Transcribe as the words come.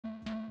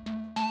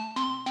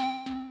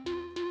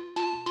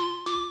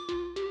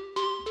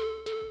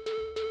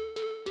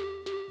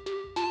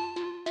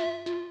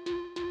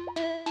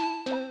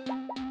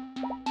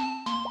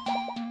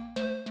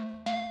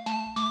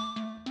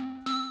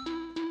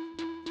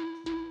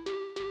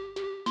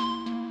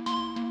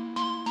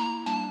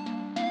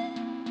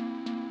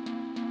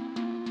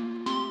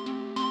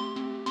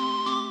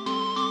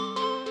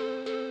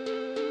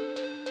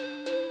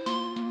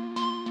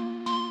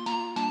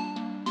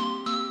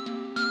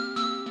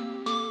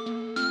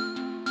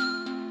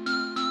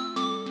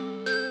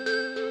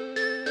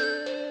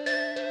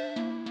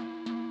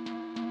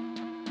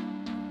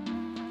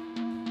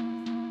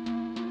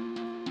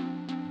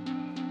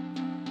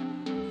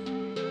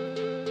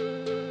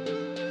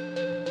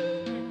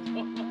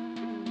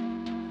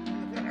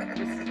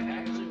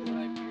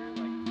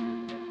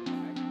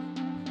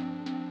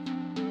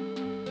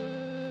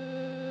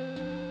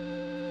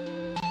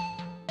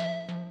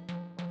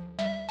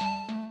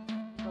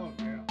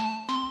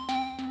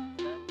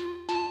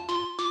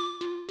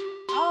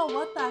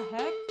the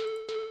heck?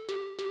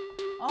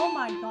 Oh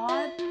my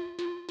god.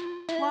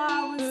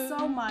 Wow, it was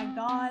so my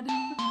god.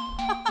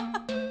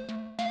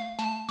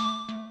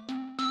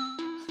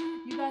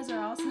 You guys are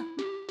awesome.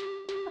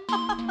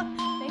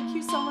 Thank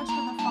you so much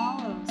for the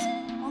follows.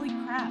 Holy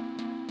crap.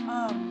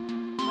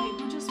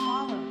 Wait, who just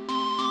followed?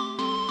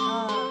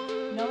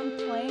 Known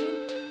Plain?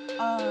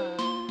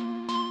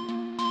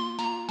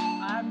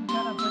 I'm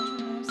gonna butcher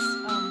this.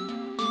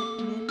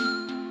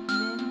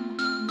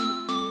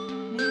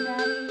 Min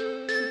Daddy,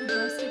 Super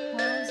Joystick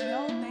Pros.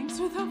 Yo, thanks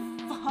for the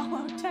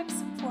follow. Tech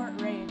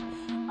support raid.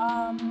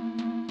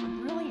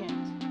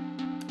 Brilliant.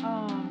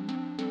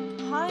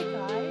 Hi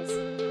guys.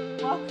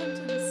 Welcome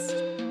to the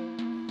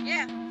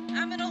Yeah,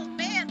 I'm an old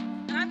man,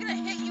 and I'm gonna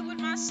hit you with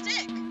my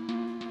stick.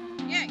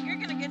 Yeah, you're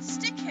gonna get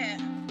stick hit.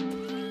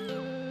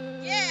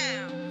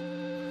 Yeah.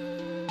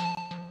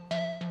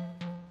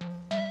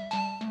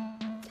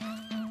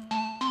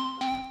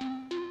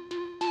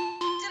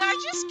 Did I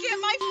just get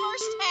my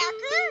first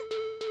hacker?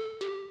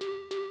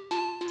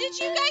 Did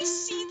you guys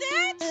see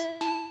that?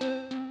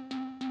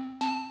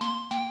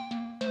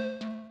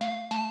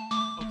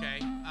 Okay,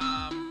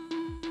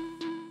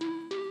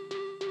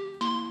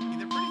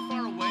 they're pretty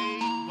far away,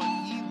 but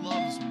he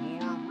loves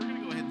war. We're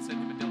gonna go ahead and send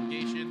him a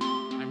delegation.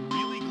 I'm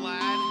really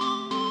glad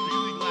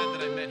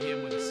that I met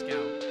him with a scout.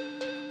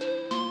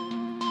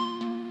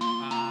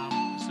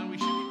 So we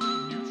should be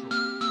pretty neutral.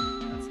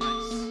 That's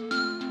nice.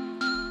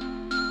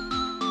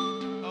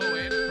 Oh,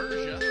 and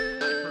Persia.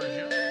 Hi,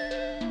 Persia.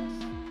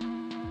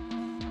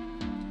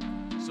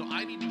 So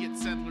I need to get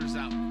settlers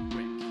out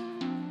quick.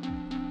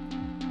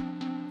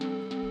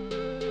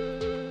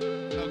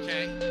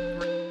 Okay,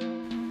 great.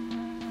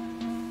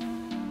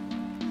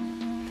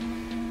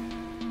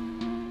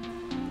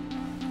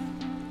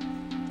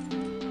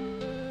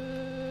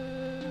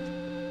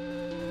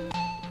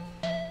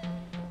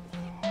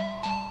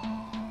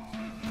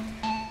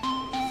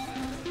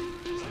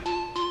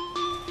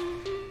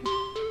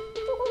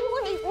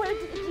 Wait, where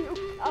did you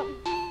come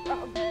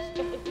from,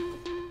 Jane?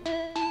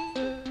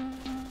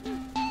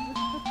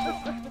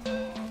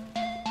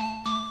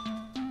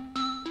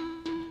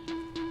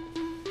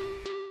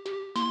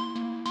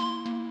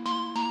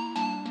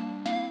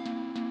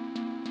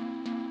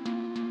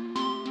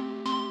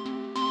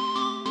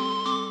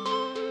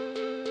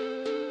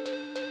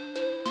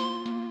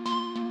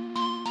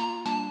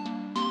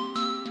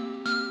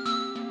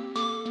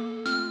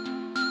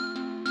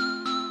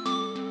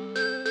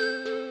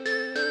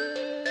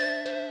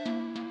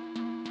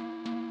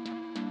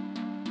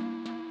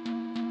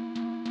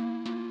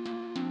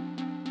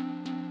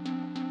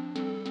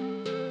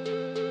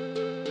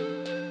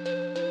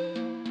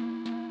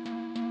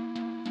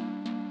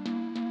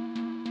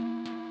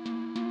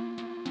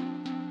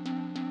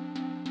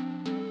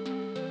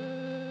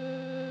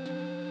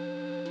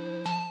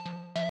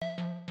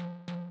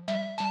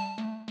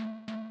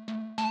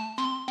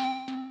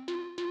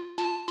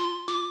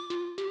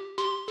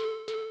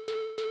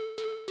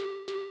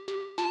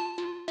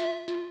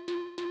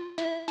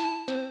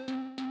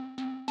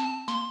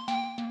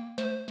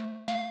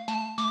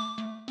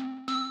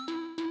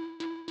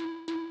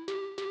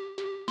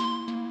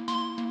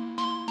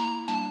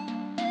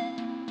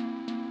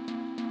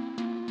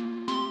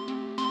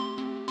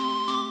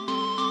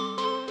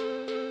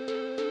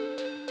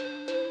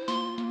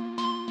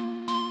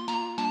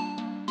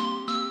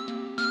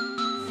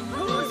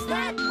 Who's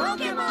that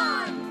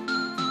Pokemon?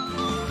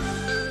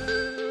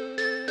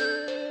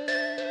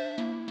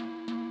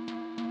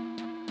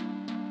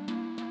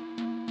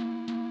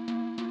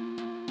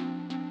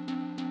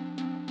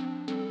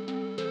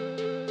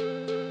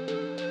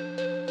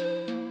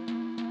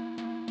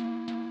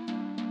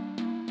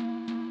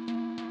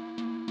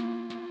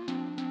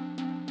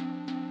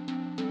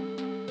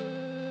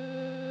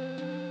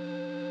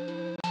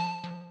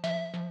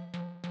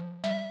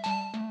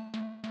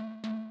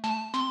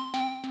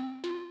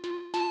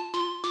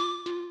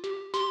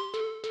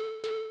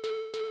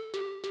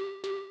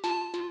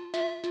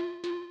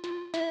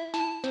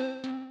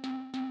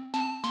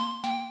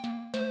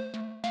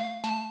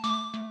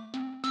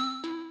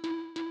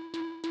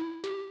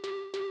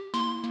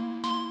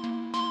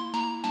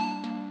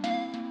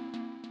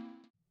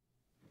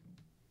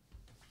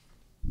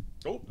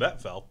 Oh,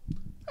 that fell.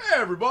 Hey,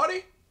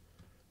 everybody!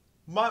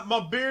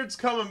 My beard's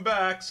coming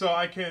back so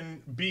I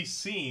can be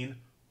seen.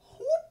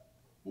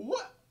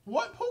 What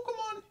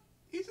Pokemon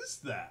is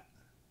that?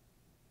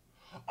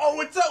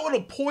 Oh, it's that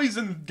little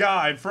poison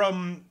guy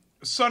from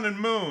Sun and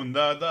Moon,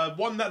 the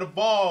one that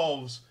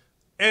evolves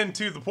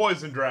into the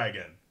poison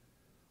dragon.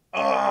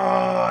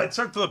 Ah, it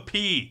starts with a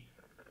P.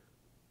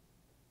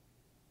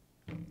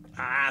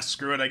 Ah,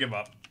 screw it, I give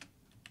up.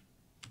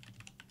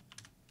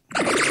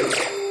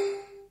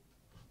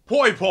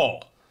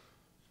 Poipole.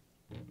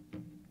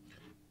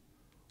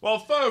 Well,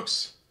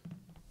 folks,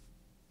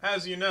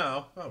 as you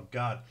know, oh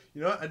god,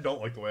 you know what? I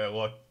don't like the way I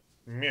look.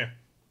 Yeah,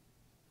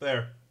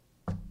 there.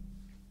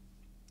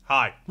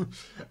 Hi.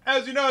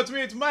 As you know, it's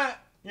me, it's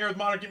Matt, here with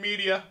Monarchy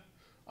Media.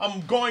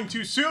 I'm going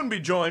to soon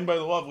be joined by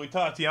the lovely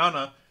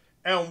Tatiana,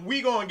 and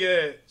we gonna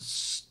get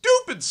stupid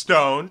stupid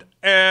stoned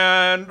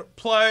and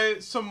play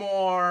some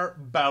more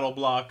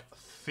BattleBlock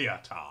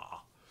Theater.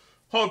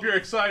 Hope you're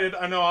excited.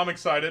 I know I'm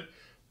excited.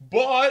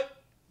 But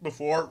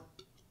before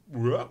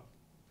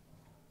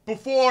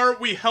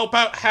we help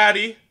out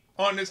Hattie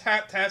on his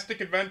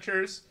hat-tastic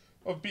adventures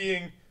of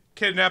being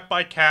kidnapped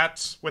by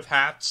cats with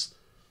hats,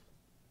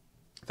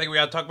 I think we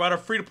gotta talk about our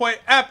free-to-play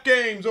app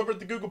games over at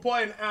the Google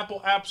Play and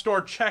Apple App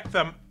Store. Check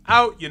them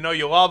out. You know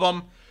you love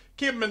them.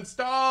 Keep them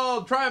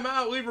installed. Try them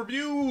out. Leave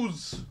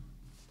reviews.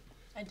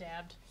 I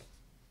dabbed.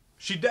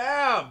 She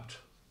dabbed.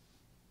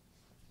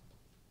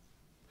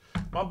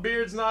 My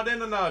beard's not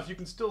in enough. You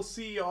can still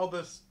see all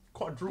this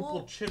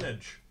quadruple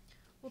chinnage.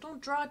 Well,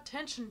 don't draw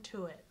attention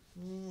to it.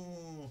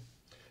 And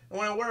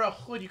when I wear a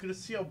hood, you can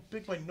just see how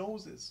big my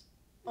nose is.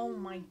 Oh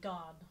my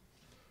god.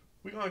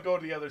 We're gonna go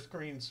to the other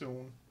screen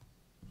soon.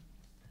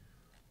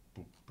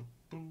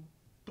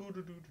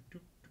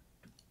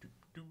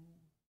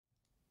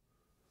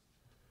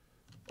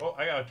 Oh,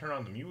 I gotta turn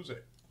on the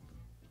music.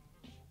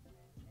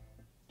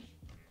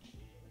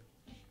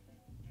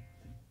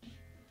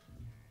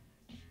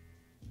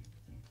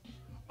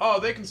 Oh,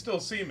 they can still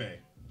see me.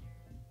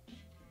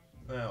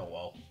 Oh,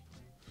 well.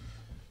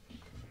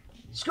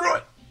 Screw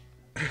it!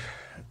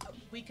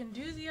 We can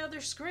do the other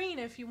screen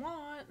if you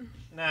want.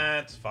 Nah,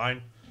 it's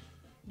fine.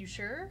 You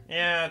sure?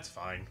 Yeah, it's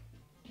fine.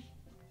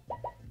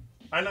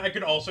 And I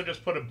could also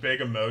just put a big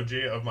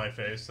emoji of my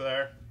face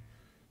there.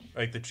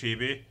 Like the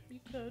chibi. You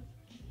could.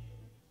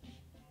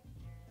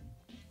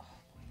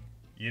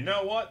 You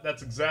know what?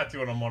 That's exactly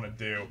what I'm gonna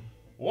do.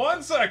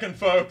 1 second,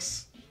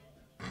 folks!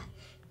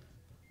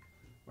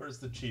 Where's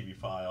the chibi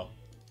file?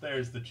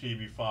 There's the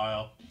chibi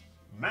file.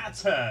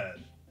 Matt's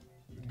head!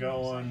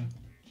 Going...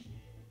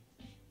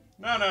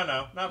 No,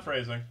 not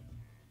phrasing.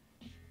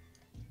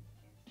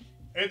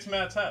 It's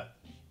Matt's head.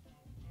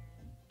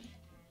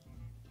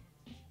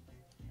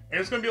 And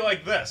it's gonna be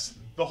like this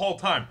the whole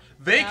time.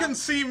 They can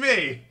see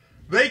me!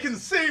 They can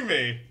see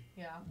me!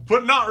 Yeah.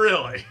 But not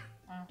really.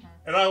 Uh-huh.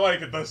 And I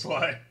like it this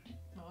way.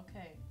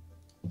 Okay.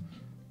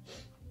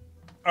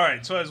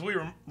 Alright, so as we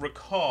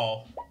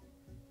recall,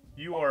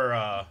 you are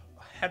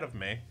ahead of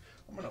me.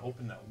 I'm gonna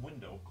open that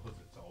window because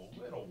it's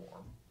a little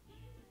warm.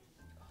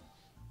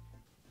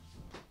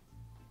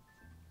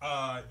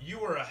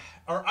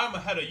 I'm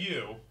ahead of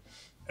you,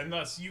 and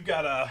thus you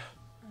gotta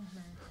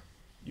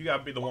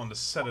be the one to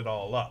set it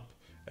all up.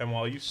 And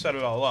while you set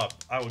it all up,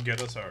 I will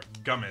get us our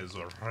gummies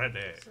ready.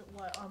 Is it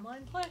what,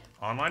 online play?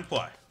 Online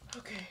play.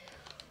 Okay.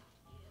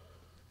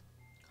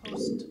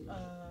 Host, player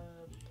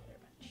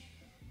match.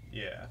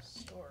 Yeah.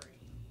 Story.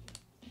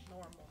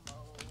 Normal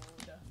mode.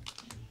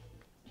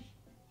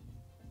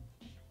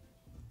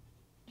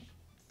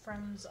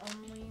 Friends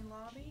only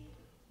lobby?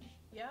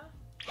 Yeah?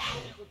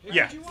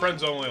 Yeah,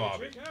 friends only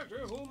lobby.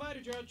 Who am I to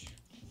judge?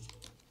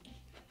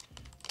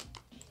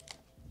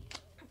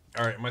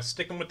 Alright, am I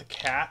sticking with the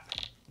cat?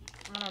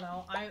 I don't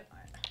know.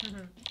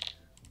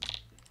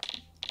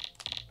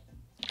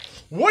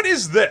 What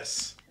is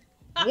this?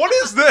 What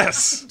is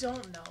this? I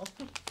don't know.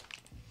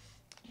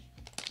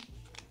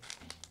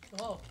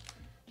 Oh.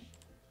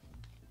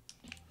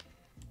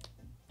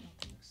 No,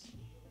 thanks.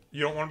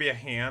 You don't want to be a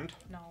hand?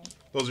 No.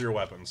 Those are your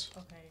weapons.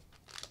 Okay.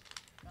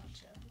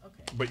 Gotcha.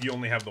 Okay. But you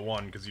only have the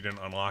one because you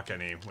didn't unlock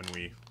any when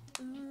we...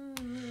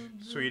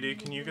 Sweetie,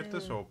 can you get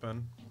this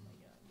open? Oh my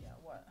god. Yeah,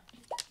 what?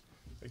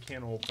 I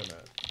can't open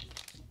it.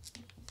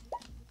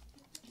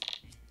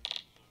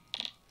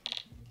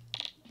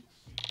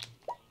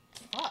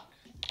 Fuck.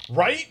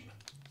 Right?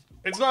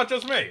 It's not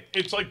just me.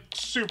 It's like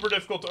super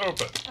difficult to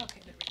open. Okay,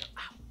 there we go.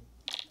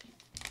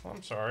 Ow.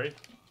 I'm sorry.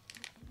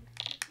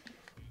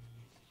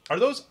 Are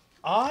those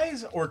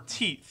eyes or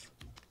teeth?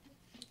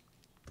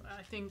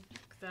 I think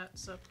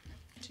that's up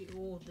to...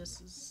 Oh,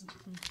 this is...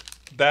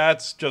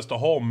 That's just a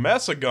whole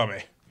mess of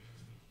gummy.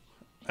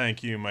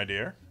 Thank you, my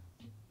dear.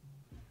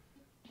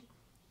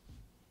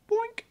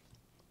 Boink.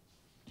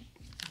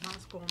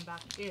 Mouth going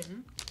back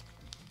in.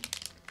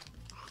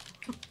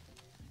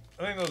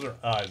 I think those are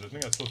eyes. I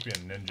think that's supposed to be a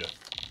ninja.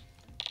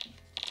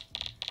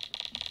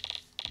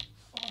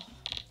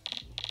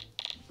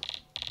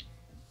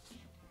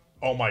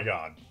 Oh my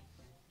god.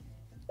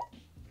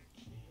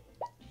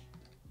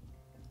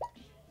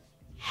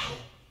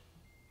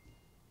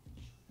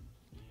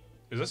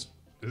 Is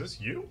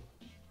this you?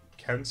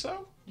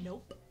 Kenso?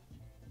 Nope.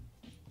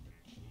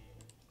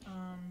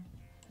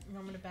 You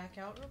want me to back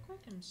out real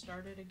quick and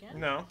start it again?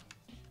 No.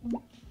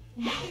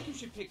 I think you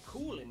should pick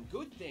cool and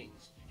good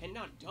things, and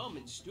not dumb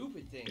and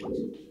stupid things.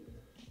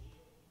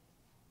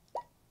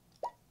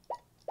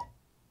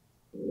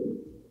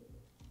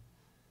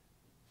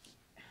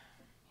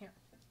 Here.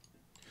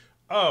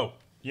 Oh,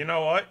 you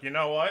know what? You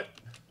know what?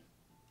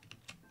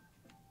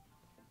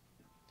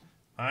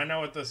 I know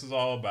what this is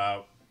all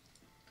about.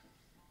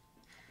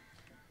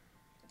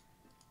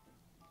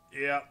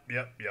 Yep.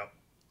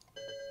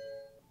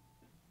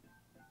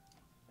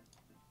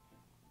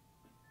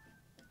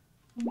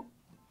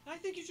 I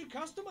think you should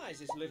customize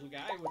this little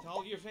guy with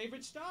all your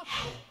favorite stuff.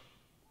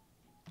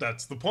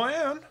 That's the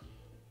plan.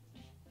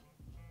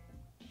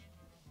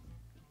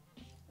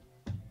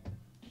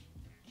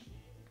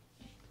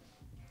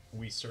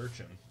 we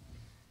searching?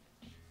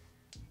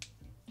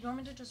 You want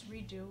me to just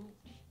redo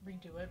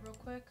it real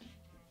quick?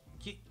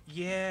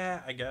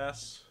 Yeah, I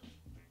guess.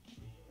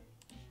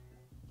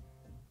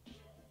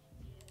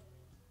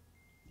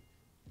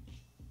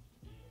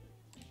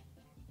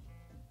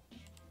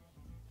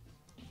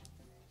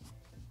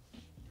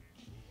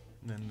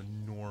 And then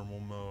the normal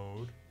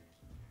mode.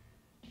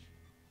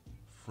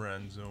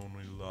 Friends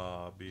only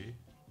lobby.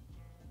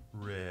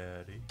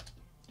 Ready.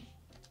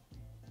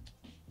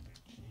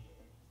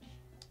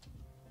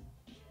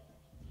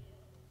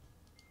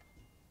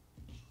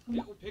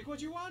 Pick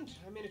what you want.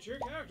 I mean, it's your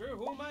character.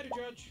 Who am I to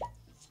judge?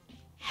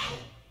 What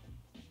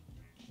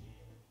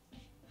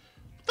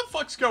the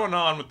fuck's going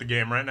on with the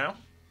game right now?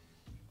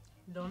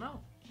 Don't know.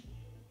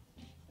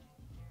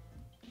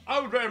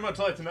 I would very much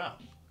like to know.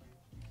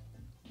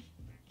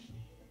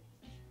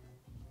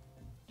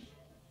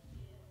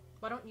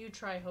 Why don't you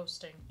try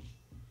hosting?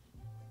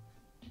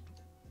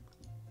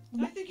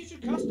 I think you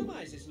should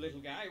customize this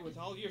little guy with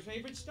all your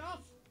favorite stuff.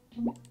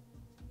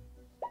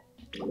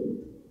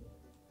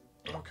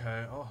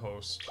 Okay, I'll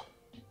host.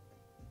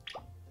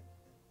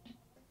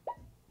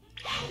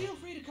 Feel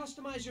free to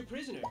customize your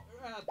prisoner,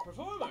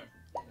 performer.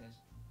 Yes.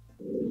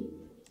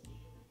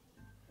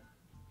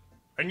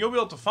 And you'll be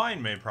able to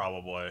find me,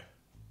 probably.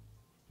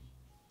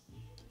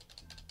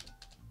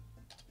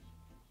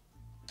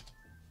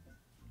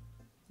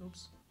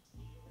 Oops.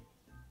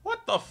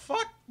 What the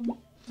fuck?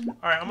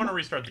 Alright, I'm gonna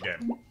restart the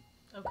game.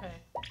 Okay.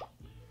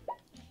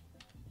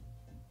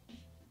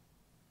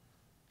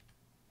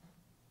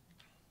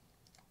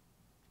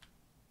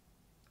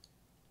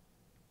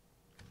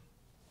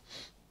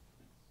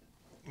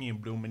 You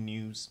blooming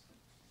news.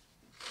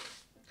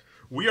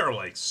 We are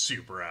like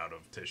super out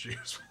of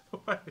tissues,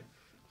 by the way.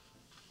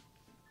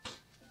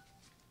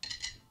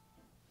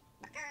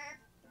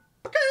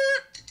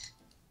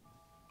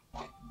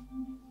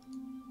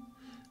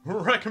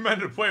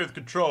 Recommended to play with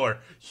controller.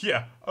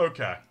 Yeah,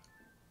 okay.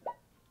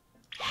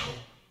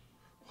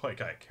 Like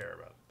I care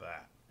about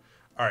that.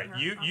 Alright,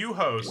 you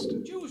host.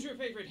 Choose your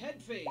favorite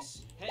head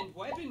face and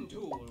weapon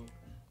tool.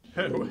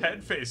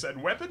 Head face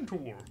and weapon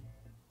tool.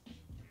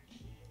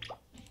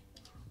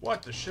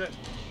 What the shit?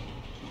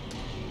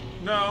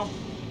 No.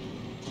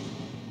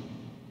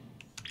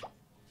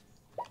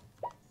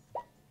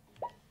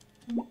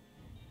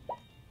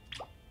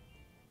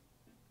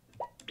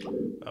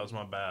 That was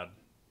my bad.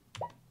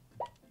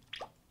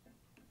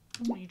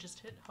 You just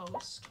hit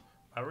host.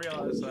 I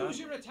realized that. Choose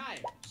your attire,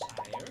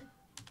 sire.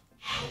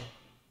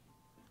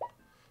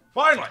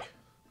 Finally!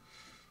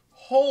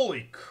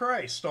 Holy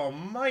Christ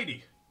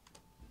almighty.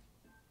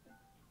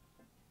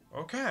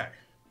 Okay.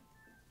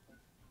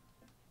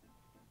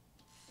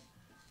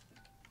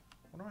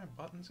 What are my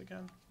buttons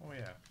again? Oh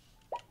yeah.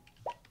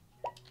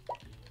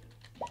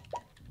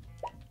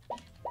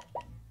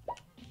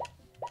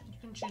 You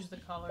can choose the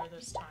color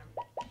this time.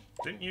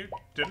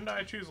 Didn't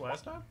I choose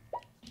last time?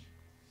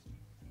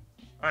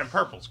 Alright,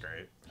 purple's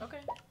great. Okay.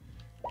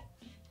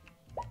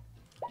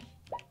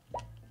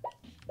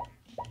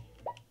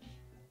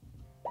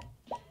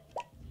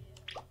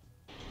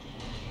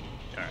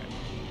 Alright.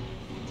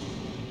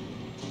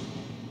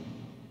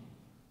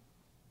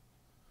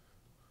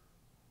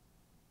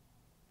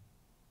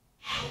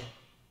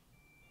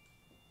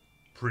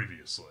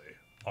 Previously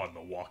on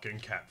the Walking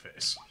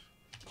Catface.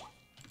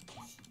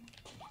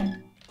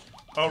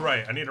 Oh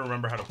right, I need to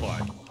remember how to play.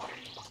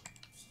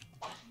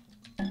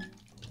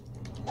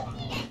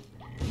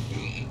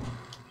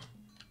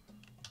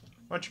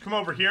 Why don't you come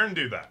over here and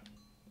do that?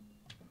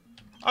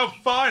 Oh,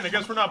 fine. I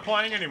guess we're not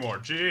playing anymore.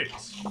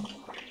 Jeez.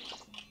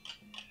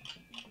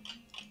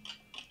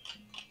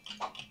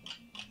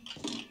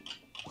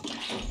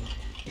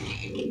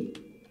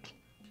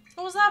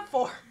 What was that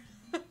for?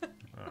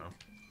 Oh.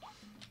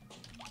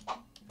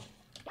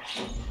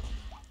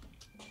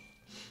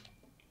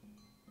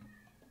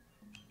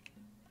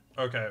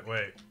 Okay,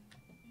 wait.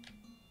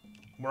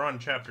 We're on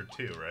chapter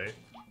 2, right?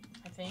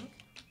 I think.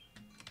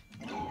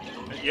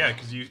 Yeah,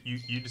 because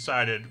you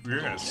decided we were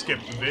going to skip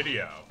the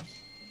video.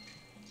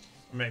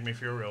 Make me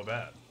feel real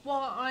bad.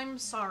 Well, I'm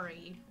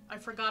sorry. I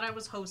forgot I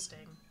was hosting.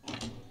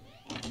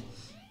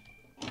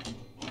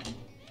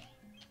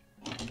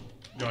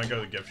 You want to go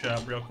to the gift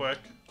shop real quick?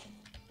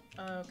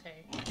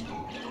 Okay.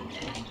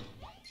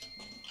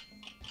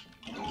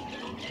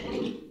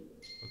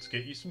 Let's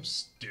get you some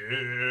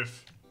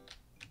stuff.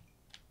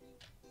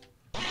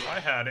 Hi,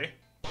 Hattie.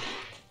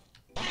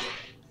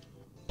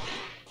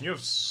 You have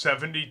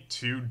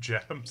 72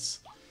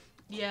 gems.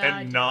 Yeah.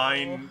 And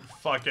 9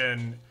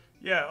 fucking...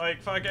 Yeah,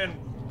 like fucking...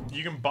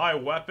 You can buy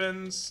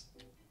weapons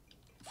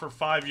for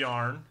 5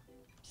 yarn.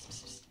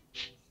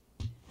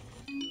 I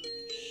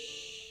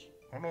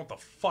don't know what the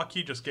fuck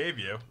he just gave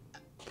you.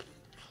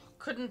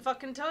 Couldn't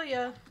fucking tell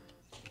ya.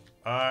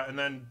 And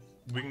then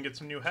we can get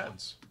some new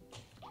heads.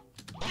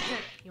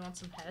 You want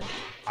some head?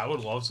 I would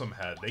love some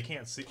head. They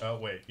can't see... Oh,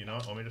 wait. You know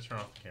what? Let me just turn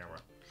off the camera.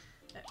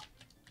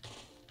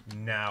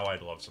 Now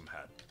I'd love some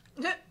head.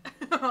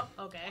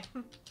 Okay.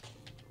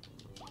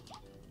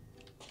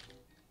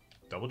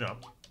 Double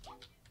jump.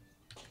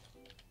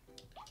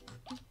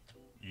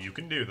 You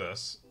can do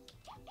this.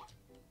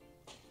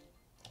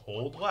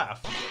 Hold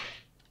left.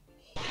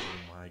 Oh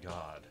my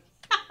god.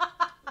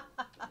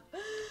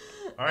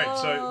 Alright,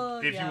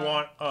 so if you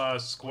want a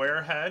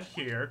square head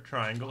here,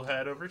 triangle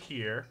head over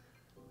here.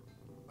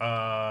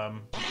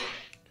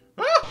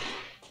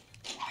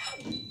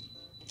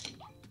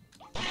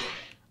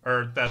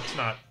 Or that's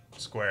not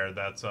square,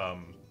 that's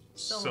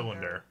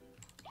cylinder.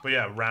 But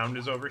yeah, round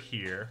is over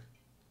here.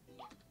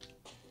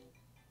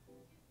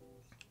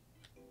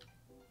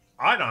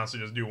 I'd honestly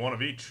just do one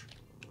of each.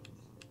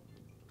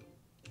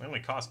 They only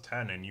cost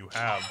 10 and you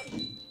have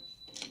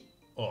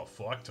a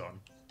fuck ton.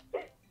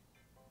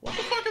 What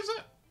the fuck is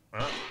that?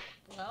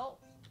 Well.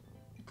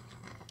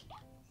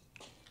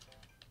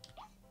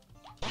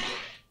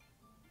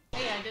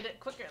 Hey, I did it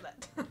quicker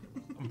that time.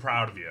 I'm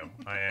proud of you.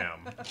 I am.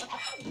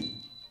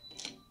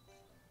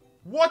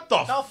 What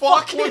the The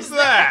fuck was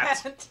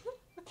that?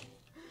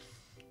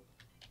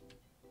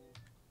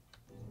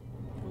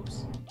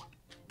 Oops.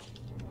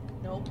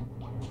 Nope.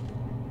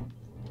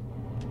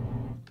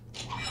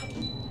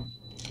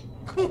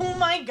 Oh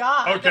my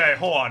god. Okay,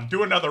 hold on.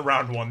 Do another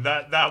round one.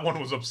 That one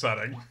was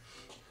upsetting.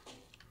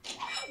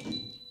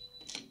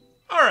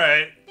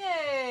 Alright.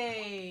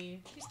 Yay.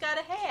 He's got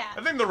a hat.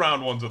 I think the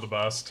round ones are the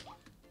best.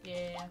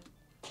 Yeah.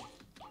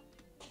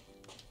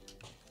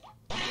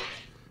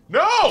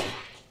 No!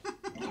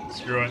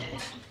 Screw it.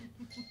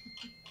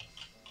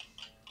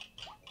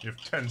 You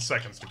have 10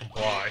 seconds to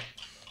comply.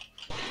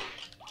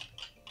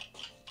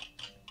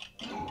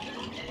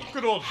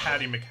 Good old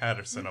Hattie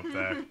McHatterson up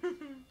there.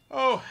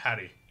 Oh,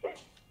 Hattie.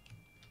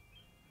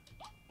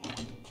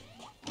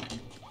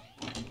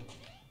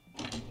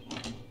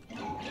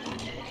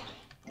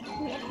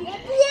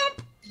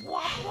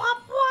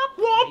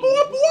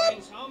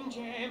 Find some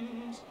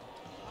gems.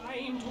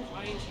 Time to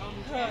find some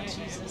Oh, gems.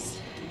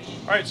 Jesus.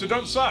 Alright, so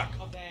don't suck.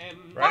 Of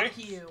them. Ready?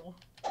 Fuck you.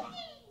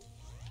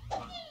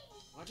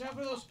 Watch out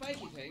for those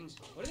spiky things.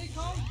 What are they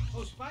called?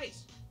 Oh,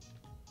 spice.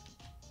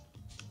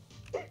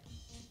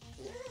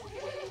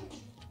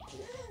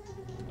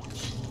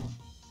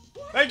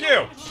 Thank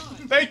you!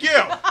 Thank you!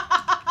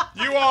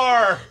 You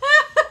are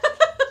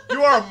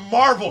a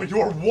marvel. You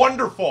are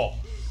wonderful.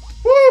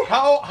 Woo!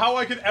 How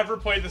I could ever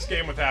play this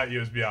game without you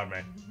is beyond me.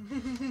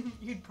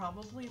 You'd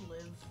probably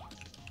live.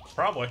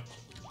 Probably.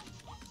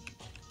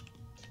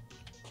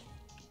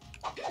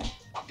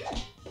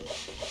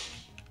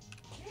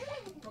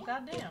 Well,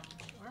 goddamn.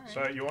 Alright.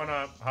 So you want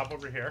to hop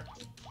over here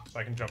so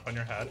I can jump on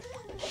your head?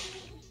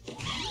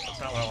 That's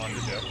not what I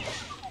wanted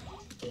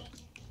to do.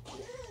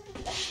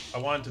 I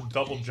wanted to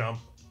double jump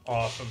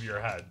off of your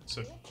head.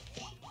 So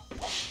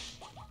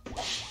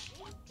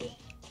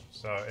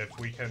if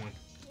we can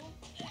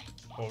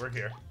over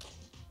here.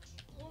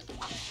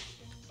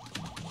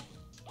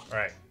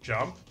 Alright,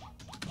 jump.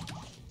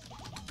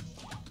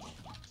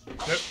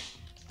 Yep.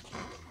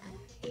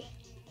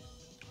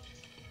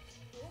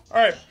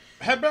 Alright,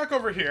 head back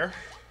over here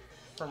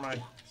for my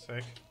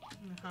sake.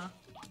 Uh-huh.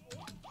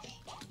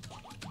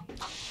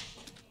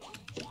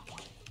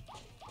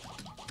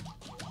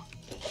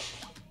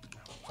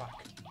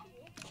 Fuck.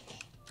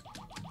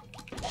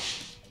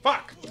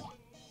 Fuck!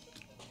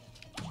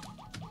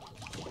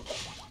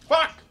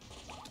 Fuck!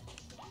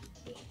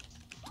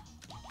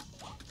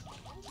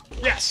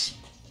 Yes!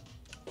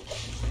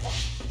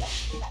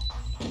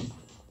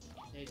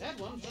 Save that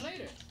one for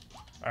later.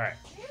 Alright.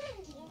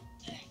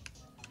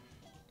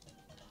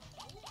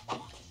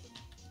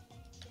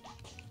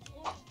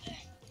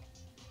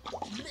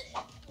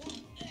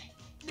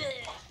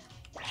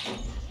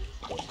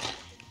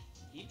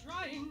 Keep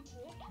trying.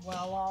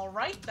 Well,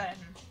 alright then.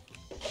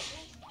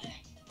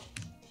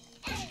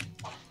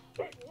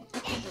 How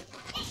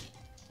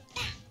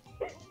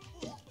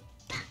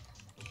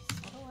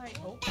do I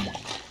open it?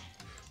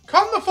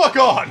 Come the fuck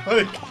on!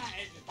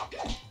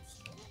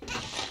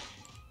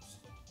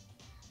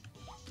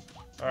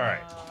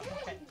 Alright,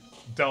 Okay.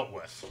 dealt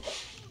with.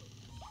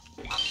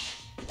 There's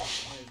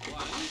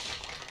one.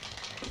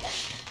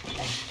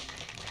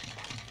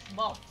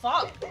 Well,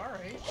 fuck.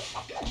 Alright.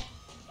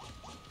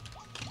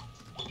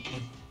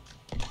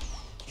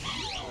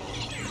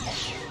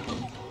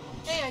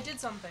 Hey, I did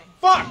something.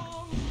 Fuck!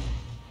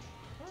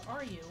 Where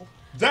are you?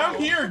 Down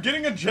here,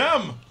 getting a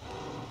gem!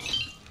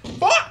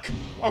 Fuck!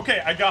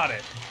 Okay, I got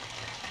it.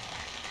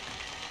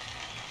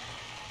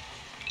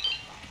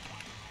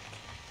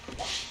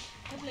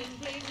 Bling,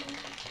 bling.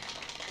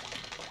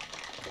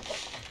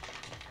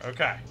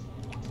 Okay.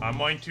 I'm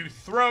going to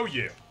throw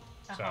you.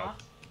 So, Uh-huh.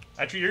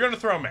 actually, you're gonna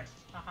throw me.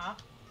 Uh-huh.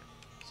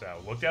 So,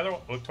 look the other way.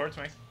 Look towards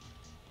me.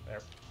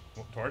 There.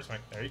 Look towards me.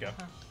 There you go.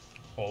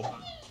 Hold.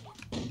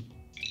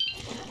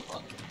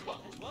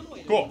 That's one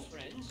way to Cool. lose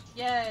friends.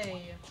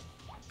 Yay.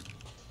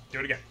 Do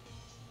it again.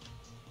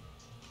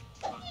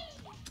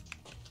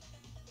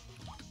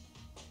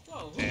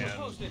 Whoa, who's And-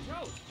 supposed to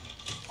toast?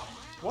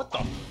 What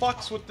the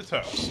fuck's with the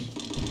toast?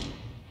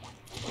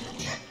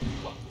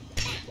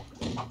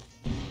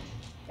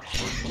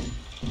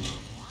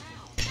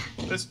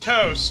 This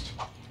toast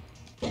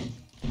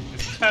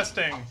is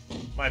testing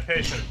my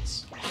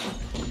patience.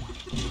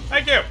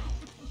 Thank you!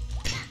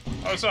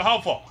 Oh, so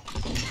helpful.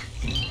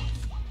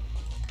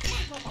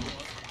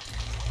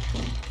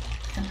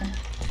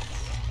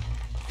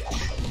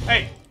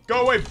 Hey,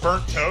 go away,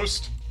 burnt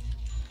toast.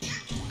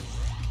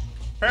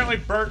 Apparently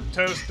burnt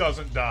toast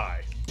doesn't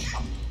die.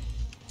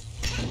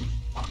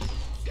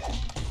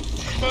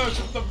 Folks,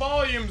 if the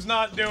volume's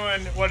not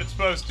doing what it's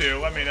supposed to,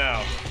 let me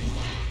know.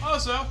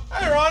 Also,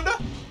 hey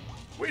Rhonda,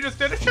 we just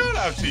did a shout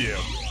out to you.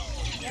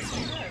 Yes,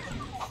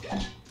 we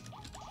did.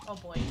 Oh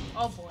boy.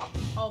 Oh boy.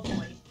 Oh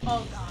boy.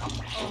 Oh god.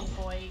 Oh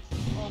boy.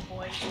 Oh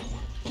boy.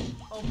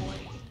 Oh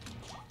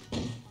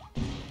boy.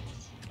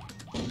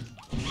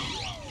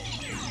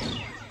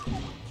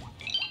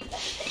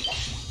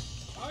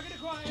 Target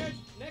acquired.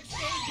 Next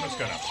stage. Let's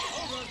go now.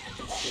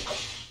 Over.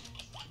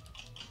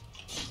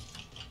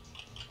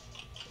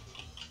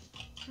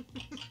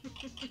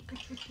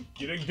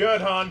 You did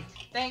good, hon.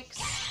 Thanks.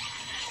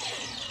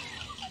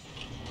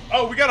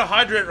 Oh, we got a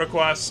hydrate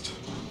request.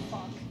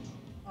 Fuck.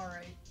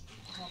 Alright.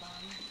 Hold on.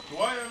 Do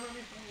I have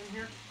anything in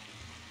here?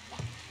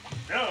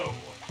 No.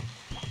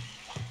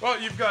 Well,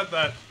 you've got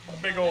that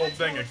big old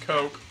thing of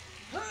Coke.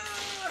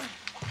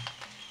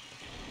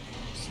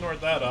 Snort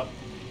that up.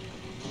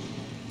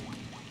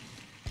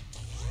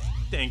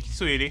 Thank you,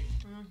 sweetie.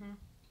 Mm-hmm.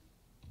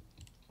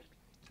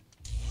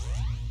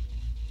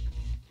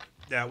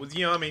 That was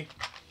yummy.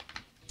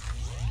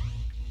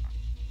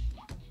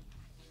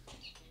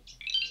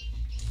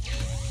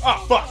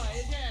 Oh, fuck!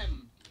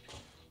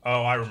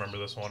 Oh, I remember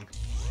this one.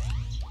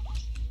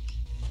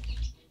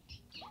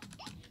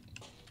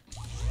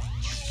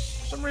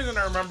 For some reason,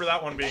 I remember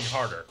that one being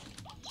harder.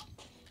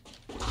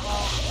 Well,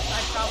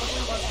 I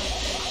probably wasn't.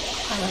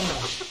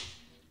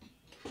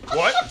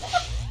 What?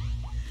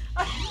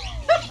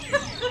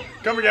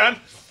 Come again?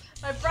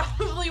 I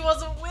probably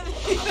wasn't with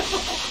you.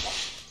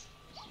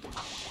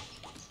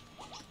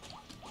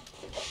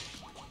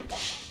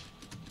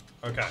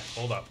 Okay,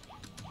 hold up.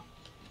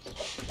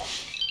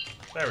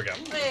 There we go.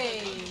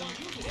 Hey.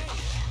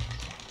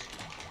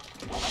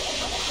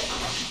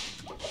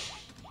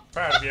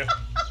 Proud of you.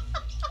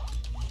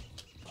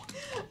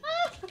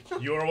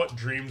 You are what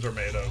dreams are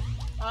made of.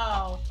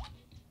 Oh.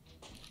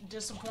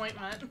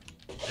 Disappointment.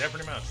 Yeah,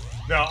 pretty much.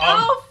 No,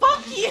 Oh,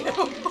 fuck you!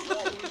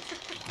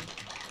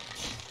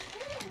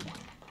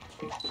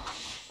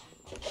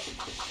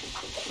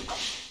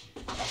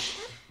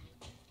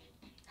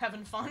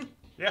 Having fun?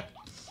 yeah.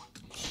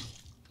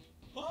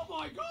 Oh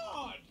my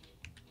god!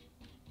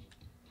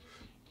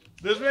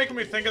 This is making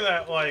me think of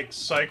that, like,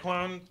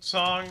 Cyclone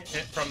song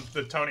from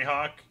the Tony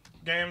Hawk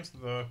games.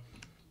 The,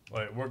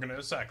 like, we're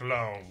gonna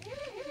cyclone.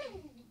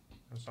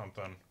 Or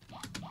something.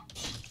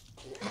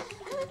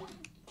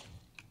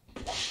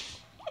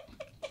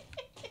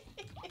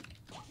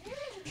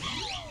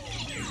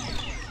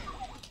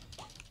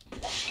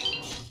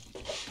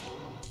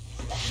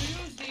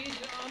 Use these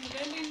on the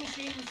vending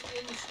machines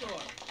in the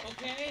store,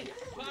 okay?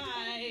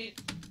 Bye!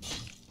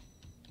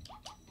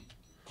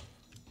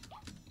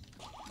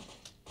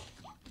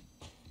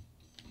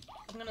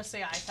 I'm gonna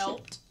say I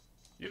helped.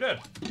 You did.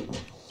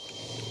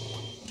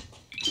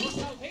 Your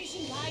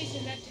salvation lies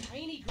in that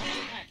tiny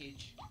green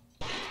package.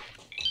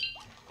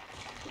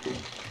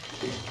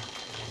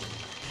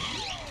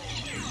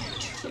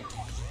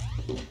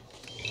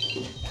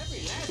 Every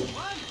last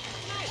one?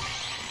 Nice!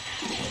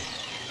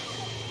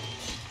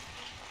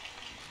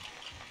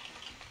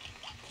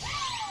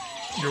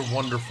 You're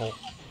wonderful.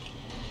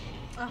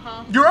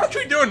 Uh-huh. You're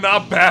actually doing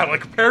not bad.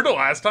 Like, compared to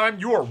last time,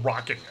 you are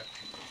rocking it.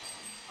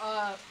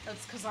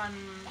 That's because I'm...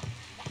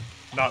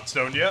 Not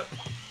stoned yet?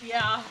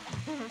 Yeah.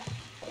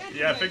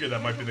 Yeah, I figured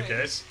that might be the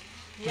case.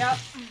 Yep.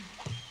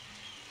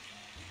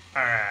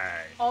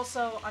 Alright.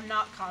 Also, I'm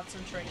not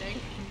concentrating.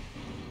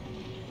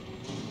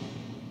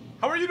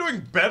 How are you doing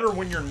better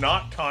when you're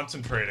not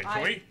concentrating?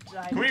 Can we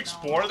don't know.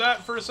 explore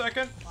that for a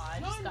second? I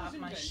just got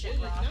my Invented shit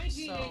in rocked,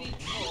 so...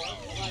 1984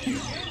 by a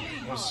friendly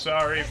Well, dog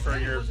sorry that for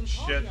really your wasn't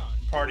shit hard on.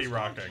 party It was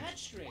called rocking. cat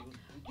string.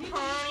 People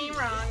Party used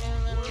it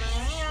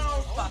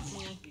rocking, fuck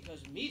me.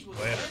 because meat was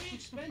Later. very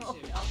expensive.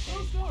 Okay.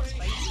 True story.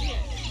 Spicy. Yeah.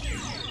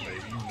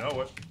 Baby, you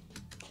know it.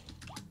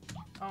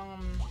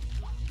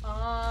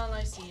 All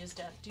I see is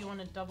death. Do you want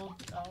to double...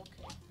 Oh,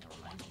 okay. Never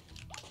mind.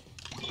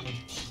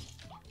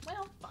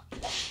 Well, fuck.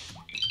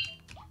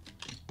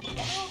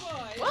 Oh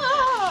boy.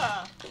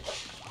 Ah!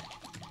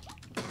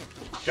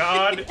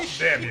 God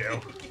damn you.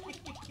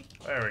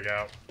 There we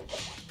go.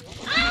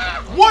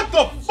 What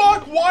the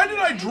fuck? Why did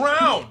I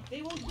drown?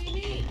 They won't be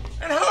mean.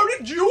 And how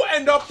did you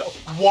end up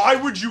Why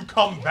would you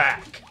come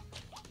back?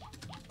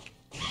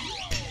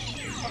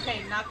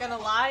 Okay, not gonna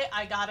lie,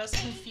 I got us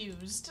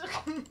confused.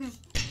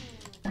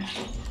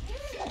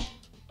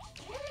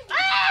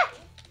 Ah!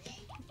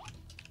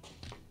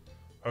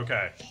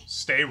 Okay,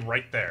 stay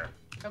right there.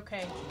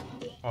 Okay.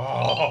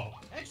 Oh,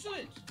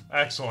 Excellent.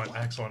 excellent,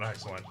 excellent,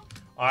 excellent.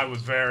 I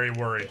was very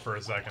worried for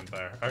a second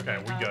there. Okay,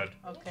 we good.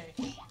 Okay.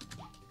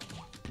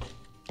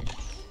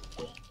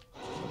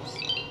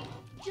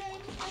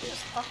 I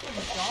just fucking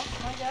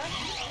jumped, my guy.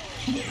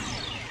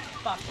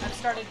 Fuck, I've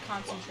started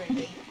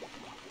concentrating.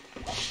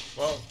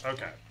 Well,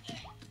 okay.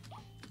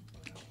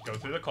 go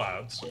through the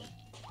clouds.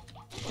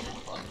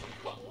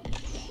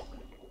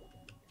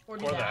 Or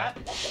do Or that.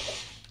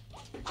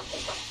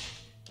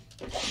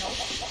 Nope.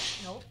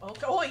 Nope.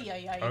 Okay. Oh,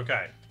 yeah.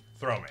 Okay,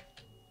 throw me.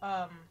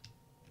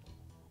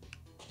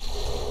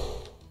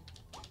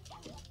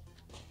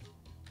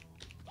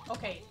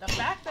 Okay, the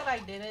fact that I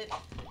did it,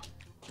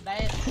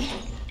 that...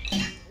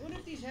 What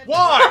if these have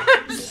Why?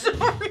 I'm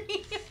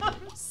sorry. I'm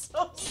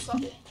so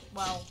sorry.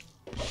 Well,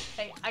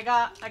 hey, I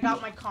got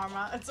my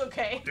karma. It's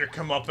okay. Your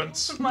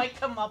comeuppance. My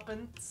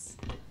comeuppance.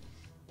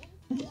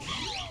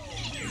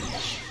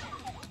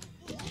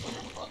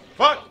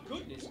 Fuck!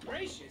 Goodness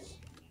gracious.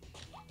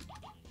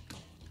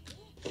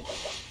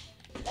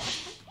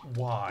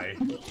 Why?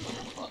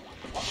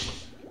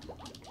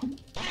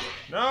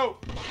 No!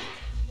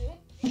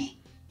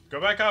 Go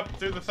back up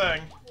through the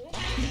thing.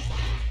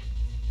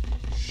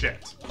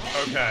 Shit.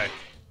 Okay.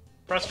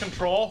 Press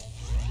control.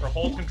 Or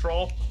hold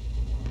control.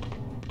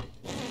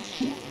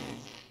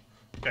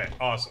 Okay,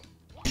 awesome.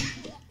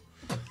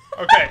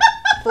 Okay,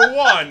 for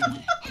one...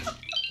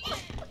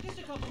 Just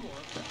a couple more.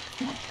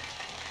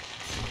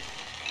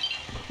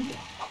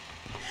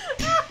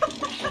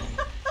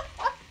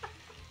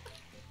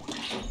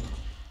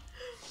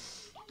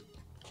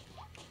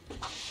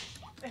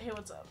 Hey,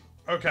 what's up?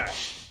 Okay.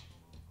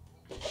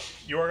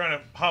 You are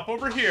gonna hop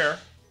over here.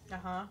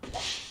 Uh-huh.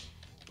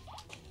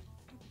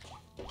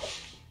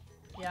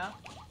 Yeah.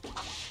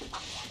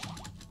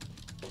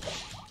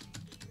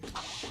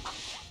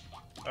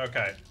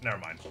 Okay, never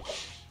mind.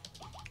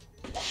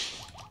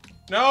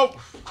 Nope!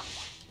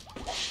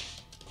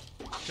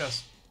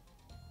 Just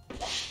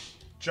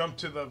jump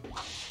to the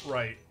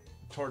right,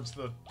 towards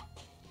the...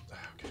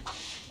 Okay.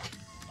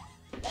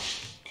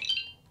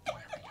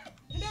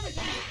 And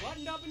everything's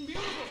buttoned up and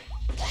beautiful.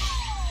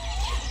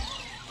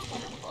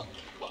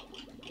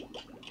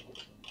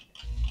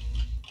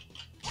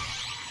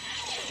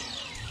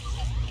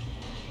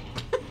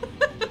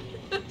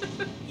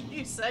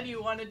 You said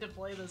you wanted to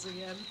play this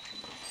again.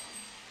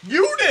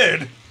 You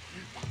did!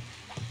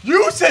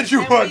 You said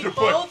you And wanted we to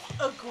play...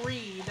 both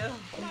agreed.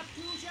 Not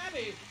too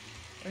shabby.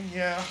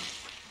 Yeah.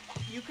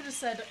 You could have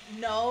said,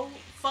 no,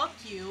 fuck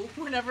you,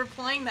 we're never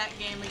playing that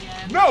game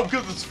again. No,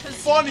 because it's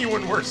funny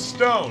when we're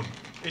stoned.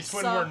 It's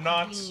when we're Suck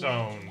not me.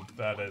 stoned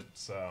that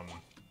it's, a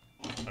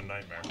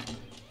nightmare.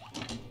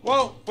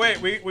 Well,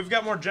 wait, we've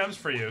got more gems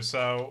for you,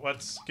 so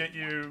let's get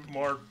you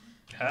more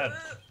head.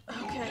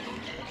 Okay.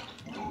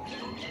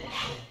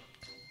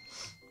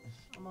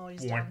 I'm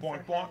always Boink, down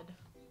boink, for boink. head.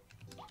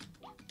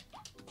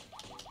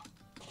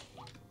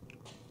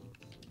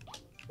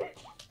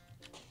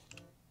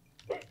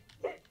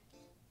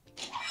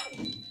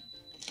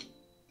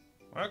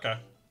 Okay.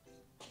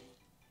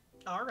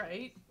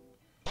 Alright.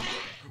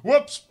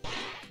 Whoops!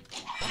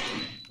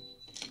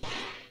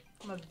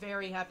 I'm a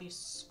very happy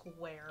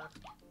square.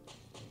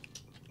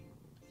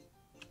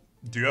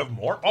 Do you have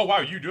more? Oh,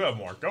 wow, you do have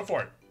more. Go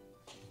for it.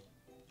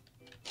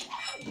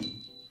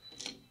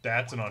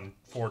 That's an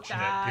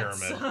unfortunate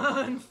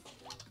pyramid.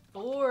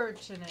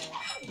 Unfortunate.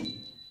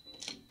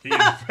 He's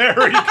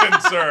very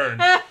concerned.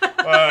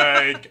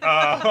 Like,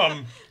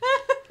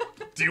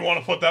 do you want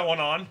to put that one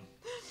on?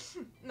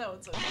 No,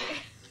 it's okay.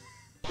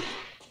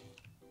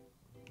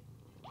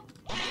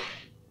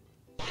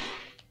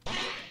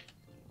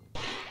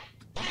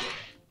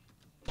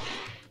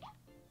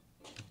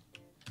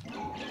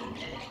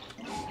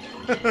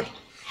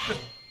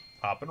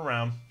 Hopping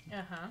around.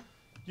 Uh-huh.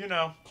 You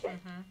know.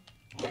 Mm-hmm.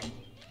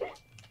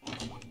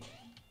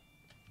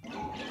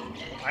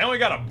 I only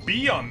got a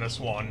B on this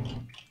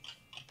one.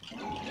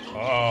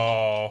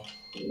 Oh.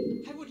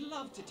 I would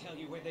love to tell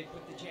you where they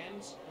put the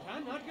gems, but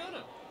I'm not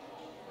gonna.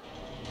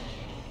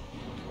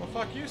 Well,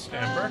 fuck you,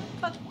 Stamper.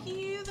 Fuck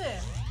you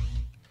then.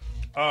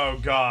 Oh,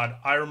 God.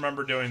 I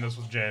remember doing this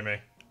with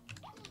Jamie.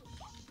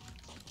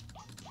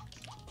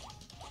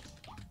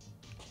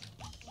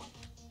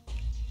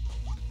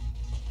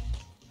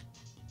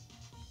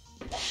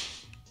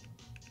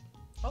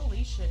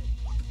 Holy shit.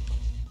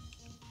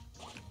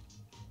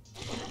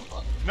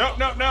 No,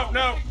 no, no,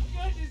 no.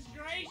 Goodness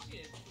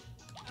gracious.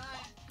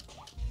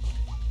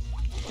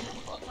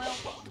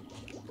 Well,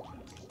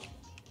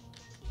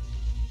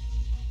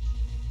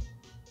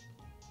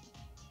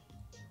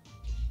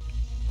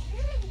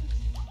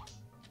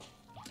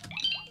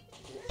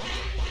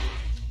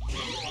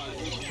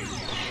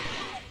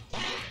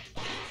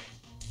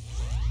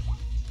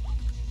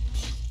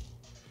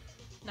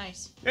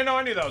 nice. Yeah, no,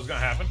 I knew that was gonna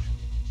happen.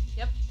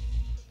 Yep.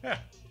 Yeah,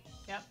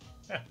 Yep.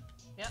 yeah.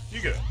 Yep.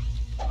 You good.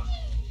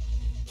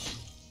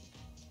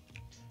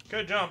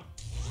 Good jump.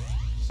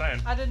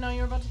 Saying. I didn't know you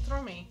were about to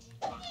throw me.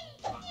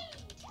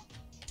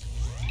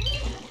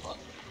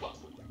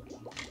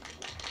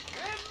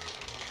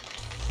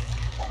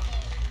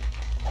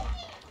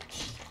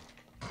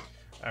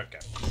 Okay.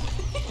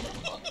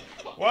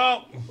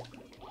 Well.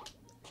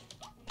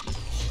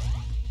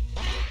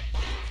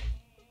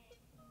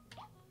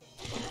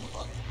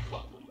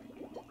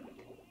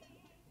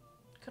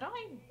 Could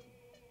I?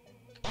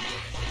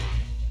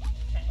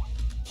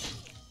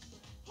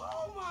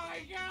 Oh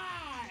my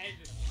god!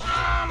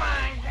 Oh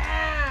my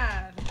god!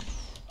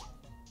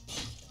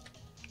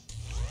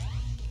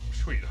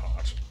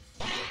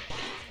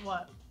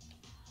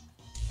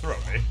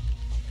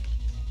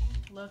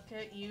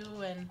 you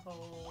and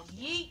hold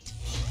yeet.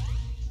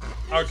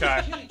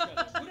 Okay. Kill each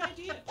other. Good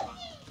idea.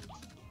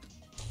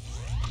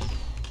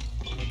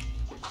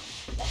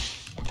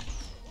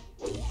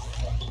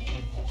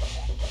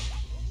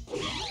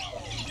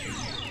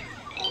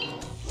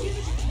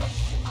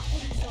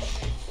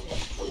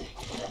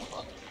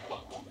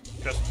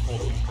 Just full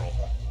control.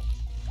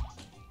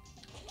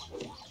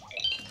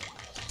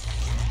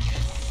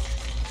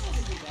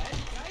 Don't do that,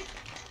 right?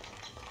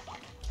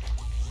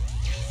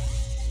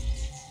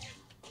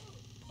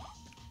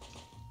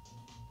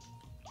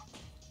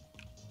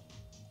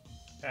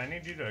 Yeah, I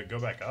need you to go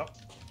back up,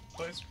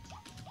 please.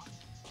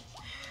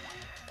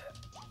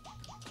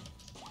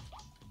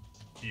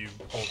 You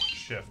hold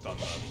shift on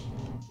the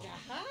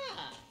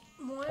Aha!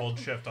 What? hold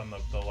shift on the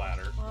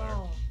ladder there.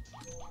 Oh.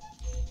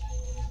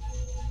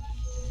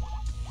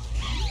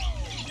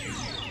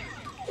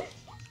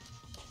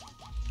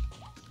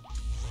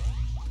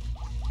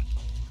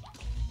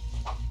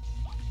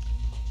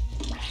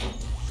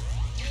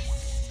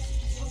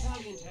 A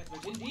valiant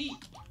effort indeed.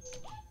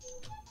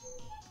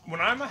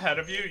 When I'm ahead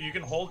of you, you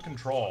can hold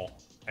control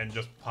and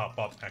just pop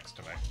up next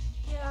to me.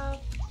 Yeah.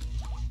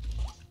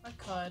 I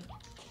could.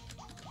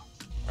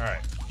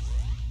 Alright.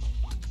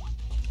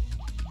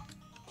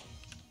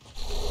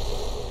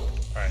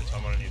 Alright, so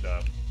I'm gonna need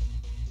to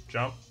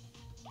jump.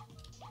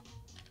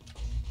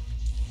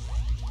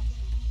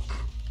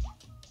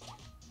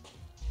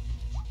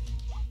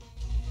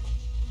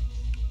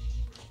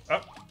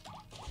 Up.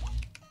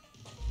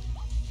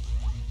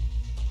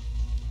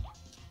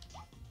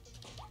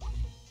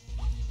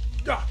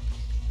 Ah!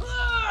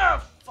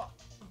 Ah, fuck.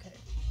 Okay.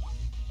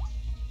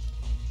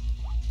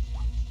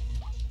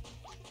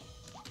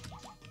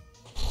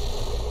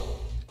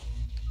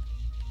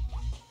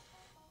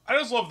 I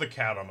just love the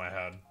cat on my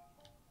head.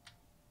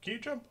 Can you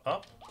jump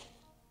up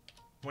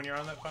when you're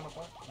on that final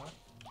block? What?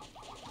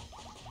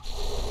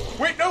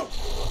 Wait, no!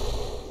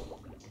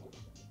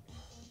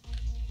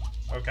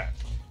 Okay.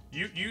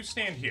 You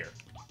stand here.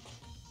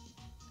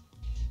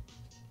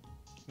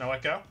 Now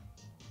let go.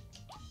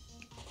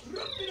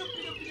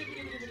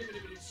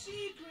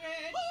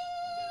 Secret!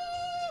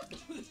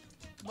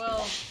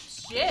 Well,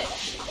 shit.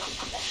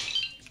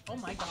 Oh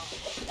my god.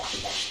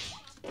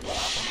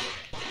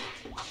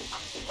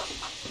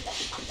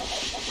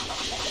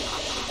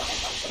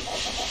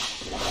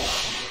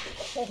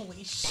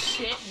 Holy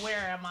shit,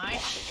 where am I?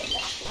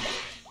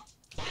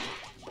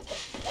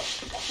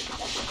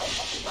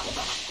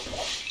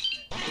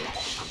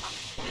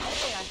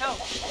 Hey, I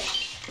helped.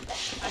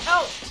 I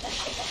helped.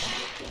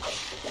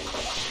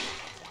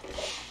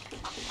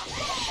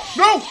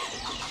 No!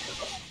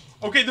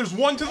 Okay, there's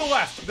one to the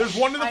left. There's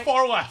one to the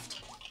far left.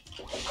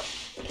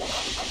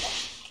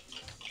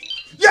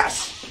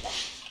 Yes!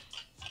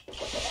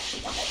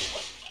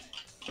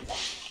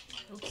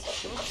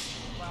 Oops, oops.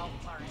 Well,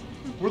 alright.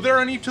 Were there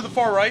any to the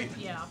far right?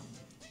 Yeah.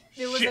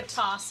 It was a Shit.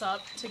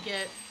 toss-up to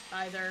get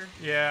either.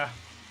 Yeah.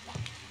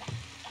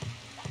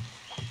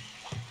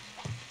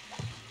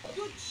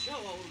 Good show,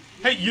 old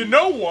Hey, you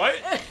know what?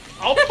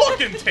 I'll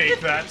fucking take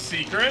that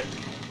secret.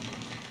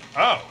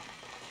 Oh.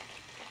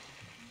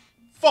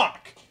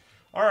 Fuck.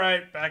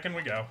 Alright, back in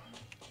we go.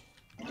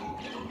 Oh,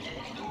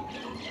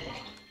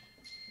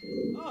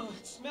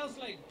 it smells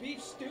like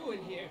beef stew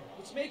in here.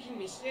 It's making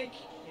me sick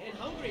and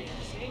hungry at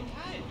the same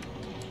time.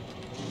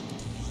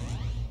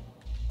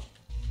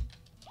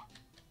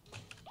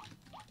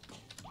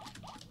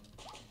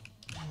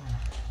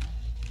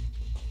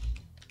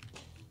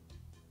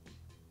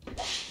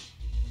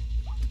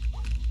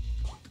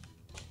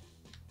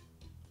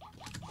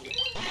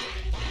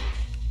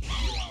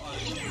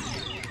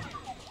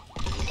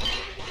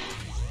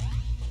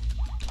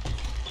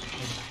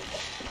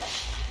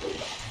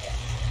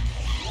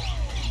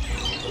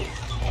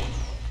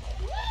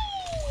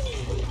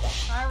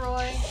 Hi,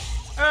 Roy.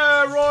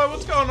 Hey, Roy,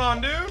 what's going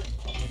on, dude?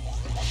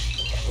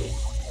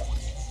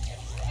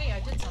 Hey,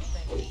 I did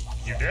something.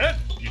 You did?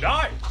 You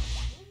died.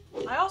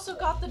 I also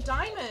got the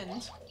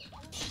diamond.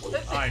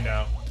 I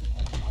know.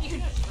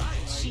 You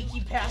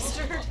cheeky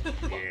bastard.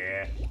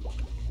 Yeah.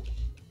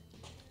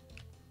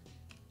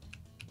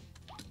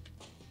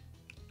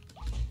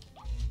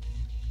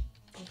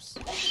 Oops.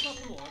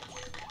 Nothing more.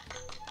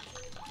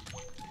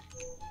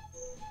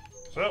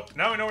 So,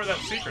 now we know where that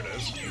secret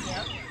is.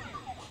 Yep.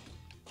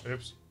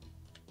 Oops.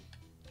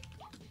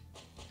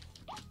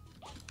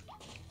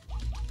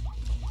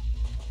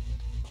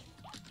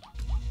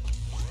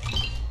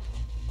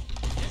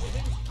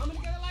 Everything's coming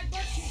together like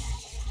butt cheeks.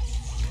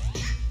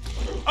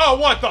 Oh,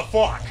 what the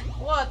fuck?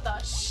 What the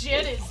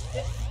shit is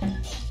this?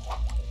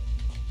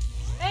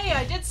 Hey,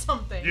 I did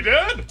something. You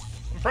did?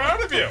 I'm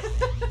proud of you.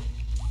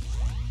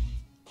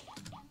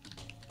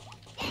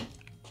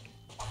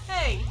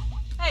 Hey,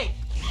 hey,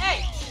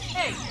 hey,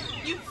 hey,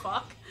 you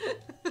fuck.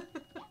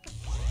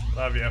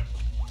 Love you. Yeah.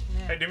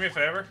 Hey, do me a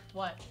favor.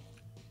 What?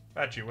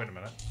 Got you. Wait a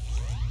minute.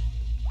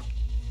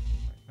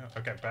 No,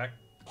 okay, back.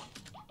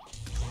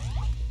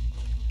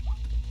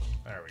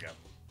 There we go.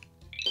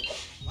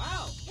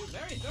 Wow, you're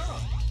very thorough.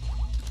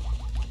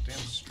 Damn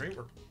straight.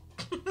 We're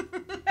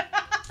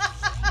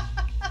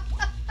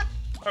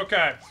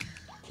Okay.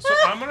 So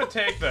I'm gonna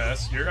take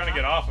this. You're gonna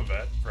get off of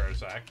it for a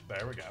sec.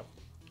 There we go.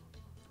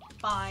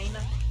 Fine.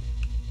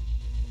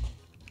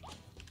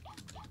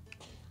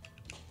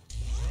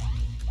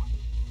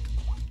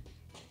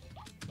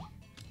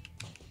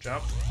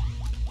 Jump.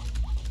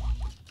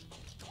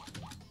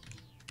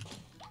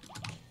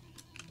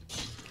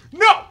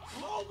 No!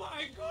 Oh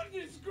my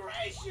goodness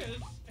gracious!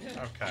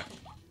 Okay.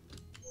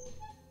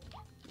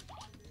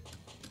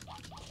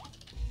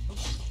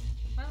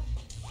 Well,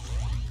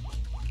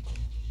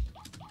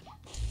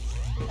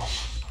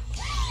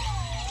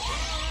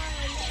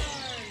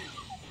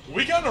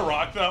 We got to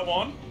rock that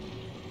one.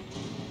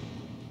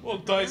 A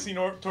little dicey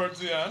towards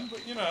the end,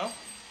 but you know.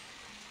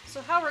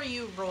 so how are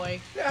you, Roy?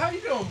 Yeah, how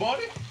you doing,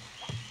 buddy?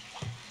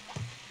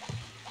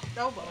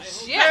 Oh, well,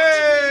 shit!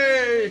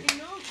 Hey! Taking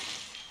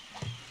notes?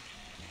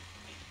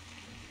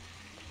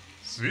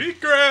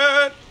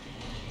 Secret!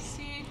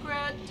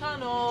 Secret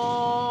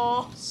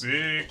tunnel.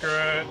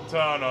 Secret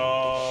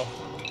tunnel.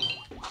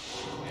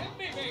 Hit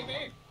me,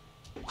 baby!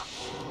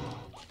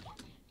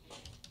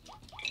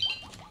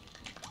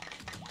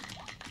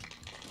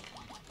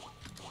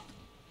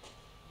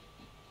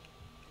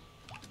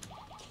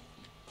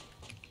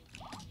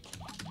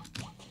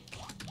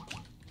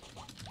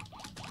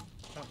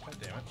 Oh, God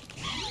damn it.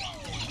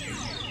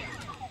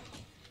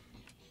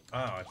 Oh,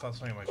 I thought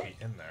something might be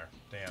in there.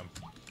 Damn.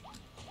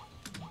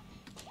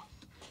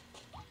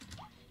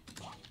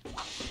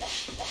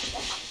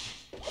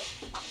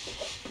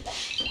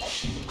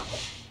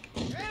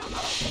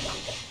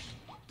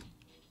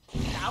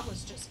 That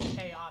was just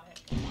chaotic.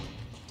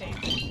 Damn.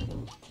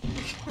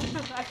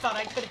 I thought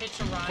I could hitch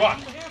a rhyme. Fuck!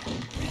 Half the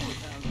thing was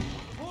down.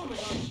 Oh my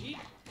god, cheat.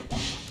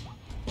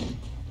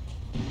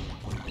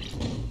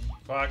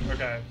 Fuck,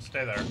 okay,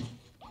 stay there.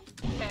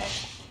 Okay.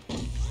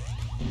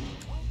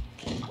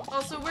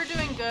 Also, we're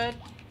doing good.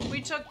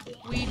 We took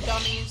weed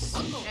gummies,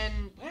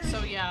 and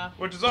so yeah.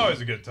 Which is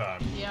always a good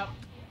time. Yep.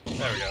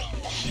 There we go.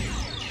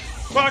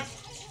 Fuck!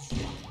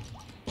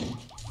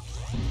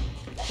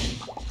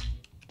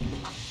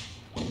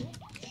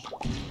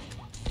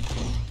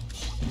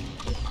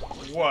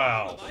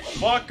 Wow.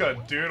 Fuck a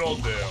doodle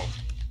do.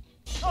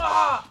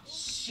 Ah,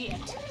 shit.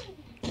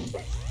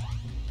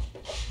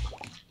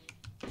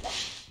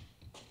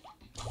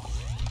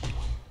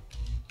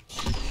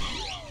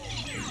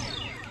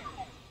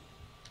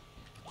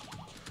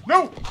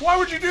 No! Why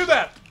would you do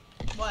that?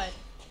 What?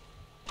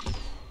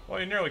 Well,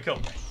 you nearly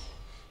killed me.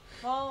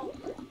 Well,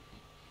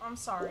 I'm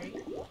sorry.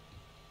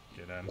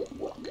 Get in.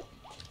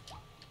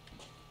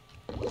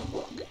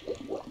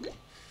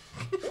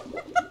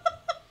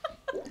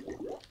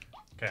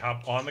 Okay,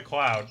 hop on the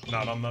cloud,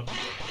 not on the...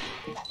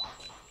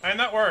 And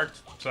that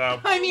worked, so...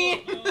 I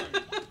mean,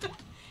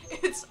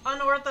 it's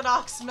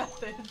unorthodox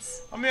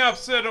methods. I'm the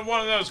opposite of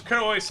one of those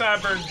curly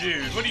sideburn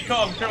Jews. What do you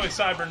call them, curly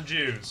sideburn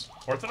Jews?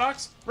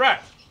 Orthodox? Right.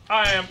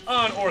 I am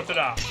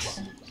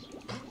unorthodox.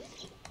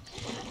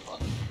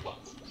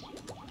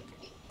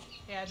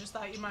 Yeah, I just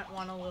thought you might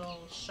want a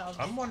little shove.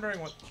 I'm wondering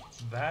what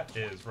that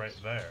is right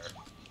there.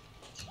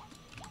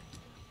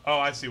 Oh,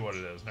 I see what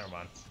it is. Never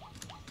mind.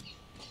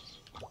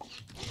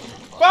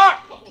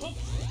 Fuck!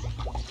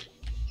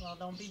 Well,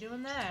 don't be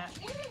doing that.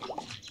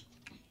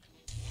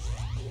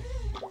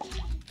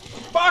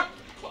 Fuck!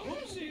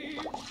 Whoopsie!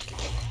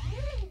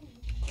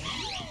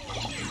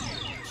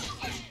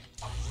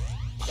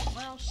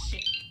 Well,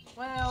 shit.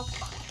 Well,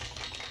 fuck.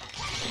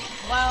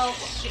 Well,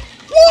 shit.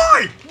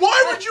 Why?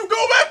 Why would you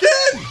go back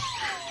in?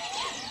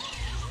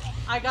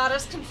 I got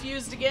us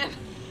confused again.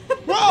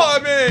 Well, I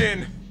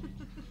mean...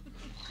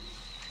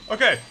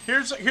 Okay,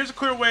 here's a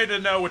clear way to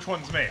know which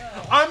one's me.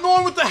 I'm the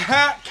one with the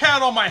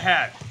cat on my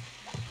hat.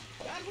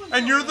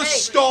 And you're the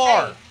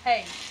star.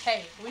 Hey,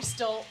 we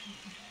still...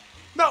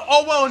 No,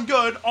 all well and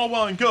good, all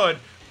well and good.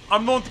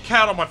 I'm the one with the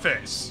cat on my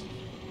face.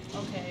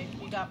 Okay,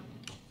 you got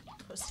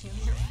pussy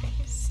on your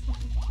face.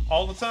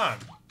 All the time.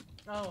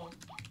 Oh,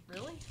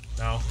 really?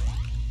 No.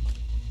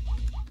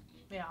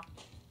 Yeah.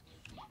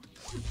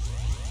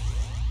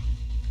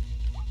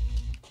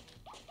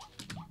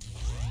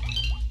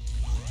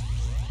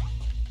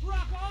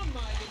 Rock on,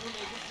 my little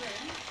naked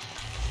friend.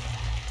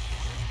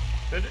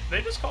 Did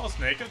they just call us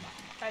naked?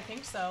 I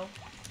think so.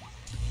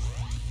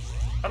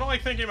 I don't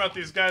like thinking about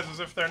these guys as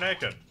if they're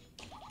naked.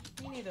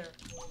 Me neither.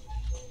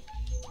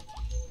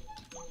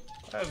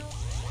 Well.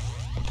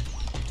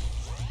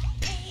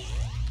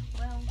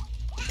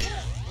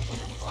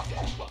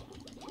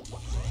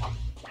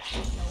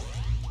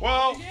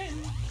 Well, Again.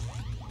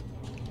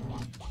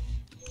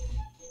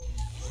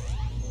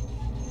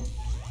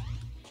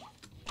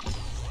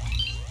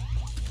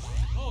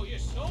 Oh, you're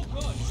so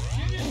good.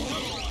 Give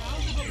yourself a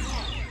round of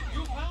applause.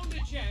 You found a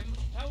gem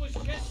that was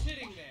just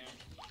sitting there.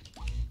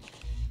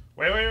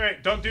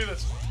 wait. Don't do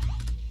this.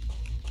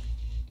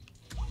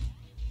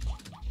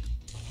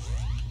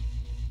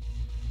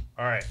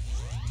 Alright.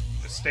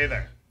 Just stay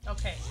there.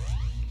 Okay.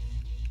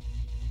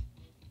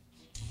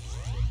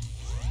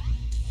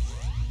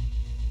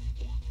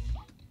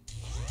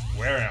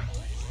 Where am I?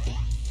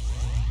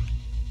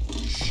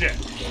 Shit.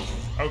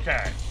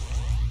 Okay.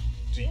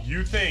 Do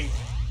you think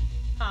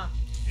Huh.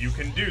 You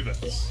can do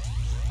this.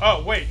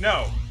 Oh, wait,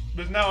 no.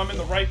 Because now I'm in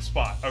the right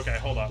spot. Okay,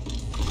 hold up.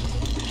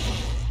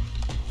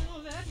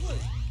 Oh, that was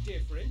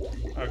different.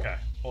 Okay,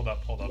 hold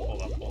up.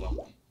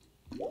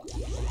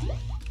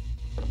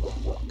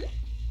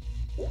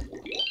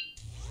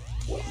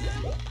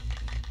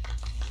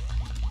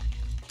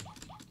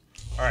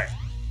 Alright.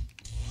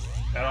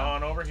 Head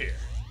on over here.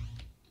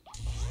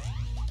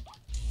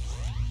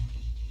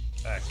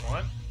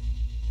 Excellent.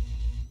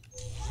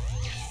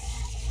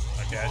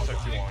 Okay, I took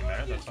too long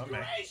there. That's on me.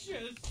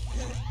 Gracious!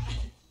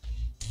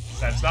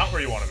 That's not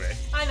where you want to be.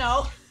 I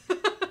know.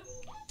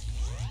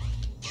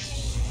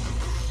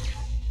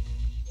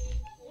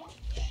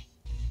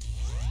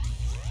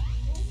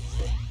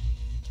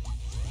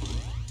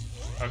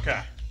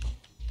 Okay.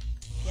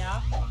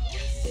 Yeah.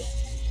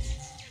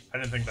 I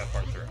didn't think that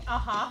part through.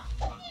 Uh-huh.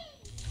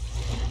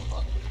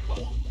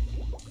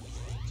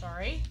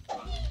 Sorry.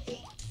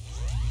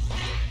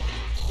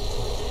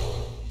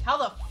 How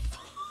the f-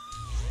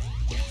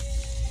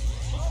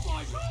 Oh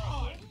my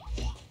god!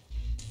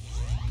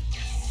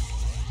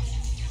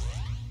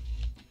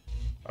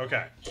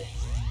 Okay.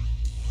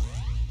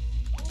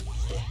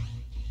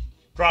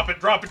 Drop it,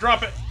 drop it,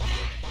 drop it!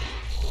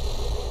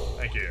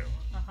 Thank you.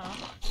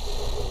 Uh-huh.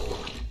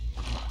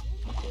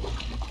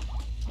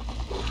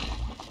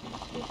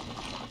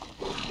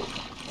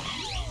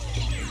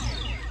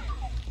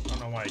 I don't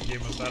know why he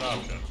gave us that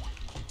option.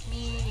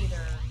 Me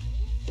neither.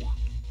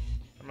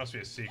 There must be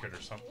a secret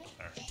or something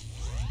there.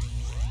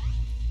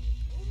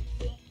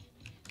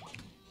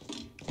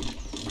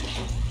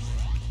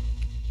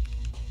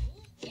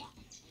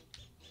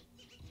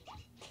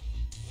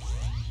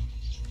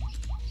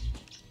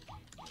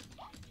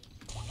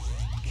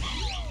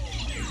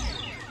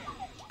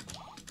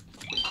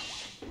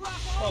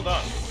 Well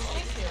done.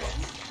 Thank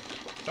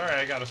you. Sorry,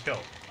 I got us killed.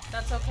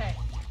 That's okay.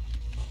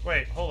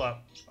 Wait, hold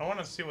up. I want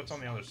to see what's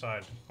on the other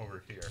side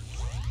over here.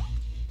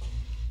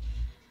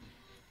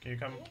 Can you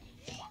come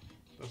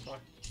this way?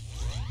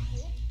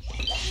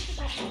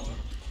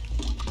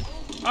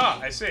 Ah,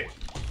 I see.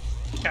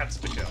 Cat's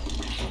to kill.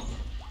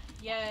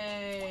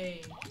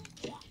 Yay.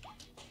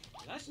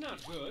 That's not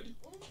good.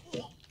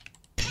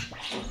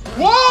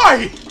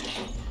 Why?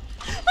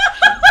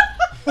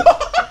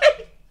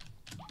 Why?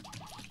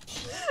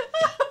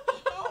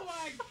 Oh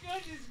my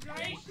goodness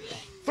gracious!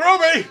 Throw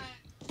me!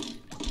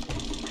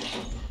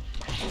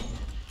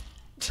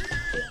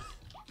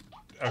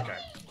 Okay.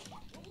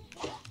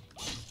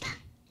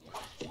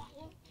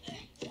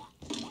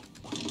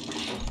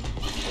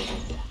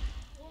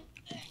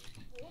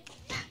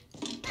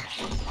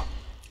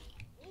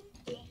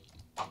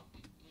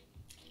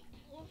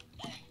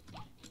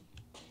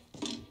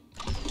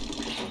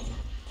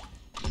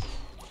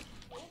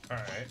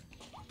 Alright.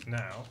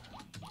 Now.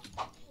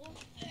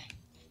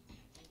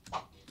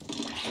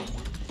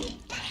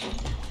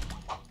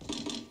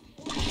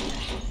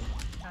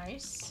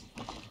 Nice.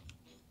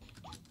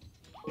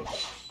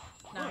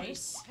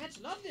 Nice. Pets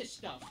love this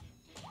stuff.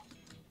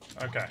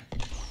 Okay.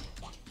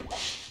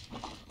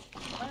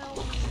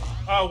 Well,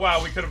 Oh,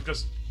 wow, we could have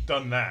just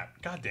done that.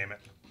 God damn it.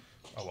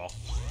 Oh, well.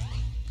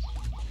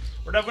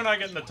 We're definitely not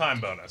getting the time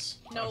bonus.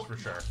 Nope.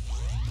 That's for sure.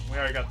 We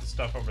already got the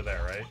stuff over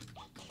there, right?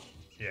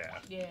 Yeah.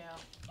 yeah.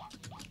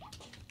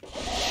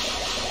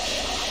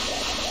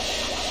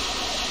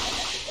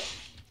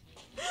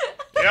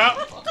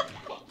 Yep.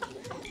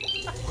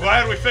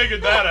 Glad we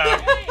figured that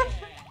out.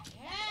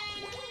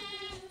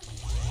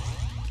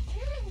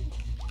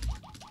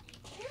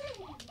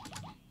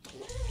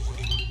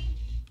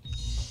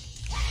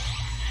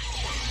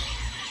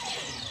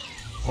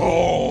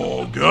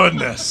 Oh,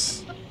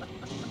 goodness.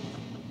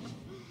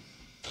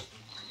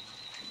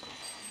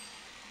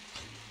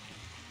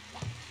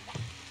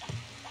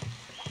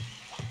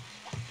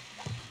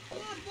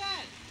 Not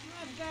bad.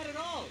 Not bad at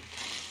all.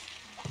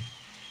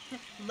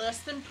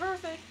 Less than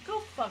perfect. Go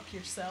fuck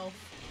yourself.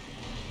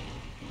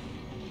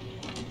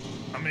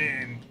 I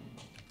mean,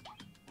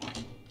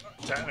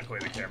 technically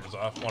the camera's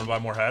off. Want to buy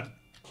more head?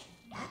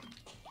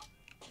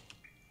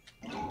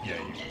 Yeah,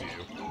 you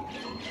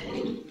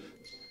do.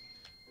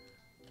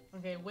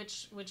 Okay,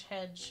 which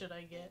head should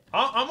I get?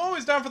 I'm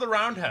always down for the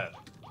round head.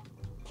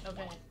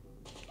 Okay.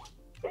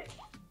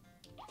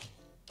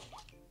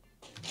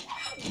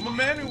 I'm a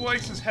man who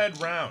likes his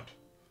head round.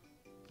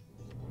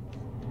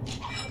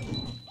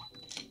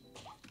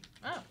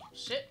 Oh,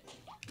 shit.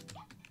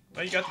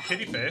 Oh, you got the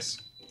kitty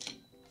face.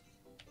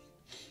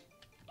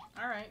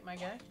 Alright, my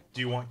guy.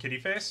 Do you want kitty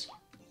face?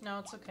 No,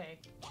 it's okay.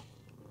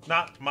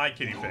 Not my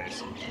kitty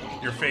face.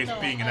 Your face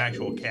No, being an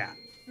actual cat.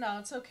 No,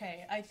 it's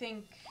okay. I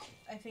think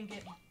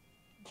it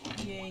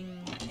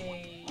being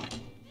a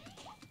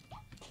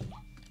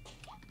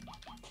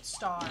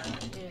star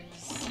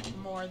is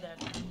more than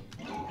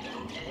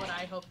what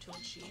I hope to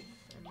achieve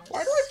in this.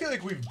 Why do I feel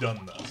like we've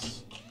done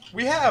this?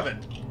 We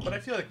haven't, but I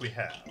feel like we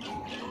have.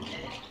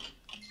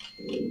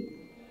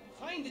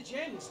 Find the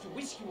gems to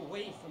whisk you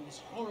away from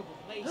this horrible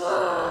place. The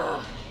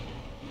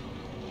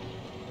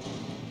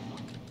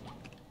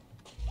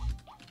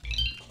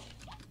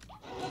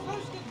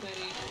first of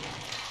many.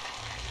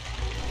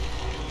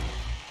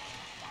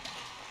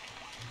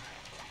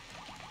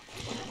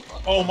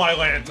 Oh, my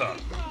Lanta.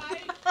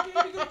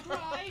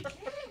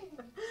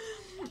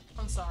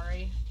 I'm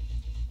sorry.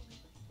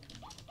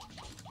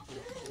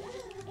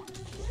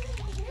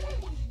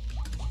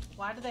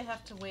 Why do they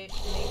have to make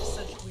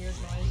such weird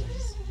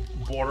noises?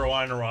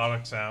 Borderline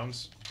erotic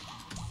sounds.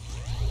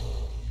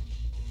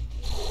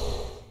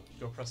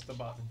 Go press the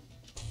button.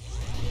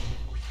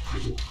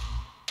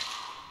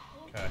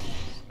 Okay,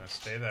 now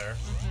stay there.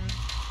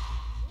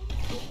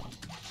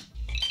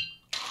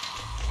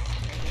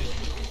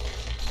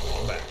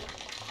 Come back.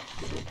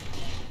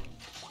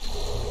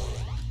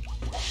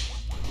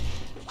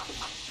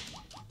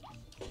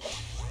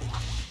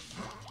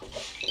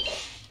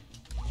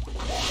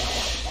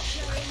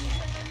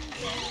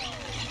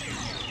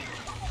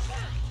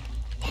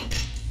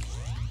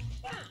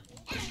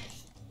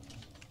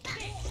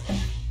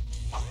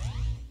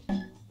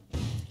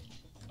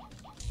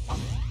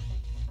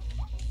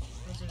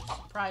 Those are a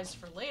surprise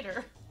for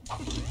later.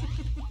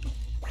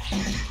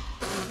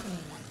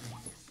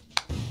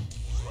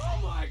 Oh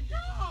my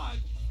god!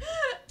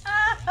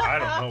 I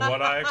don't know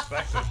what I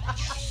expected.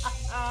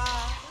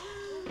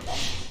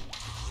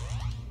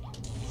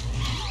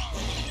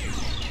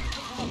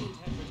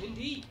 Hot-tempered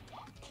indeed.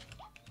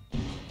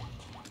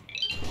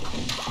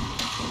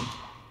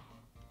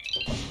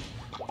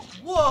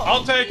 Whoa!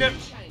 I'll take it.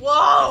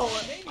 Whoa!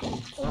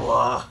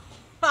 Whoa!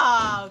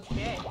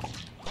 Okay.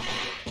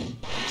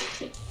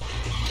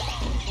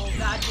 Oh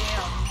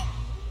goddamn!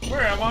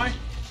 Where am I?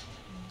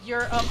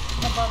 You're up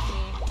above me.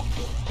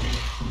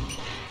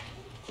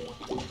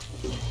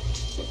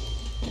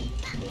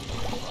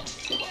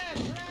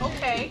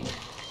 Okay.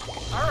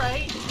 All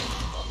right.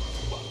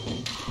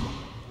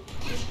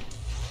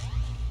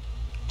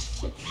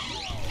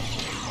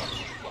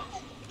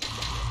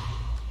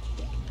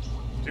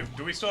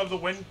 Do we still have the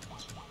wind?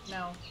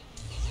 No.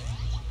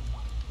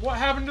 What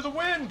happened to the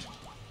wind?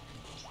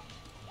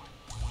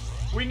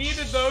 We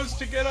needed those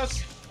to get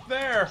us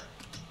there.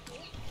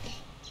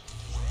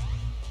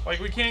 Like,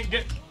 we can't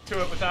get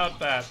to it without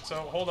that. So,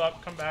 hold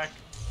up, come back.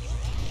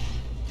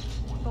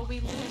 But we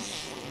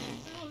lose.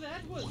 Oh,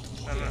 that was.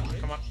 No,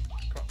 come on.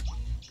 Come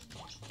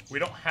on. We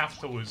don't have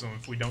to lose them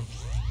if we don't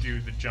do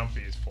the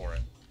jumpies for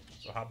it.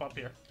 So, hop up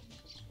here.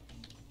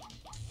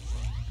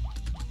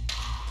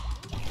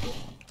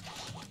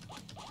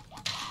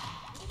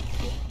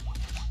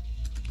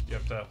 You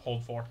have to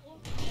hold 4.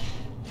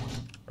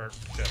 Or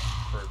shift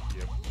for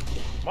you.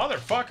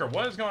 Motherfucker,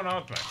 what is going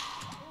on with me?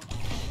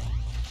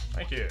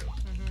 Thank you.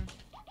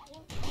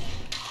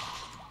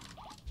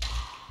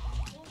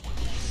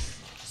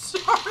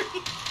 Sorry.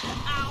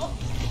 Ow.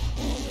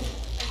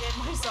 I gave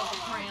myself a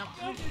cramp.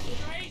 Goodness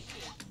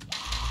gracious!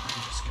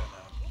 I'm just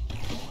gonna...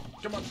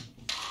 Come on.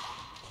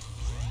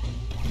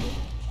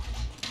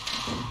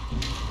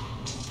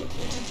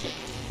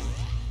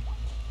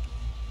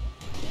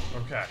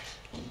 Okay.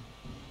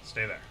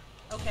 Stay there.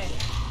 Okay.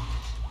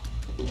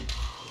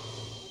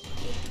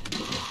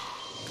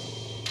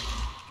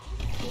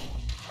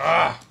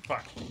 Ah,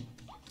 fuck.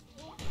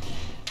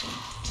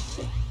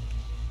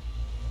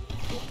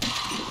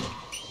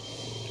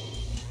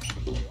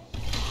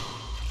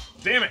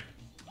 Damn it.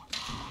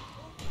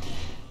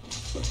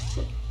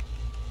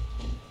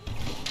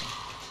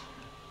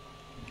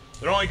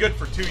 They're only good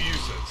for 2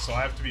 uses, so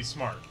I have to be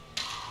smart.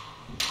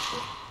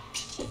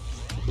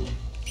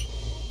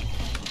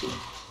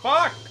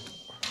 Fuck!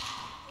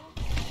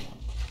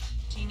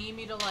 Do you need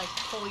me to, like,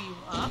 pull you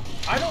up?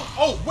 I don't...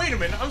 Oh, wait a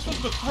minute. I'm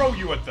supposed to throw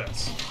you at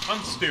this.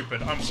 I'm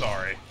stupid. I'm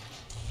sorry.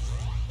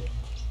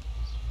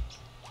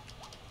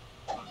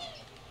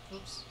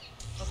 Oops.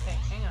 Okay,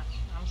 hang on.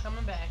 I'm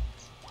coming back.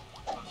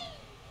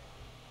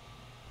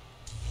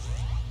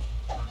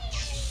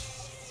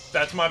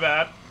 That's my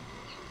bad.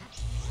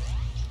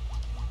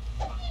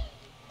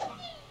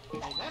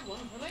 And that one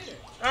for later.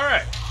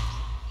 Alright.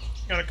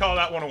 Gonna call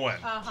that one a win.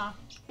 Uh-huh.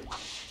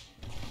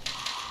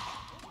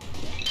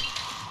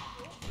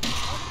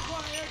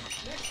 Acquired.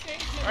 Next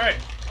stage. Alright,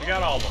 we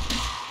got all of them.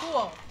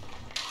 Cool.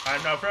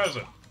 I'm now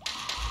frozen.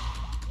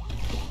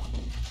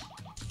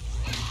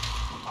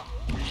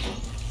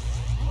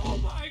 Oh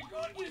my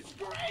goodness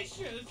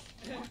gracious!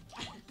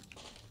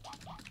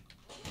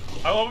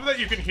 I love that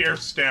you can hear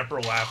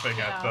Stamper laughing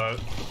at Yeah.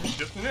 the...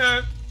 Just,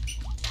 nah.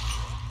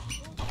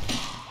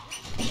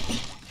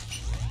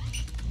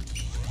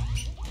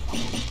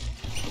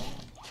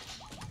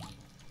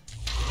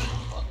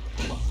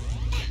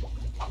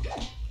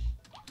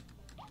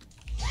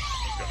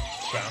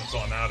 Bounce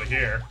on out of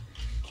here.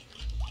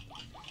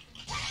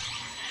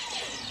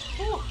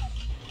 Whew.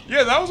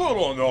 Yeah, that was a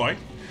little annoying.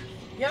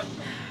 Yep.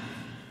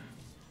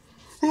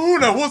 Ooh,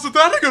 now wasn't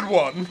that a good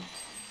one?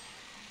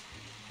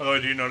 By the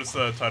way, do you notice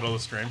the title of the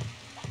stream?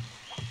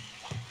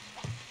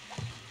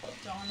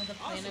 Dawn of the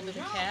Planet of the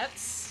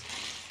Cats.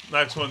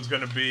 Next one's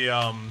gonna be,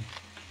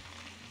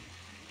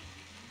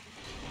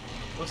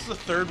 what's the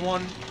third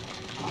one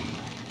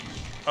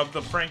of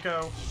the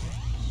Franco?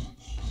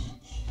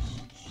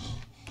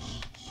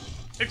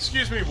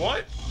 Excuse me,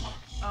 what?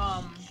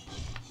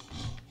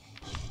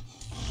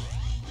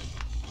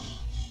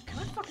 Can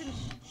I fucking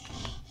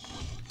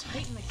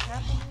tighten the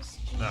cap on this?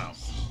 No.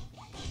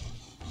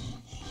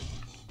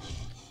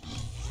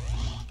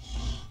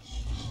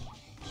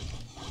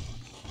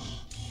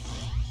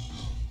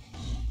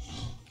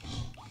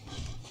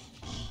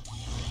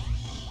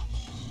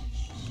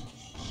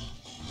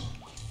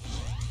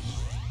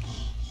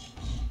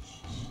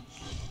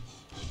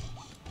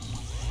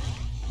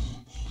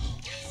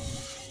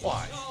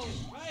 Why? No,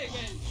 try again.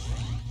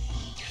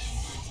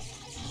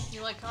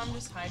 You're like, I'm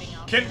just hiding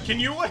out Can here.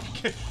 you like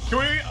can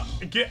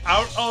we get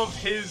out of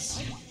his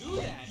I didn't do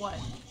that. What?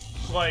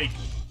 like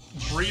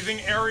breathing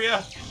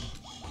area?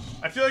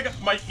 I feel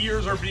like my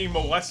ears are being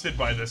molested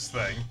by this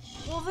thing.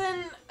 Well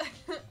then,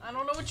 I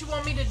don't know what you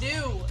want me to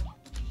do.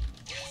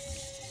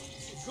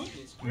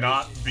 Goodness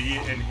Not gracious. be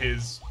in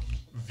his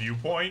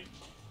viewpoint.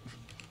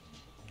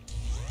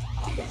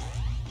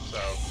 So.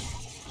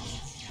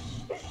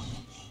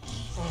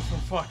 Oh, for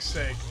fuck's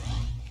sake.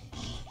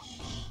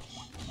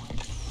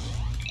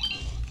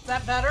 Is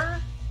that better?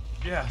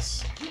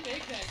 Yes. You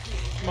make that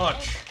clear.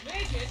 Much.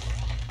 Make it.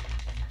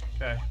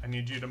 Okay, I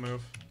need you to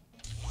move.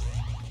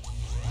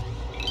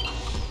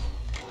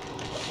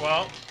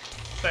 Well,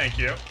 thank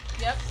you.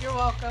 Yep, you're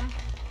welcome.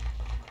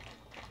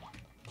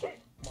 Why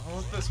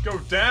won't this go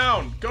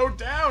down? Go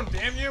down,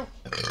 damn you!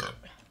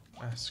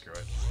 Ah, screw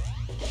it.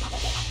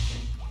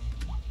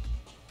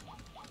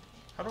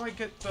 How do I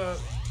get the...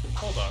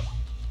 Hold up.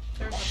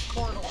 There's a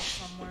portal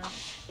somewhere.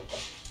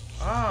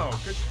 Oh,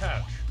 good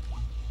catch.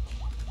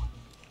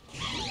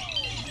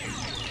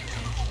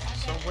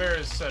 So where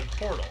is said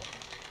portal?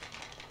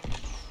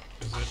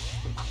 Is it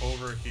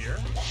over here?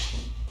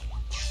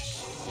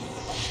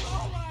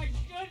 Oh my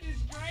goodness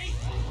gracious.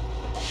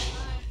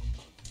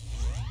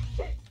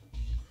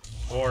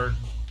 Or...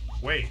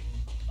 wait.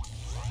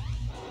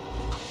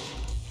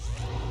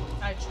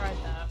 I tried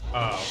that.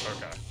 Oh,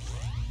 okay.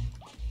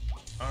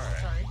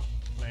 Alright. Sorry.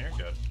 No, you're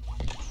good.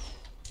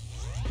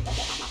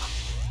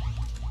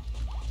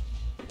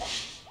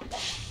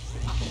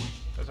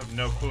 Guys have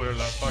no clue where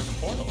that fucking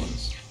portal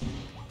is.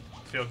 I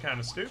feel kind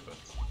of stupid.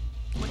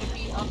 Would it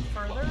be up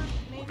further,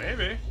 maybe?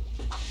 Maybe.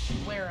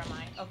 Where am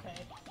I? Okay.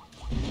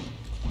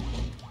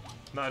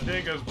 Not a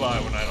day goes by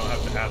when I don't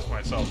have to ask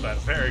myself that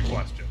very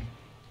question.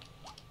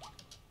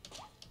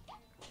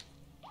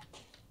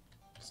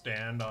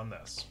 Stand on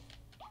this.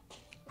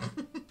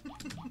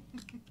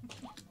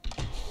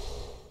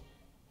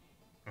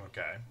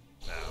 Okay,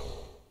 now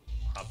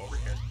hop over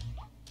here.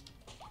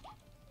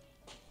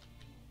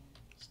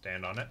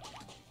 Stand on it.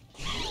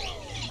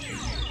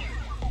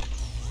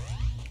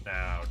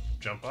 Now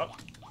jump up.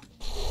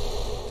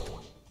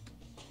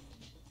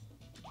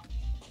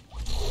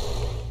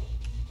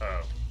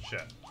 Oh,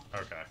 shit.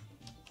 Okay.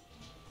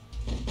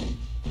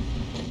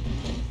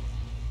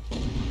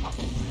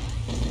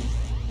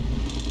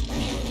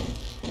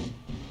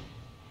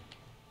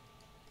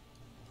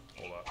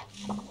 Hold up.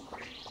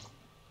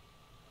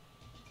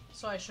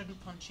 So I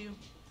shouldn't punch you?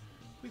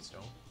 Please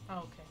don't.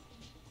 Oh, okay.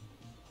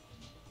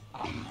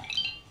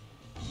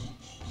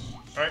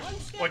 Alright, One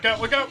step look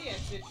out, look out! before the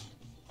exit.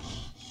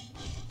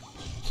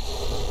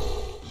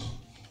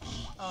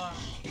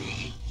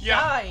 Yeah!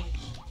 Die!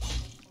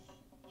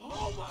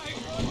 Oh my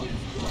goodness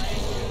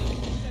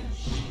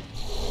gracious.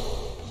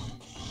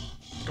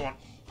 Go on.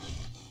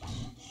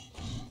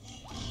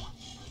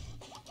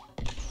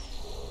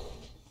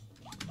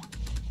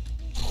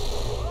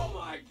 Oh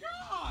my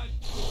god.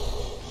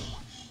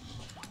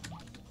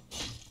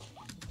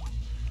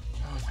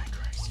 Oh, thank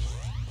Christ.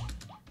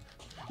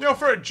 You know,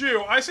 for a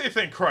Jew, I say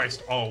thank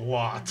Christ a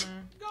lot.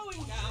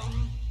 Going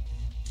down.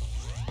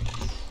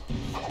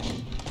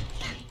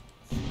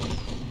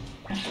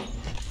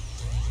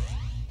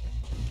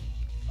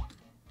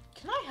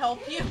 Can I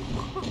help you?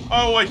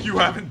 Oh, like you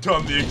haven't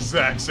done the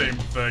exact same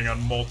thing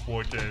on multiple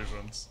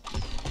occasions.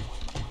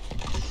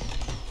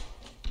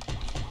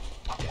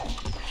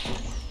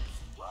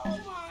 Oh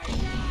my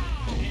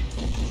god.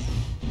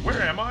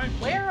 Where am I?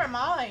 Where am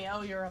I?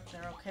 Oh, you're up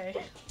there, okay.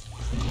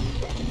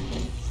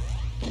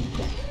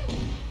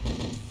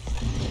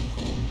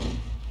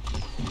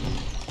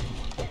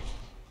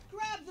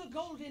 Grab the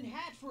golden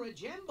hat for a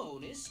gem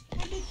bonus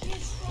and a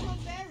kiss from a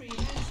very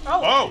handsome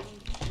Oh. Oh!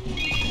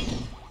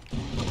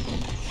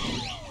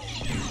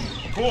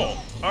 Cool.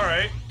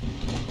 Alright.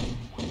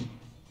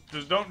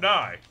 Just don't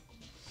die.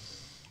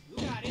 You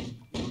got it.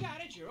 You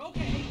got it. You're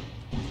okay.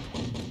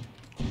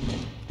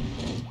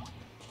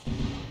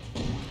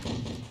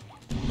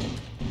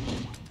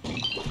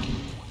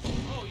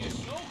 Oh, you're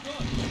so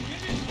good.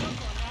 Give yourself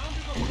a round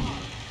of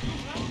applause. You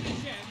found the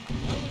gem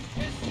that was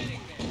just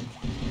sitting there.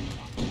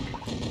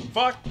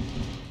 Fuck.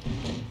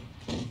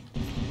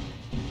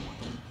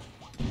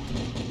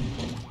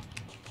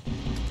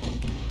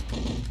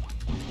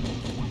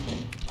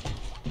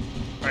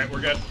 Alright,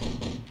 we're good.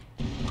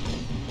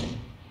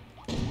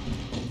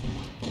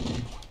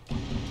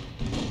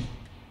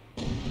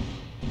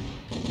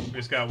 We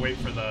just gotta wait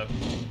for the...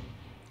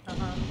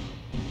 Uh-huh.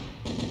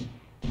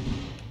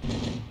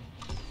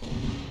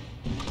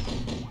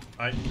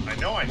 I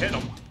know I hit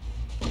them.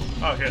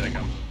 Oh, here they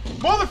come.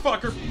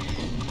 Motherfucker!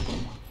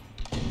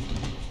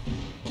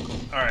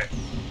 Alright.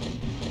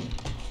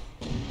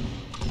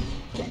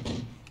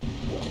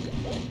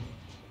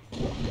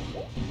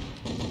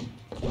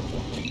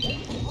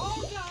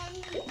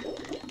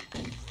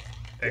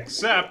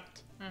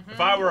 Except, if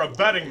I were a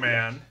betting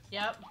man,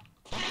 Yep.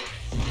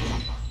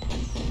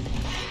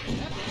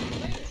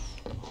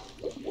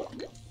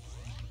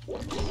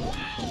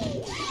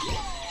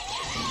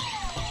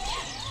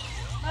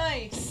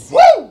 Nice.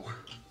 woo!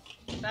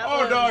 That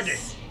Oh, was doggy.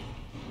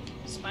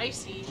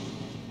 spicy.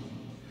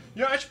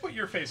 Yeah, I should put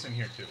your face in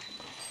here too.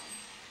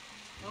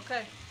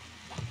 Okay.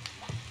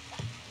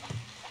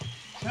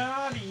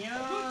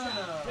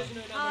 Tatiana.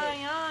 Prisoner number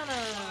Ayana.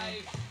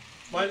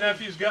 5. My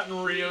nephew's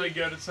gotten really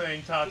good at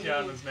saying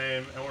Tatiana's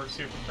name, and we're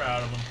super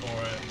proud of him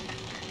for it.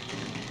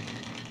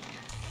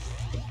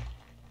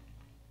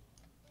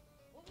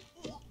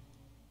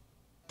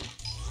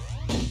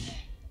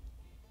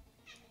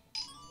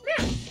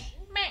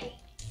 Meh.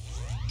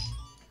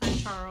 Hi,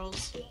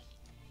 Charles.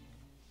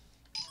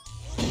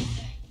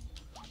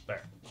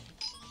 There.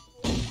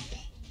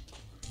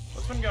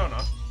 What's been going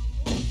on?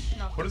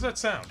 No. What does that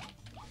sound?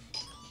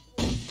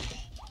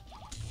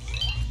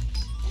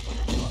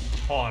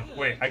 Hold on,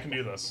 wait, I can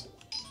do this.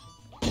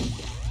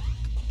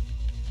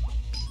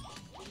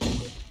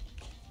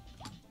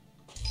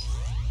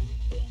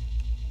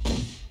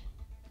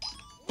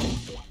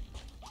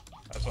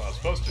 That's what I was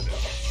supposed to do.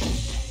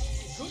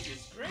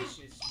 Goodness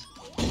gracious.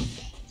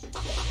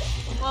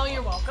 Well,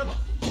 you're welcome.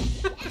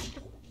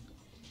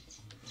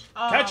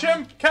 Catch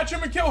him! Catch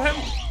him and kill him!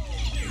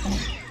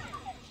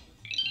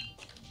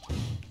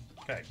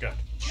 Okay, good.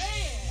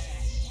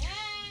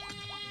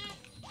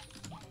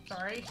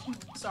 Sorry.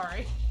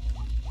 Sorry.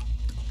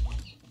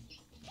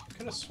 I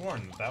could have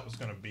sworn that that was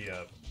going to be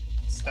a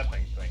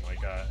stepping thing,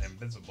 like a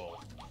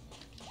invisible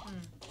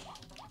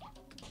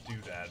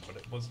doodad, but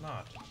it was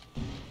not.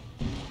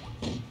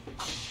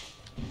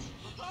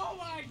 Oh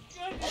my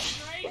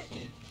goodness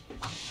gracious.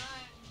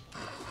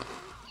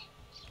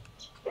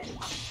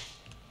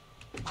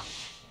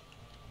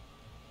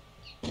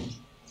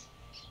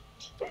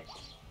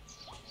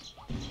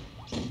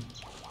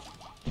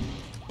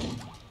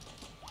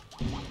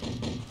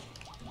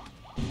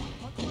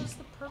 What was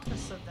the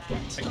purpose of that?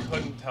 I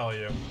couldn't tell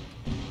you.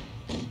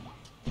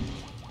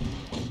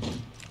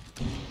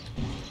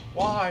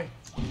 Why?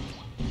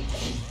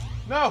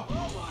 No!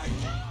 Oh my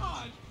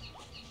god.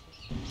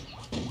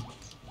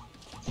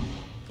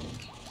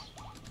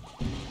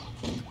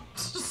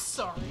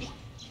 Sorry.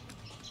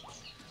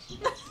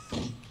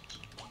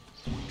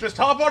 Just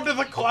hop onto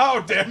the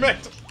cloud, damn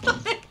it!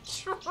 I'm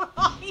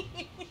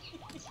trying.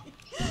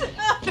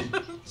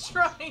 I'm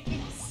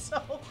trying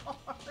so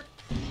hard.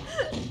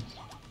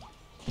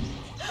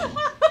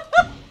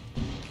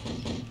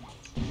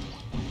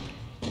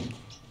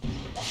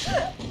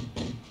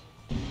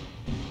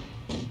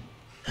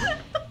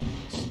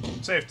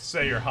 Safe to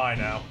say you're high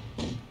now.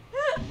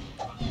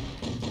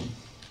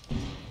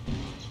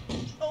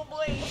 Oh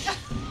boy.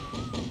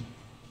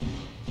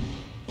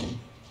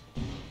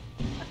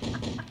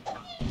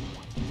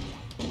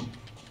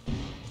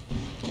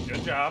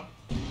 Good job.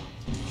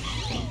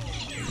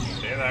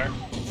 Stay there.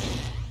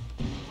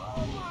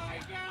 Oh my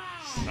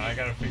god. Now I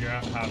gotta figure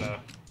out how to...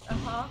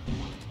 Uh-huh.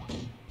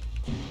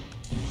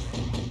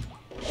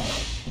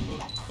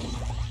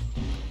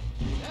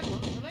 That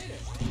one for later.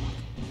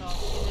 No,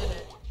 you did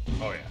it.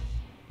 Oh, yeah.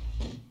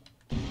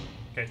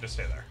 Okay, just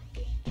stay there.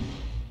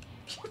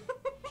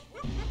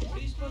 What are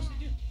you supposed to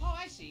do? Oh,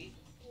 I see.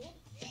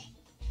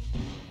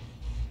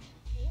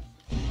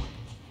 Do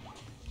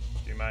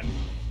you mind?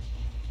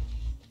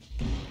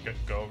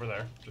 Go over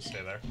there. Just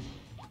stay there.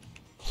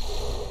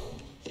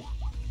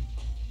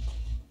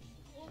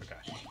 Okay.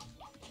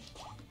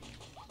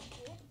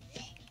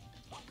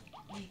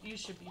 You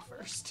should be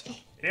first.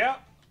 Yeah.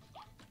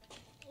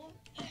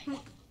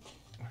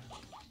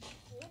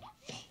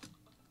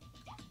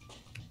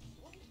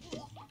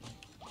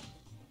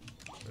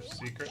 There's a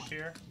secret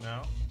here?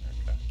 No?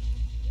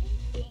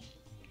 Okay.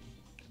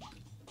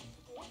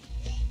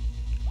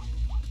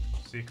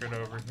 Secret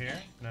over here?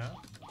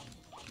 No?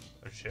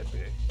 There should be.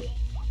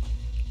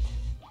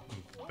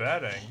 I'm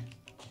betting.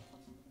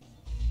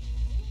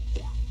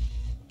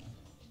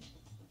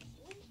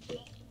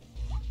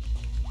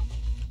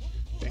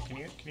 Hey,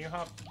 can you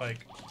hop,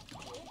 like,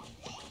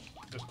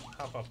 just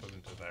hop up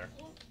into there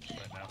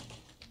right now?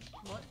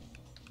 What?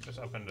 Just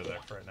up into there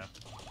for right now.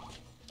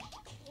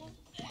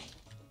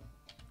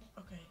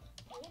 Okay.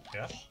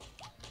 Yeah?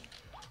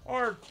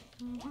 Or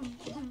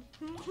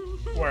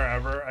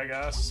wherever, I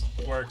guess.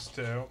 Works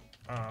too.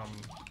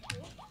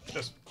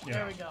 Just, you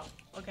There know. we go.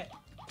 Okay.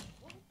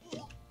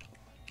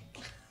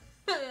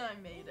 I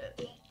made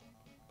it.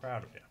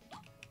 Proud of you.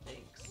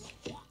 Thanks.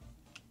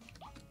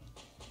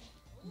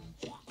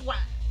 Wow.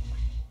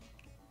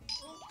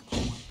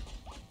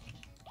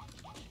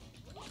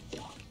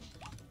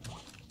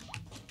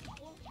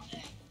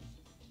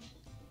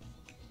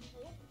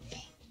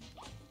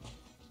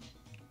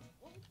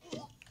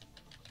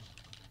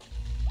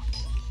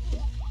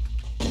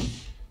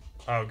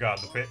 Oh god,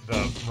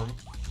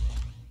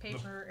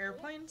 Paper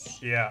airplanes?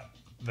 yeah,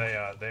 they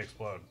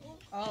explode.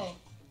 Oh.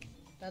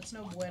 That's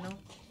no bueno.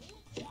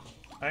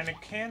 And it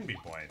can be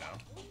bueno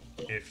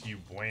if you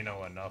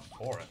bueno enough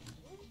for it.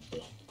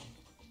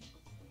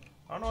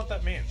 I don't know what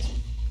that means.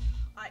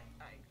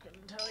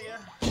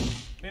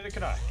 Neither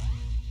could I.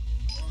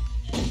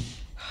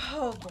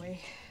 Oh boy.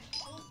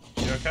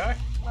 You okay?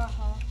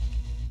 Uh-huh.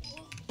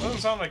 Doesn't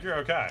sound like you're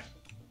okay.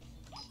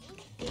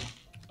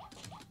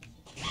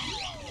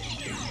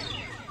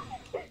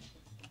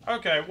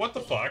 Okay, what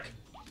the fuck?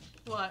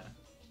 What?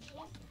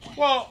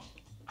 Well,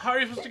 how are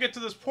you supposed to get to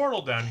this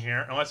portal down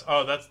here? Unless,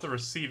 oh, that's the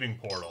receiving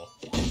portal.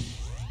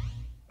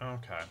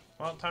 Okay.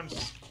 Well, time to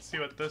see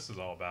what this is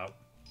all about.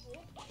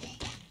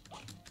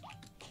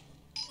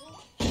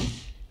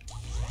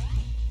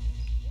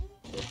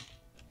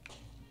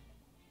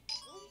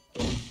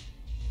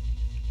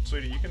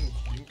 Sweetie, you can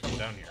come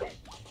down here.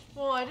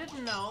 Well, I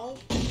didn't know.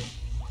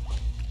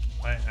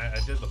 I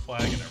did the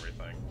flag and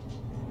everything.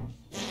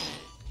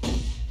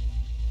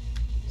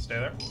 Stay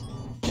there.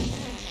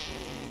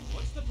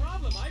 What's the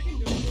problem? I can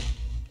do it.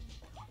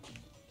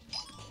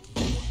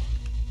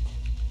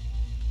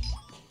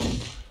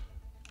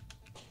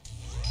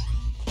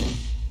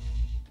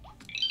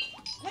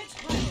 Let's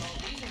clear all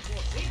these into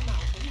a big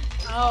mountain.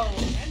 Oh,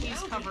 And he's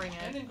mount covering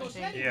And then it. go I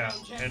think. second Yeah,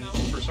 round, check and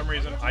mountain, for some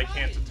reason over I to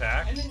can't right.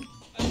 attack. And then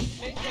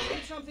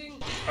make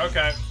something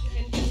Okay.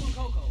 and get some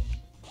cocoa.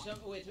 Some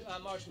with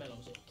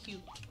marshmallows.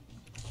 Cute.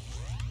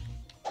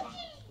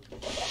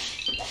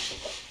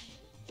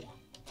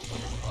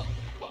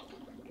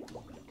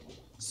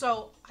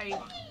 So,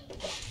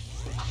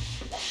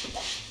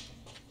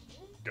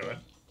 Good.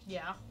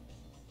 yeah.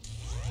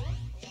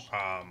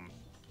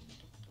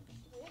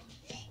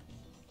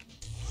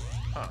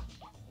 Huh.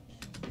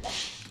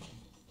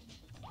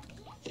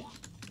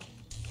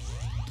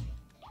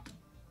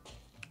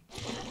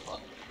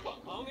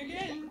 Wrong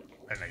again.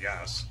 And I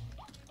guess.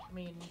 I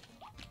mean,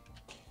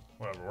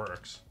 Whatever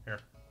works. Here.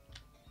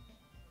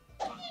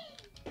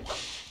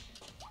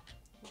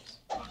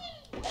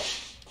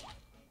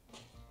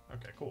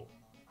 Okay, cool.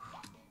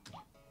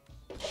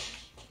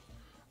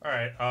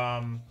 Alright,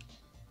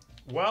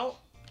 well,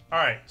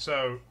 alright,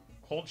 so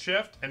hold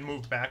shift and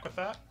move back with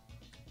that.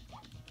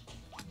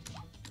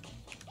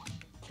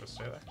 Just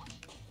stay there.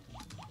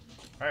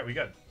 Alright, we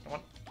good. Come on.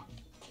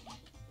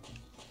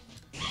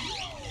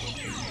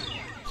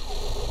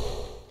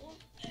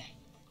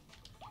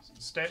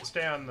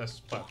 Stay on this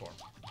platform.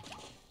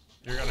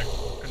 You're gonna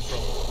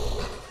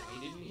control. I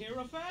didn't hear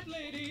a fat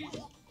lady.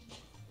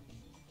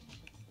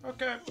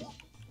 Okay.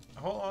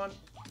 Hold on.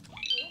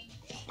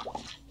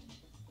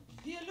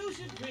 The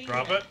elusive green.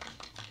 Drop it.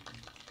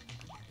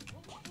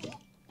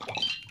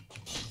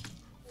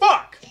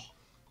 Fuck!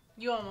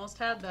 you almost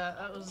had that.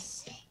 That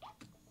was...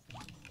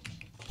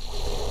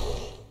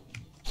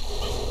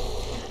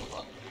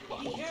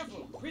 Be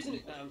careful. Prison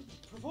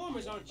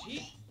performers aren't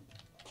cheap.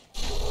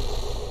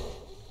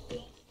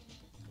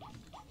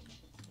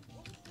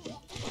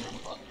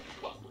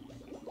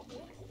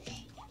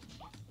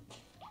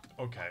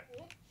 Okay.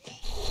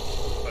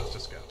 Let's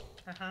just go.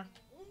 Uh-huh.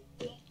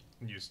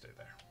 You stay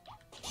there.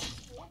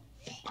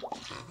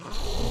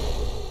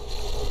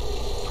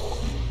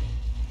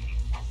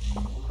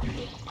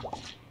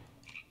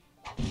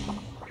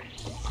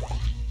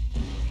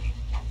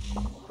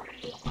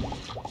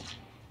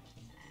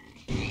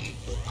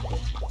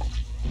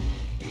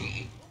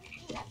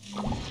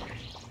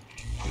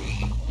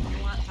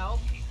 You want help?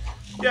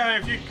 Yeah,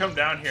 if you could come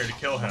down here to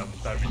kill him,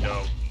 that'd be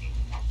dope.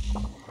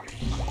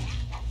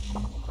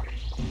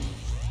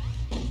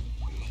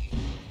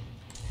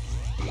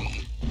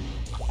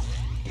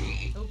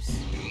 Oops.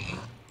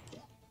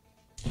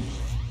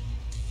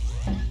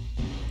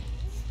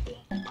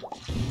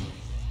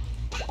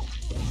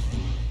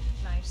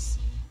 Nice.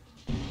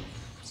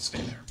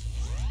 Stay there.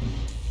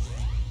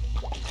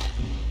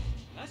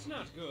 That's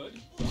not good.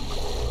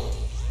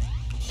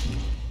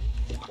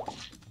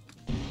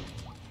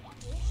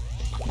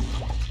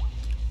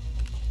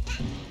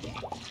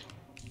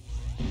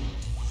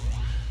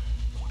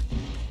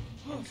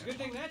 Oh, it's a good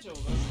thing that's over.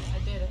 I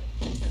did it.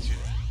 Yes, you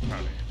did.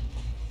 Proud of you.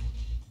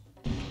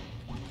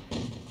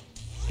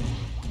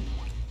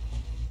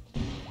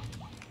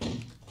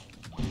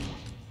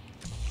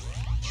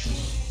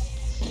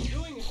 You're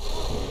doing it.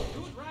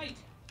 Do it right.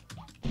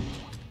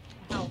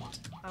 Helped.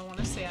 I want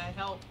to say I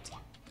helped.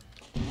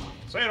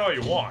 Say it all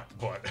you want,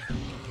 but...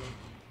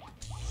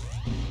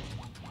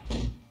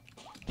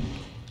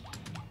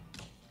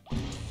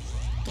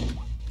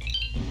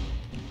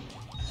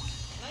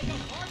 Like a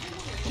heart in the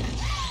wind.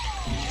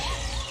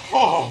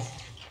 Oh!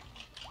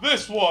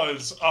 This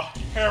was a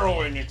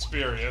harrowing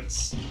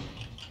experience.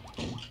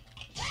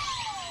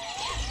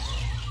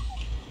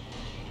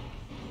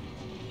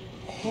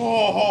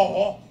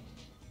 Oh!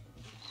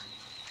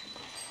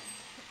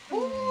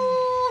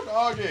 Ooh,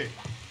 doggy.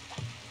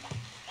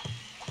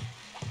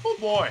 Oh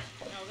boy.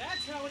 Now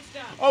that's how it's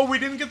done. Oh, we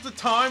didn't get the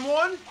time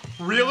one?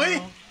 Really?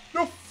 No.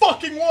 No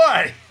fucking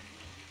way!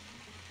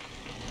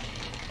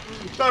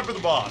 Time for the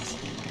boss.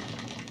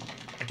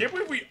 I can't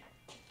believe we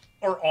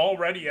are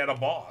already at a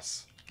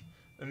boss.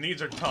 And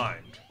these are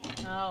timed.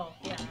 Oh,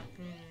 yeah.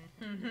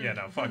 Yeah,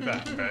 no, fuck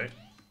that, right?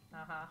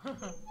 Uh-huh.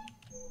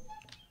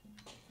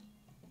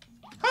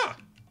 Huh!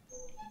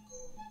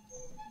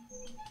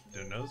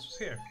 Didn't know this was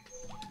here.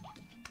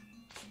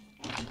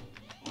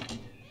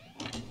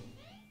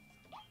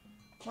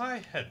 My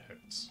head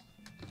hurts.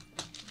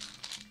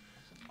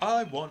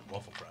 I want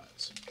waffle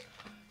fries.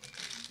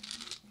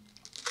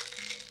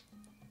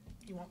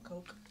 You want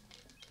Coke?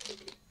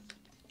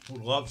 Who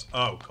loves...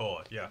 Oh,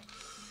 cola, yeah.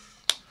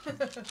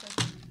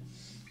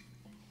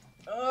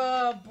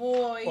 Oh,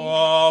 boy.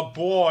 Oh,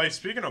 boy.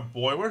 Speaking of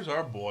boy, where's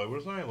our boy?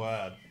 Where's my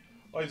lad?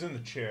 Oh, he's in the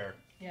chair.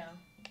 Yeah.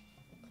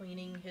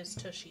 Cleaning his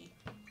tushy.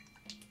 'Cause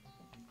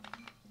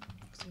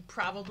he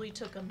probably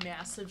took a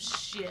massive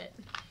shit.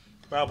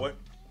 Probably.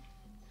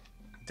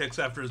 Takes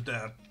after his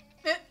dad.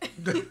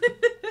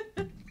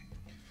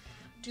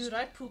 Dude,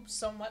 I pooped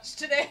so much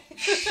today.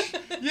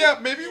 Yeah,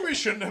 maybe we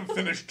shouldn't have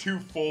finished 2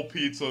 full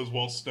pizzas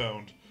while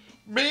stoned.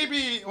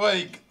 Maybe,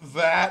 like,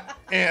 that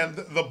and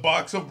the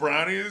box of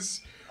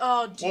brownies.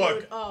 Oh, dude.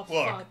 Look, oh,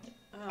 look. fuck.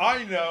 Oh.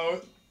 I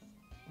know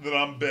that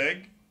I'm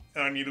big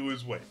and I need to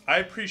lose weight. I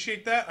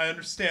appreciate that. I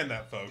understand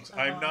that, folks.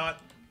 I'm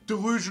not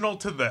delusional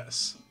to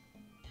this.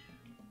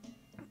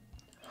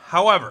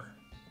 However,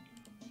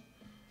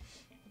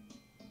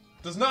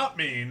 does not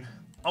mean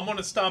I'm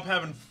gonna stop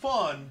having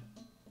fun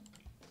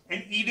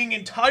and eating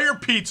entire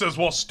pizzas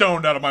while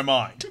stoned out of my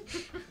mind.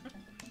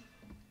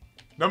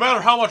 No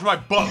matter how much my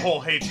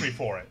butthole hates me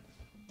for it.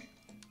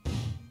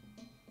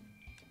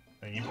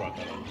 And you brought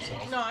that on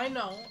yourself. No, I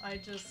know. I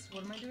just...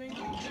 What am I doing?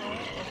 Control?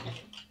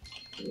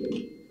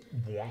 Okay.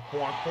 Bonk,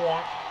 bonk,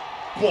 bonk.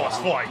 Boss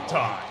fight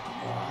time.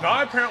 Now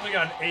I apparently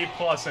got an A+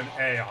 and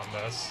A on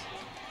this.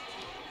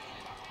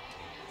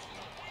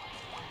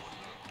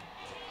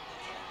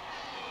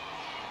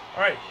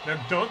 Alright,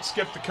 now don't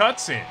skip the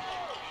cutscene.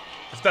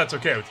 If that's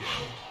okay with you.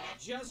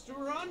 Just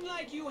run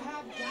like you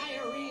have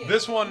diarrhea.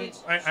 This one,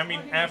 It's I mean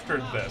starting after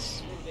to come out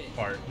this a little bit.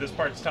 part. This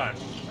part's time.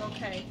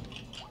 Okay.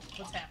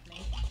 What's happening?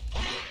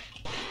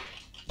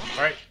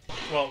 Alright,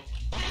 well...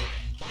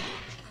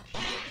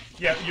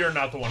 Yeah, you're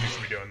not the one who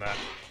should be doing that.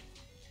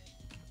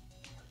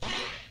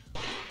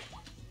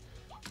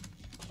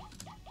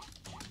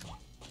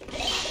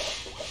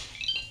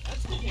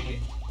 That's the ticket.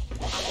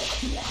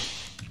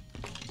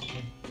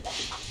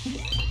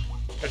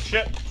 Good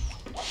shit.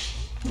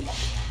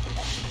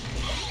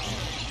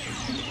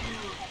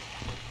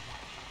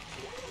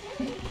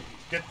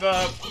 Get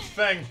the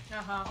thing.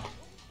 Uh-huh.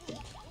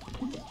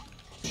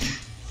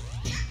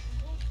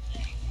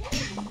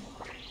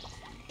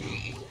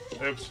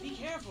 Oops. Be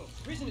careful.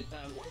 Prison it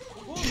down.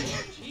 It won't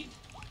hurt, cheat.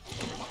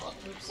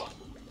 Oops.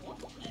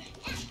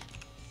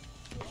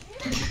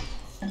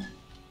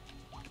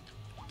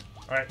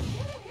 Alright.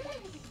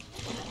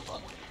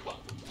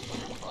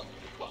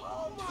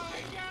 Oh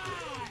my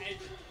god!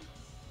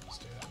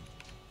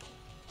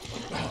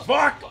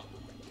 Fuck!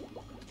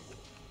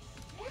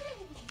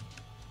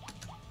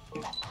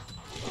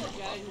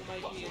 Guy who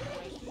might be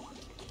interested.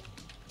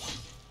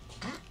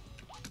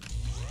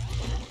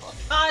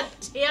 God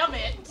damn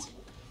it!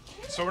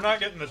 So we're not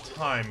getting the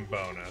time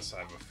bonus, I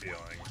have a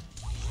feeling.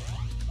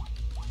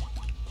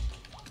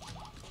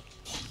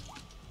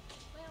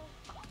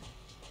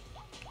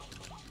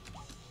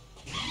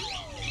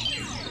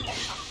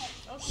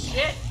 Oh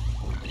shit!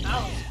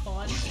 That was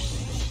fun.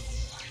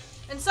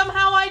 And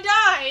somehow I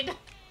died!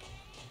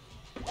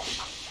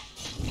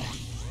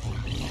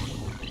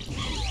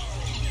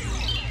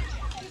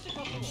 Just a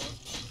couple more.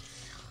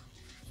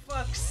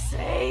 Fuck's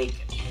sake!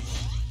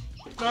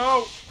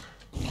 No!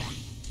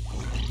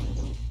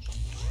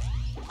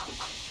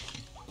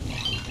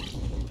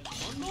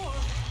 One more.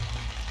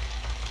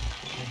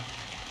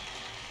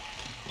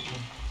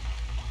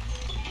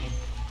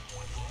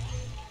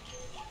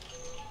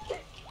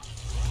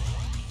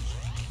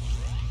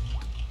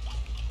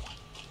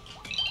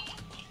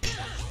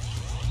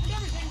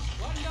 Everything's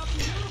buttoned up and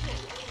beautiful.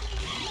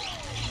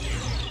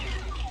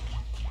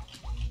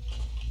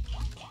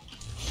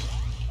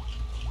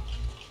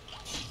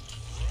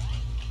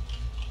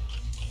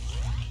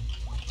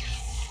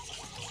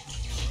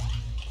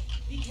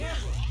 Be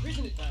careful.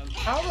 Prison it down.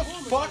 How the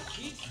Forward, fuck?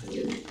 cheat.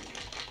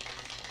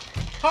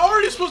 How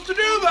are you supposed to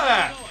do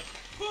that?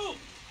 Boom!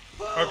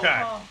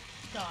 Okay. Oh,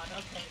 God,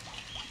 okay.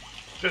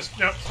 Just,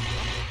 no.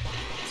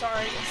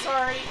 Sorry,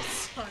 sorry,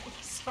 sorry,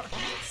 sorry,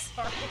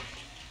 sorry.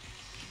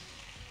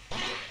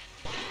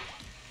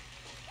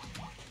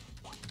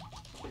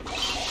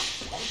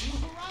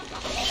 Beautiful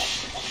rocket.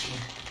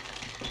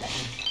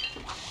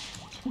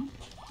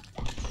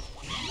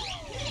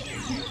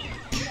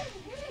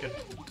 Get,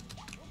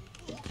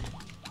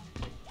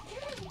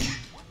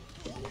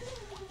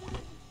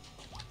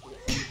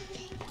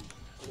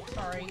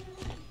 Sorry.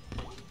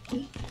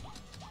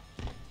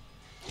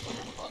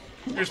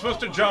 you're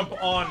supposed to jump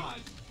on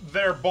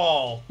their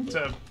ball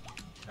to...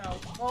 Oh,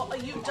 well,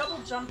 you double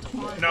jumped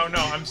on. No,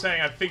 I'm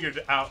saying I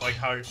figured out, like,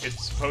 how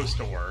it's supposed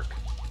to work.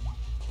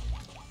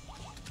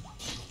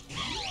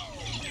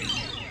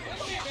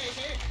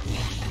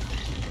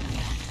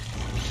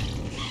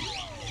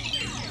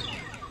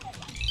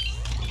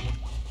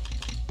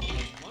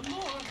 One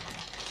more.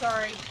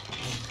 Sorry.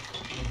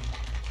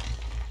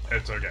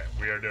 It's okay.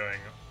 We are doing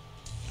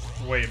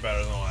way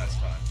better than the last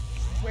time.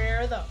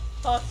 Where the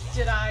fuck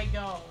did I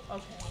go?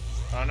 Okay.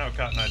 Oh no,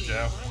 Cotton Eye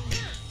Joe.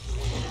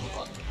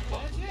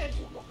 That's it.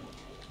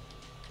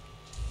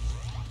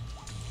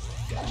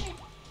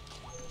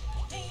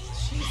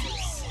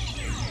 Jesus.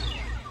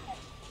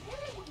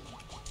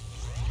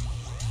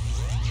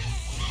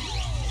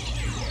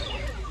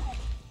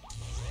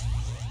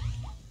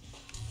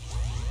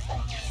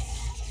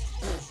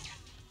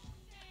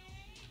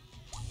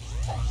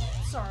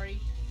 Sorry.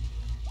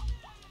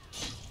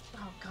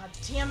 Oh, god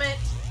damn it.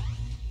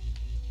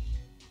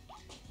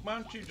 Why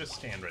don't you just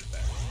stand right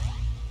there?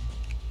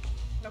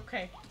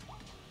 Okay.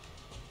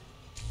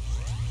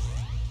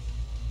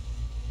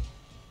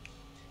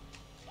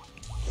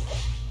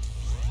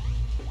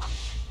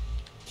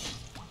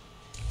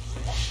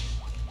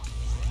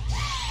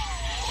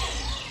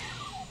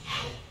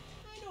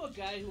 I know a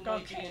guy who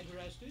might be Okay.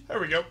 interested. There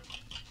we go.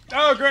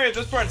 Oh, great.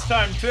 This part's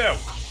time, too.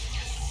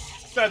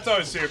 That's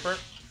always super.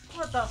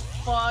 What the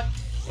fuck?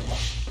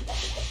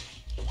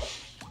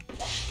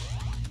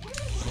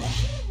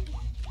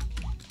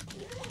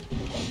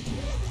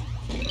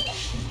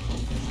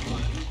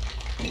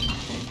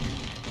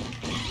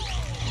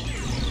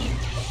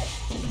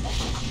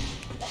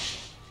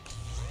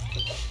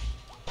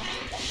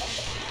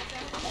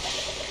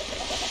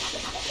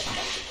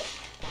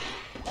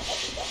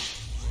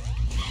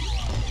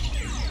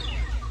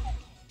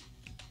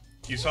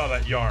 You saw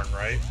that yarn,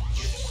 right?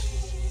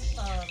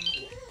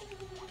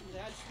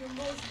 That's the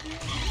most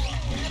beautiful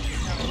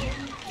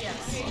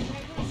Yes.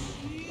 I've ever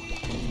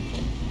seen.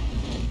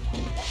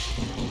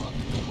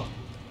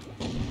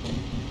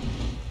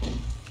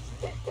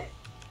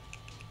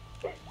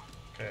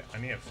 Okay, I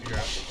need to figure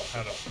out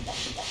how to...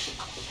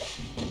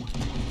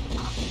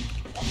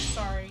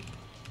 Sorry.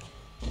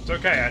 It's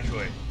okay,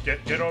 actually.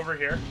 Get over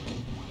here.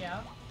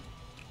 Yeah.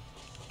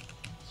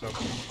 So...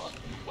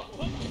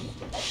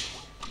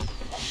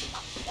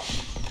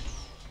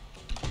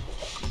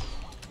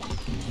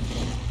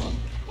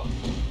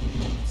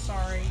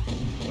 Sorry.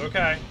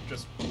 Okay,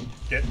 just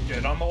get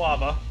on the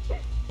lava.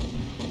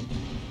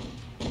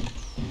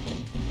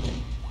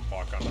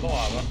 Walk onto the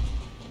lava.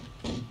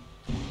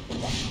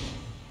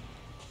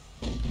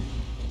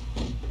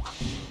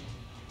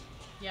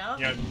 Yeah?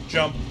 You know,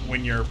 jump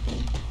when you're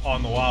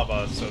on the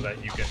lava so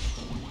that you can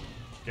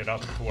get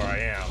up to where I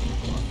am.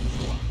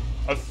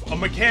 A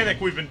mechanic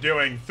we've been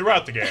doing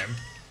throughout the game.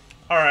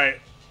 Alright,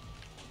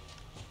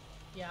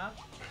 Yeah?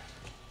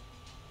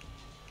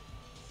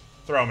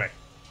 throw me.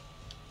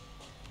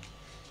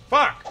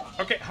 Fuck!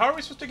 Okay, how are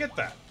we supposed to get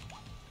that?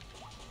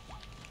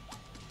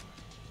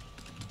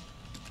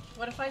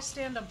 What if I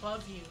stand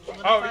above you?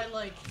 What Oh, if I,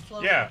 like,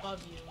 float yeah.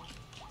 above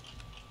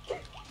you?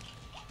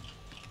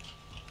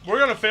 We're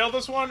gonna fail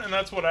this one, and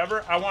that's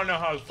whatever. I wanna know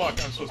how the fuck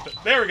I'm supposed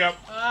to... There we go!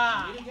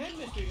 Ah! Meet again,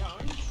 Mr.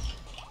 Yarn.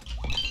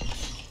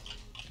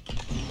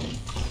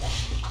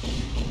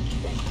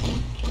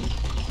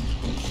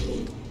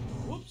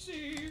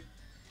 Whoopsie.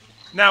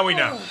 Now we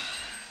know.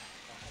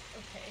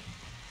 Okay.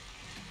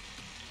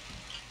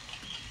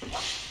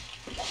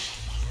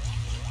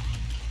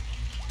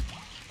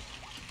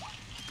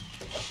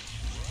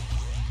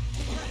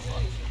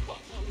 Congratulations.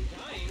 I'll be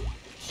dying.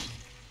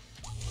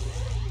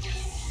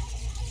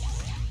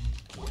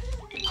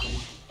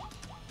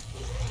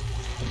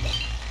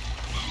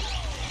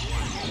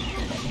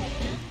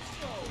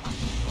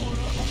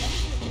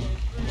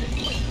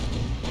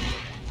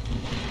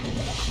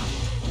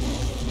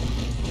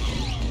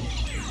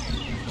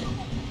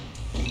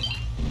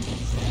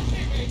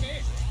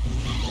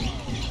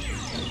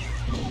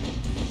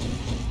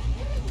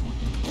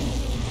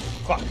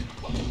 Fuck.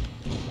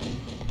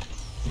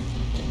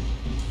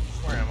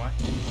 Where am I?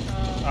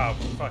 Oh,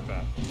 fuck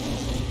that.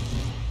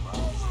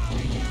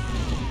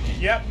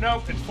 Yep,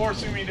 nope, it's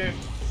forcing me to...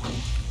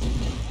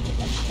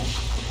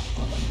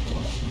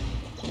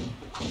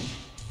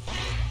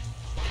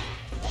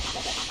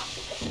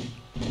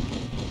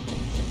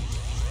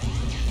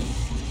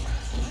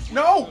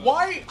 No,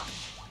 why?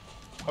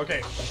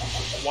 Okay,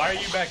 why are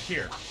you back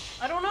here?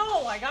 I don't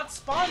know! I got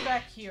spawned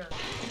back here.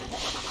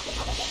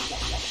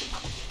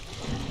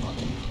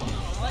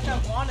 Not like I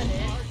wanted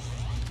it.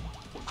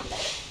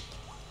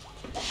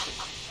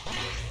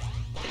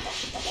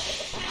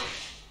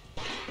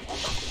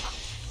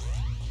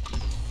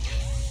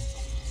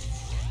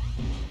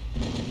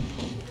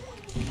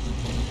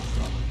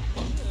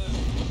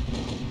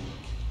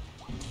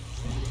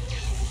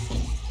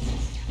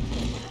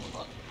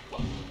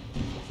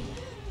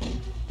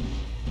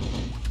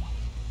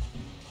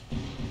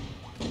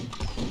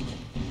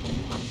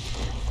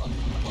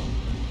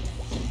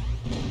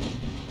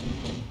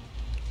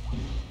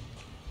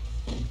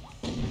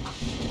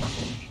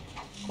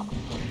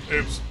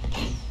 Oops.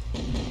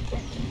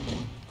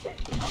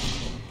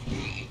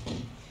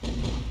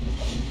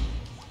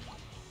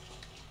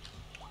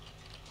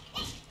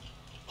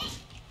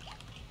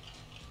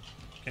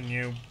 Can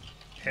you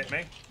hit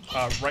me?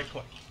 Right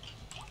click.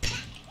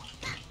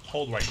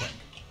 Hold right click.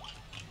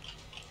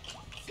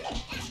 There.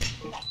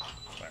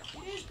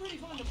 It is pretty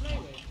fun to play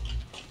with.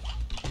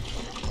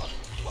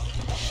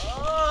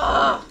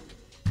 Ugh!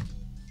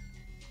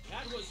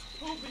 That was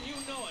poop and you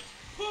know it.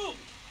 Poop!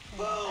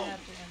 I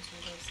have to answer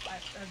this.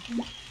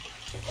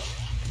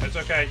 It's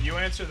okay. You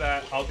answer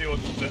that. I'll deal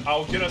with it.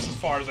 I'll get us as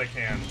far as I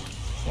can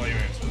while you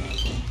answer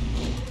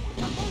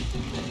that.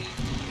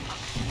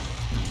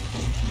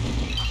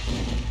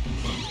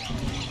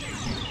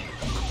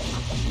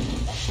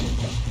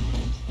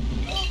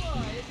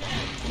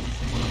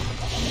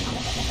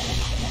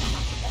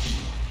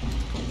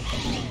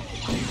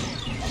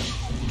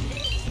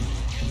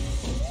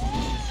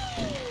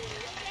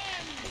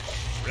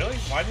 Really?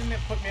 Why didn't it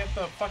put me at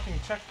the fucking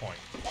checkpoint?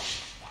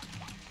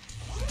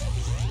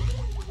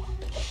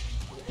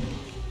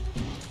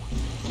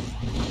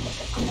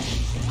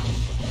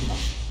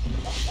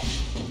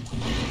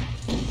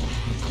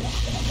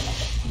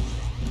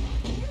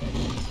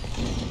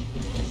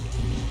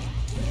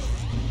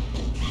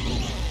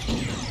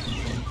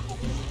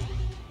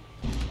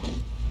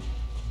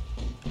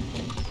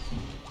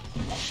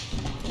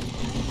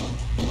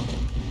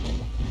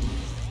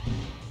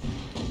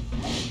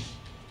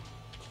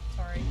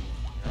 Sorry.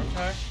 You're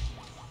okay.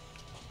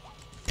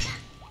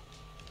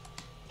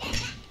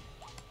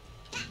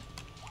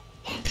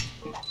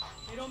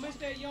 Hey, don't miss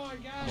that yarn.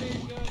 Got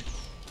it. Good.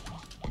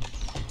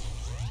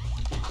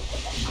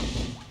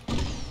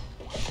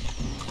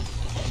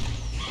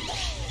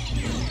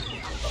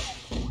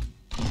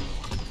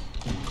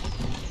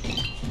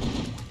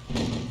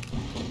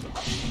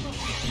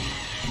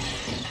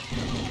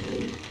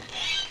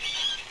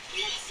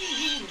 Let's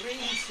see who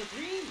reigns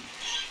supreme.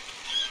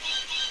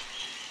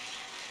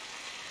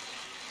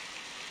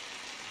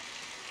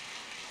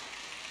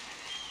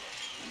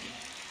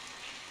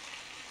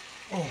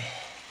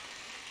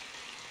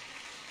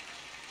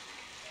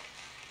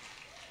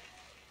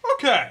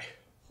 Okay.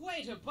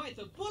 Way to bite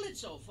the bullet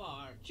so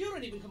far. You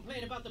don't even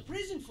complain about the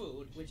prison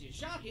food, which is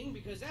shocking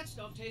because that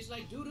stuff tastes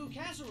like doo-doo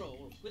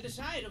casserole with a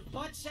side of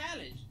butt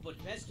salad.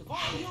 But best of all,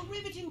 your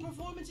riveting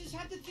performances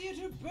have the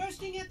theater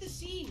bursting at the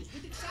seams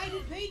with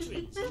excited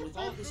patrons. And with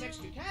all this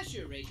extra cash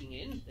you're raking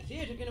in, the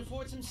theater can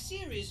afford some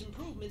serious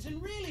improvements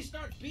and really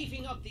start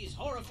beefing up these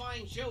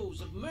horrifying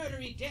shows of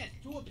murdery death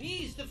to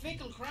appease the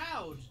fickle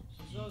crowd.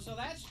 So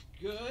that's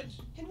good.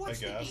 And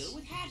what's the guess. deal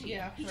with Hattie?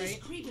 Yeah, He right. just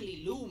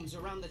creepily looms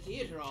around the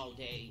theater all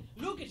day.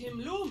 Look at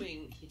him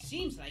looming. It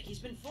seems like he's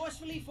been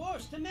forcefully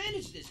forced to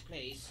manage this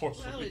place.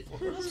 Forcefully Well, it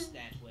forced. looks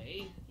that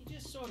way. He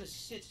just sort of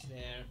sits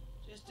there.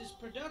 Just as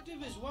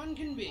productive as one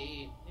can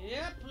be.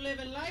 Yep,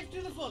 living life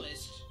to the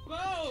fullest.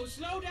 Whoa,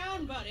 slow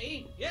down,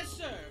 buddy. Yes,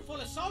 sir. Full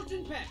of salt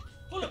and pep.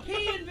 Full of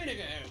pea and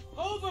vinegar.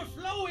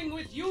 Overflowing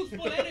with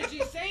youthful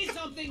energy. Say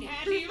something,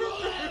 Hattie.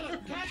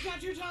 Cat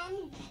got your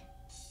tongue?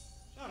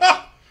 Shut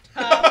up.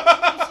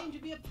 You seem to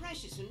be a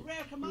precious and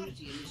rare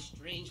commodity in this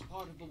strange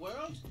part of the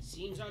world.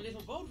 Seems our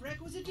little boat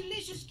wreck was a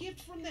delicious gift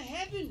from the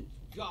heaven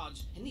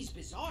gods, and these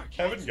bizarre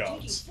Heaven cats are taking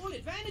gods. full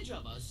advantage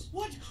of us.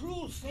 What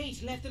cruel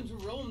fate left them to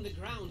roam the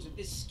grounds of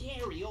this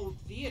scary old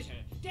theater,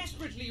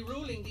 desperately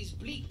ruling these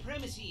bleak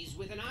premises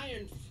with an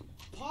iron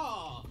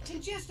paw?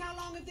 And just how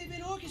long have they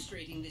been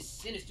orchestrating this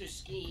sinister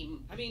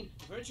scheme? I mean,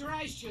 avert your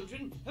eyes,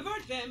 children.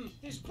 Avert them.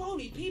 There's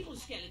bony people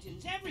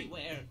skeletons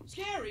everywhere.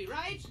 Scary,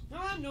 right?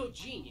 Now, I'm no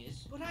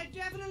genius, but I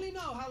definitely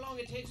know how long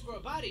it takes for a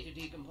body to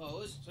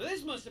decompose. So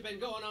this must have been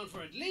going on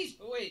for at least...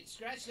 Oh, wait,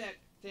 scratch that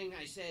thing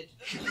I said.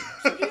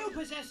 So do you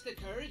possess the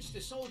courage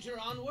to soldier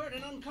onward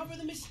and uncover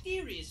the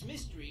mysterious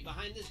mystery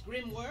behind this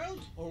grim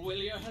world? Or will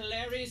your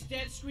hilarious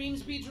death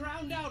screams be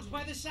drowned out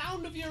by the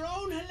sound of your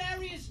own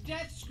hilarious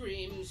death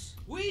screams?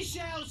 We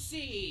shall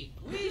see.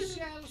 We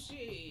shall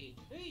see.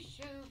 We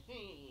shall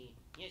see.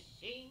 Yes,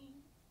 see?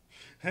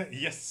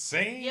 Yes,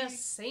 same.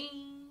 Yes,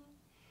 same.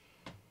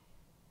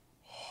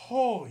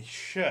 Holy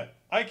shit.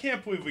 I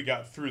can't believe we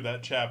got through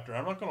that chapter.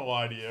 I'm not gonna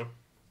lie to you.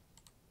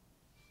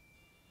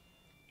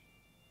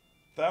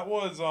 That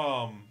was,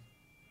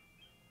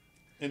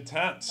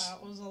 intense.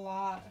 That was a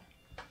lot.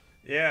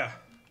 Yeah.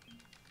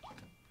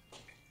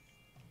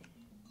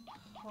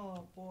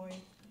 Oh boy.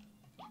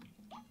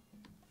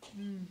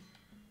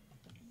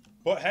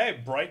 But hey,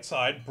 bright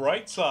side,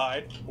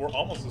 we're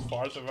almost as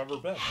far as I've ever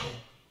been. Let's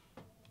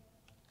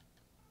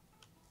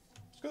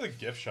go to the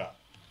gift shop.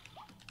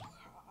 My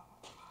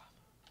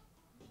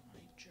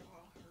jaw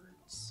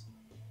hurts.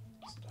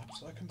 Stop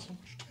sucking so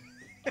much.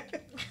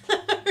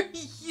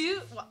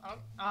 You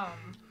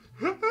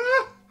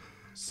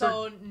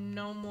So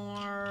no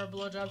more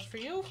blowjobs for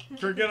you?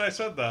 Forget I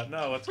said that.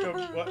 No, let's go.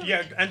 Well,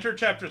 yeah, enter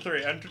chapter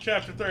 3. Enter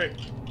chapter 3.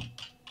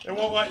 It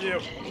won't let you.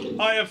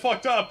 I have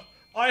fucked up.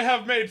 I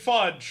have made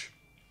fudge.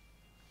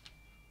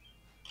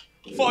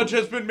 Fudge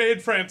has been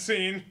made,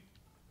 Francine.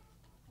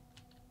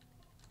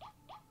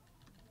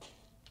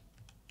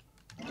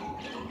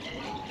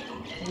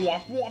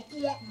 Womp, womp,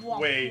 womp.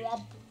 Wait.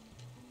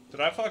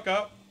 Did I fuck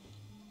up?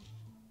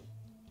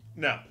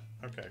 No.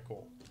 Okay,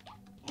 cool.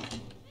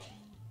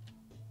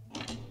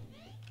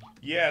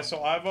 Yeah,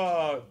 so I've,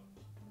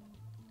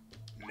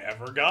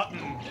 never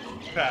gotten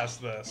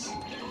past this.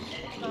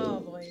 Oh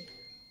boy.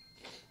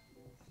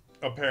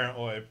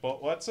 Apparently.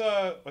 But let's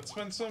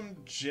spend some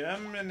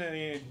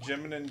Jimaroos.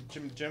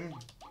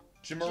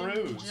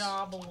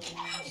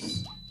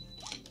 Jobbles.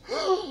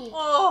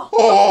 Oh!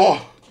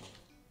 Oh!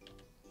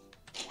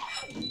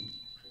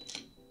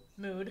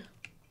 Mood.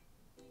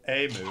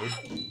 A mood.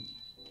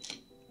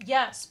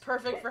 Yes,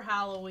 perfect for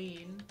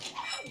Halloween.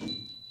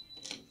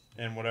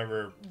 And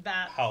whatever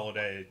That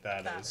holiday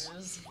that is.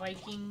 is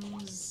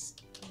Vikings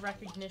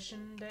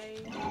Recognition Day.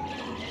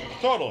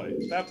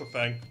 Totally. That's a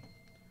thing.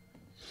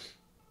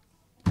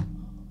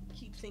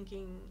 Keep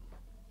thinking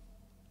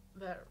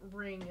that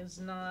ring is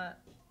not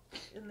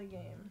in the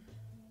game.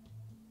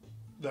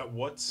 That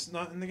what's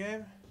not in the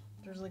game?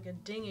 There's like a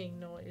dinging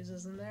noise,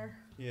 isn't there?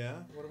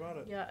 Yeah, what about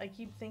it? Yeah, I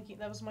keep thinking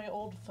that was my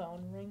old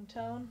phone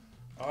ringtone.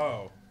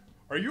 Oh.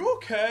 Are you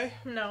okay?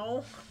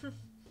 No.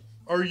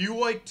 Are you,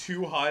 like,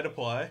 too high to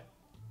play?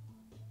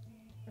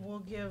 We'll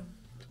give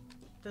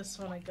this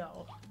one a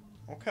go.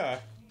 Okay.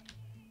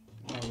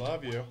 I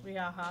love you.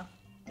 Yeah, huh?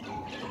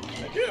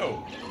 I do.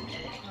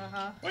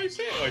 Uh-huh. Why you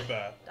say it like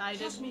that? I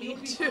Trust didn't me, you'll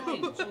mean be to.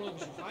 fine, so long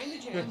as you find the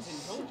gems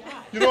and don't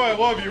die. You know I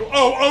love you.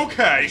 Oh,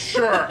 okay,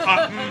 sure.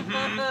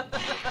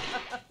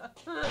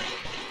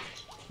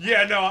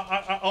 Yeah, no,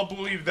 I'll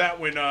believe that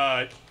when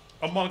a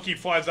monkey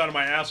flies out of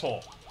my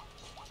asshole.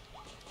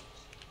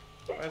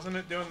 Why isn't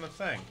it doing the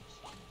thing?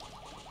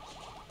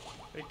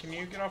 Hey, can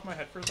you get off my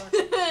head for a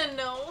second?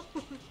 No.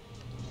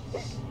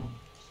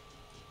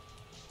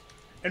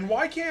 And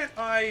why can't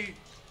I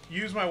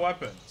use my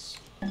weapons?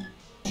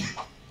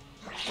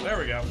 There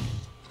we go.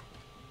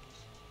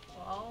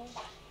 Well.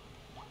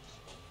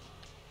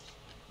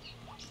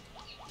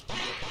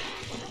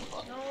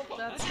 Nope,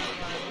 that's not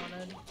what I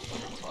wanted.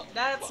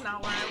 That's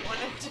not where I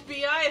wanted to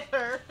be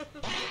either.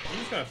 I'm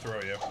just gonna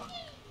throw you.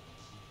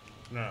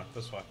 No,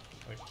 this way.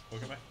 Like,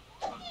 look at me.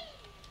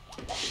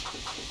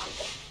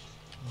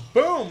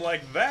 Boom,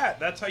 like that.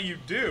 That's how you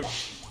do.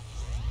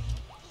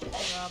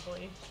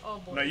 Probably. Oh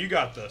boy. No, you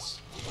got this.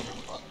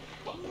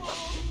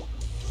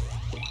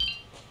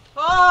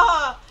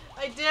 Ah!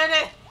 I did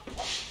it!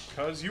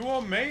 Cause you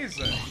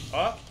amazing. Do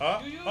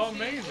you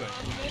Amazing. think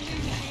I'm vending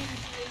machines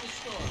in the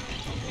store,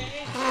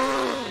 okay?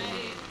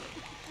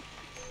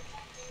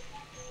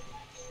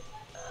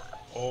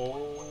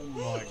 Oh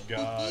my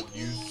god,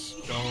 you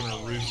stoner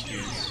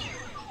rooskies.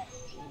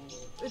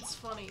 It's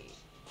funny.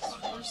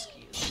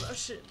 Swirsky is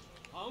Russian.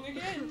 Wrong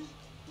again.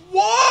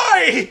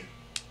 Why?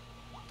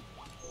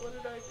 What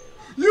did I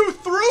do? You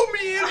threw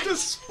me into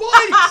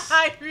spikes!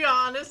 I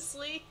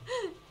honestly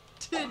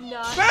did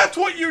not. That's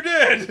what you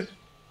did!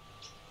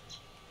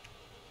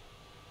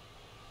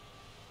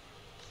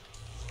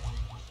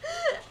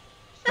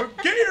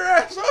 Get your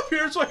ass up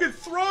here so I can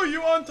throw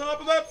you on top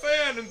of that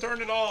fan and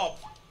turn it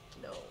off.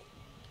 No.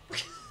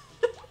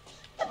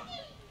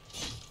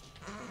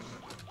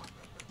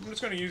 I'm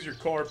just gonna use your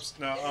corpse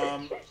now.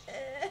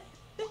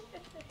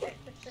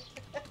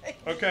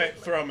 Okay,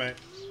 throw me.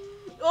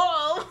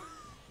 Oh!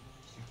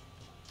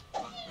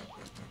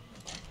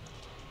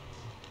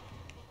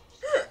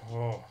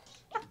 Oh.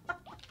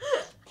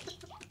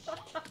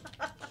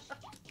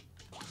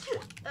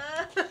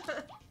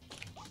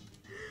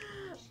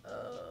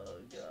 Oh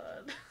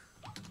god.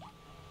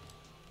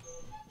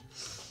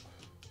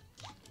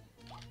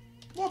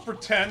 We'll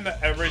pretend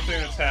that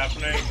everything that's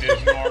happening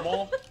is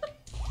normal.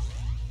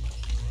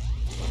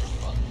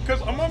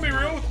 Because I'm gonna be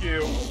real with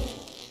you.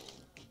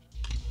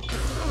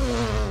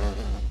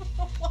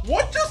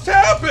 What just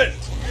happened?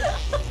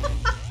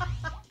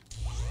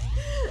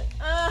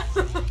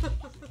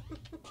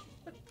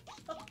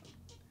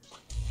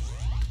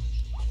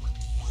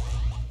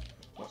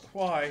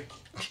 Why?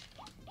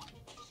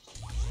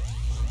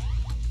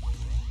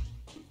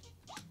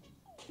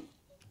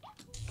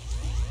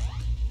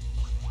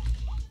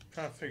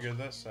 Trying to figure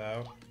this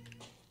out.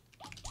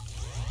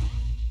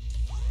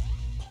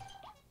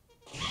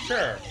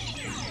 Sure.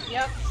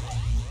 Yep.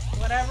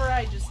 Whatever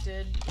I just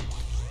did.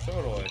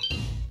 Totally.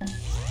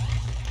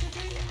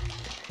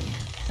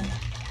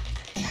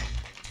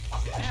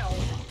 Ow.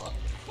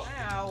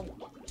 Ow.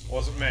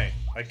 Wasn't me.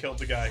 I killed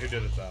the guy who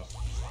did it though.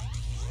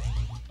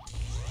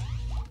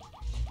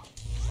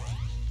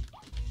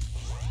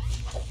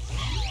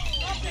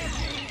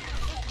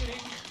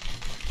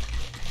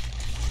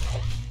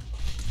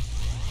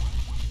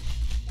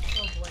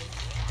 Oh boy.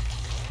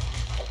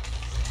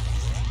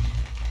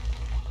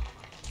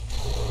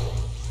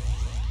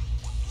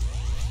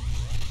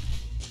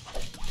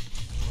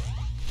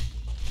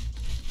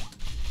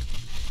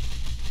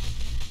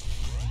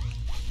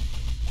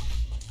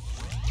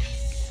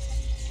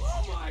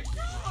 Oh my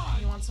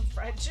god! You want some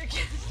fried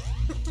chicken?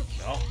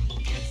 No.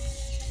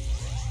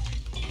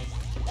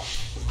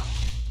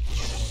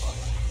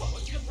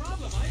 What's the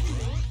problem? I can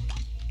do it.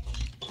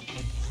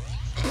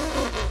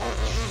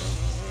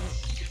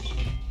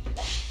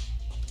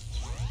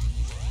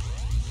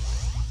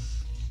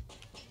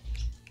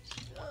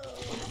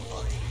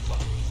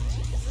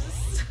 Jesus.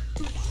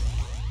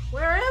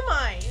 Where am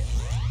I?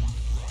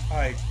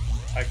 I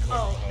couldn't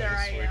Oh, tell there you,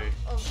 I am. sweetie.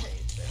 Okay.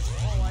 There.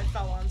 Oh, I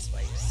fell on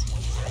spikes.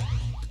 Okay.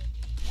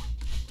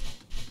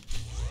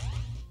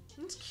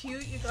 It's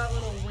cute. You got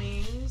little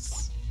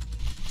wings.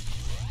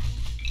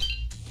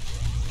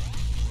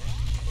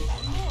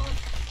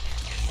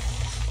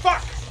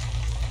 Fuck!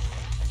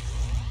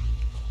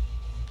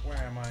 Where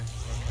am I?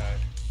 Okay.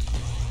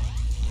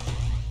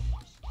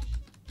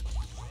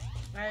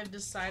 I've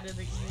decided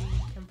that you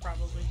can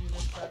probably do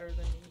this better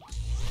than me.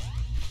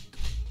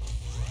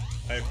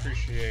 I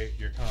appreciate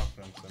your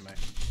confidence in me.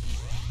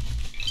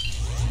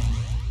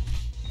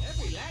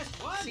 Every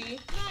last one. See?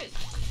 Nice.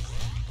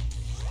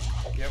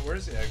 Yeah,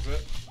 where's the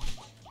exit?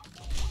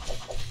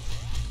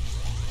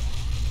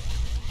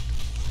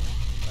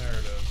 There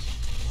it is.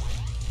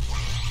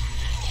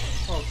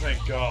 Oh,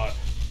 thank God.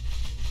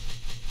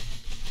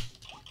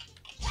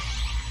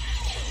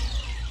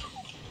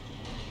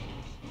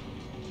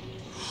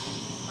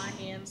 My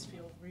hands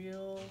feel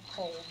real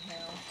cold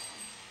now.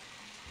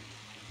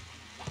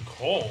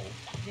 Cold?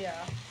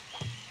 Yeah.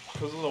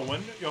 Because of the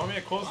window? You want me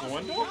to close the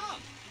window?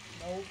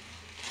 Nope.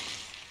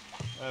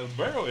 It's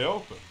barely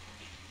open.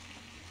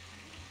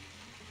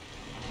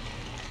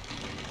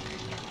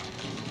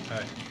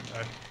 Hey,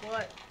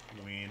 What?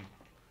 Ween.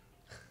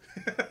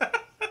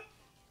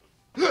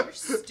 You're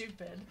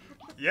stupid.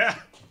 Yeah,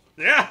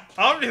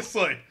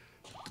 obviously.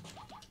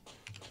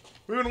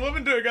 We've been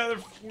living together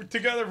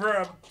for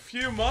a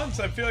few months.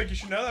 I feel like you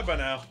should know that by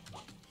now.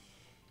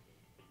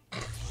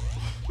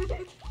 What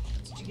did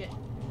you get?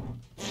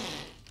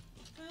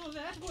 Well,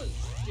 that was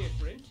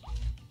different.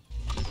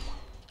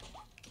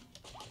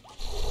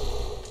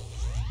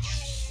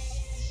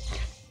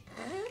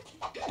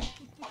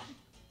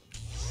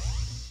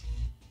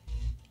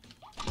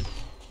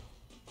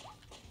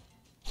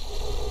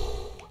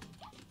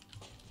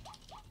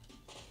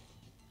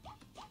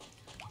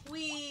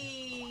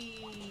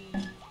 Wee.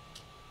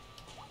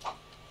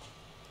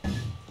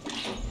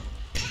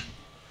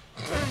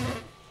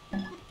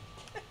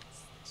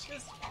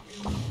 Just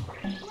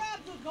Grab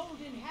the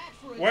golden hat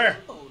for a Where?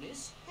 gem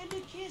bonus and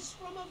a kiss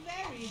from a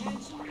very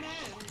handsome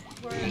man.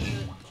 where is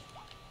it?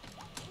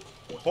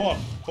 Pull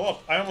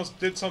up. I almost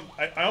did some.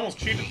 I almost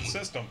cheated the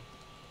system.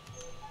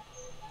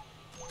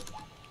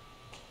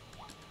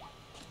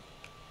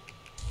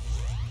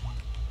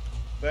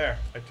 There,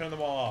 I turned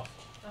them all off.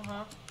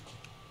 Uh-huh.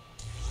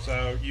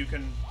 So you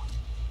can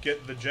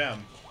get the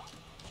gem.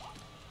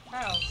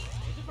 How?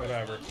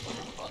 Whatever.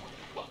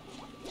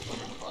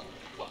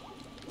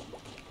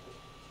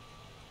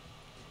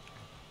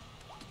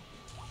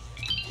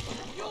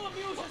 You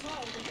amuse us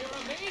all with your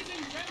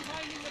amazing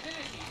gem-finding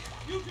ability.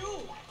 You do.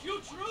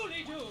 You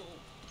truly do.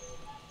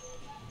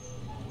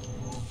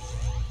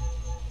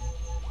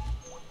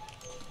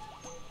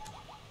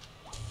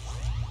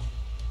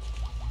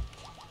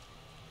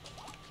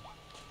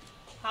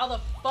 How the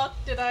fuck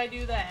did I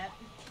do that?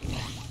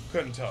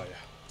 Couldn't tell you.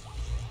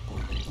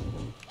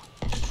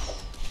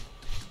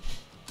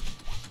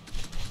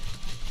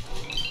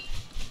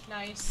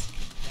 Nice.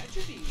 That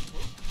should be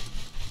useful.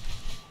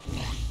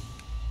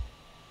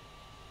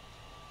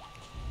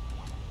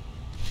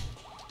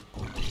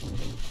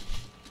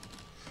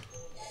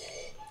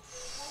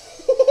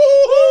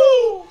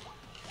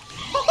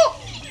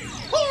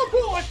 Oh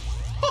boy!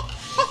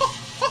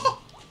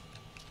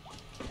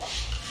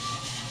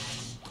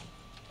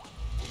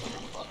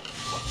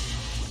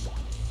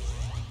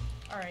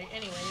 Alright,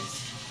 anyways.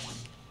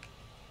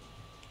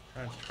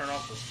 Trying to turn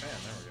off this fan.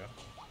 There we go.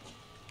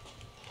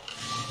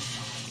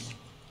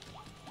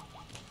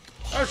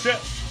 Oh shit!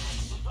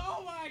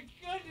 Oh my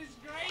goodness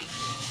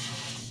gracious!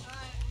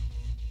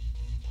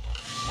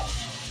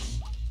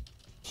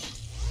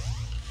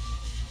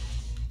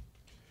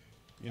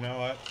 You know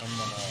what? I'm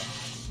gonna.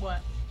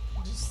 What?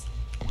 Just...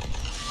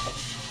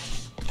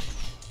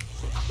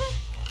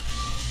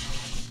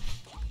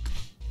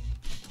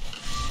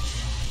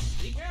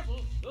 Be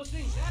careful. Those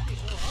things zap you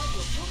so hard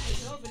you'll poop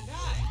yourself and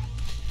die.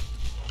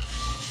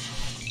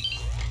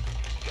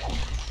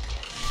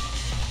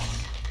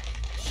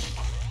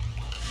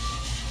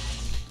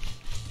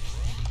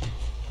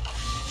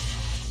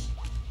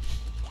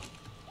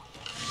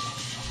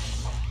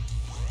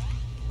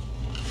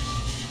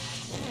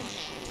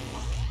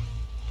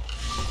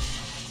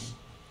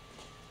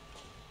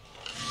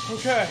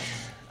 Okay.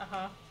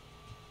 Uh-huh.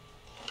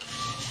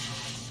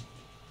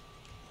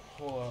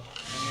 Hold up.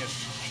 I need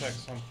to check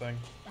something.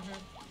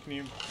 Can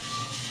you?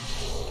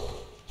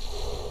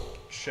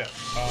 Shit.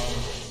 All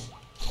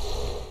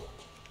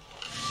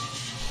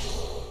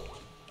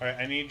right.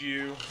 I need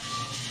you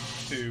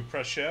to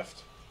press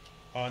shift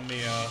on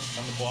the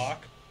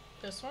block.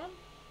 This one?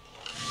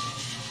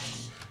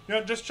 You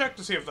know, just check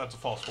to see if that's a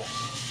false wall.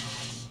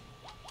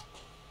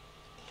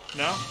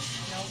 No?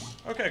 Nope.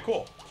 Okay,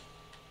 cool.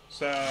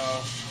 So,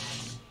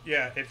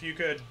 yeah, if you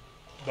could,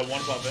 the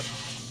one above it,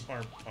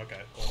 or,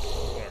 okay, well,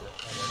 whatever.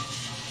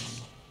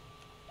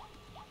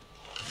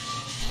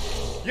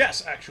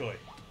 Yes, actually.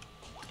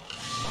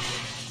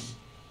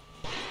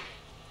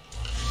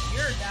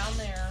 You're down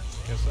there.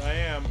 Yes, I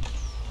am.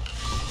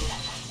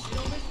 You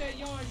don't miss that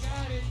yarn,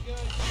 God is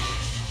good.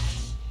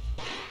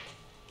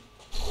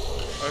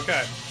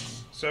 Okay,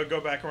 so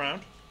go back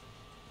around.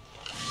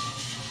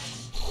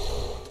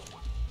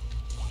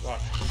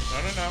 Watch.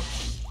 No.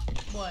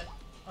 What?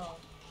 Oh.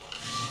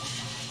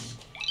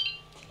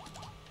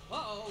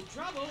 Uh-oh,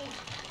 trouble.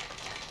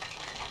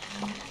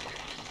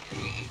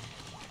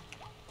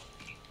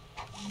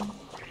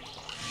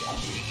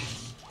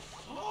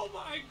 Oh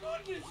my goodness!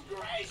 Goodness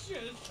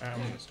gracious!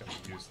 I'm just gonna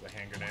use the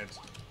hand grenades.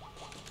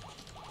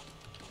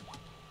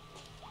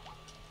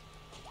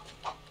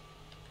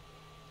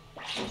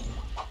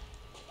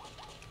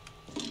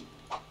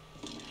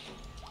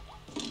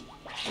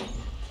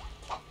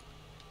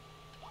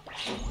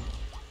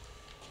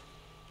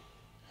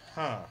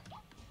 Huh.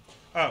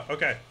 Oh,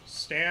 okay.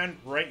 Stand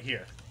right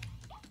here.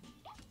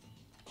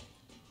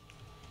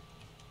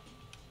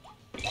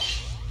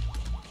 That's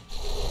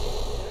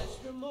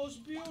the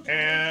most beautiful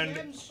And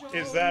gemstone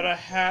is that a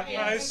hat I've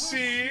I ever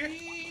see?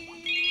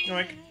 seen.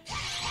 Like,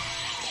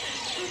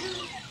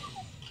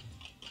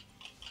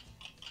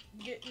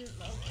 Getting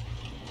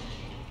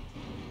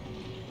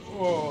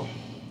oh.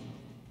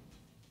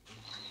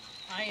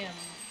 I am.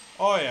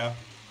 Oh yeah.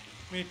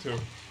 Me too.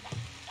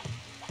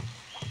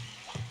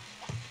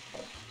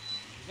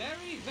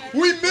 Very, very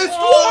We missed one!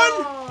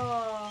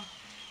 Oh.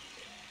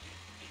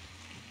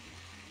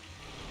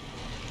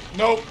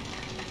 Nope.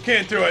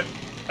 Can't do it.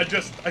 I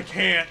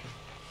can't.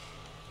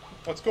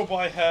 Let's go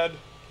by head.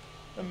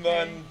 And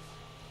then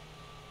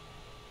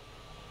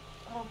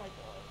Oh my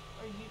god.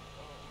 Are you?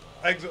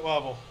 exit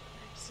level.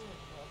 Exit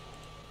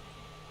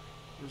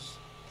level. Just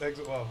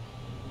exit level.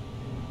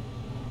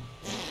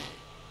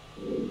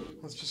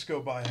 Let's just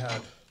go by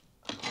head.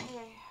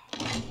 Okay.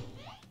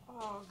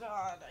 Oh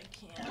god, I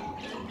can't.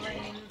 My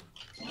brain.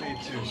 Me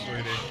too,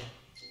 sweetie.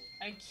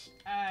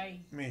 I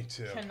Me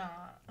too.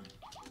 cannot.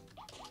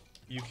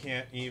 You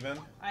can't even?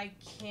 I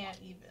can't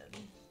even.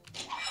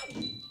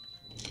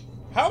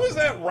 How is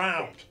that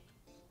round?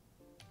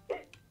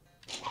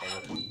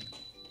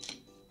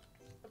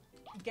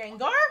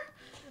 Gengar?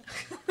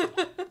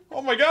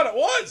 Oh my god, it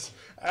was!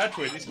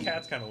 Actually, these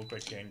cats kind of look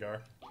like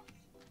Gengar.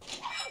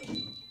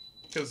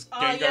 Because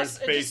Gengar's yes,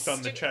 a based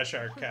on the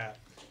Cheshire Cat.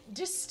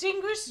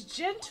 Distinguished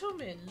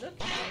gentleman,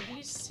 look how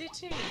he's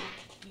sitting.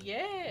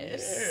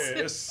 Yes.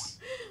 Yes.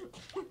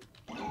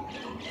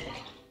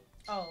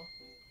 Oh.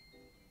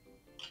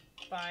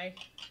 Bye.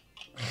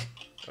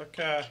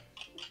 Okay.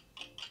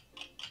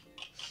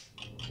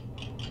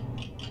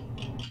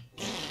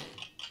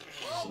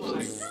 Oh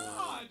my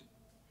god!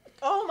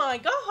 Oh my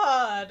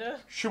god!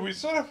 Should we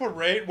set up a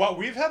raid? Well,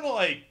 we've had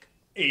like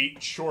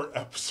 8 short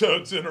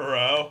episodes in a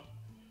row.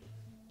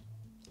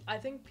 I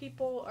think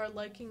people are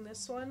liking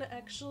this one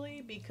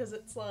actually because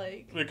it's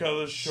like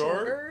Because it's short?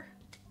 shorter.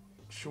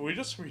 Should we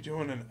just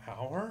redo in an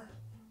hour?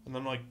 And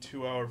then like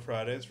 2-hour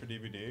Fridays for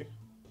DVD?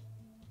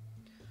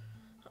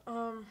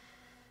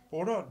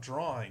 What about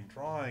drawing?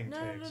 Drawing No,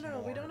 takes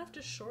more. we don't have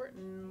to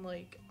shorten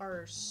like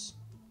our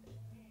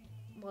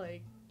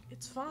like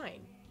it's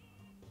fine.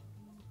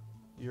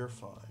 You're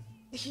fine.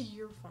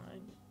 You're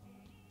fine.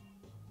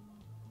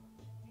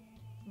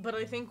 But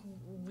I think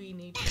we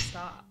need to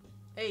stop.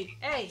 Hey,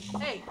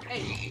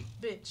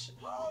 bitch.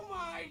 Oh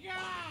my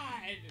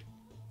god!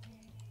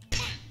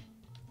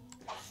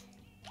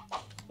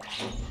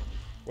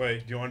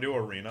 Wait, do you want to do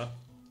arena?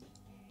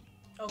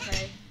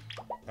 Okay.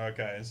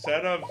 Okay,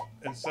 instead of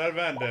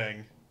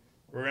ending,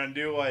 we're gonna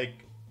do like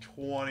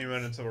 20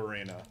 minutes of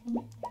arena.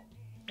 What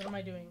am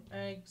I doing?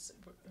 Eggs.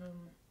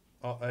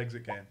 Oh,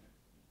 exit game.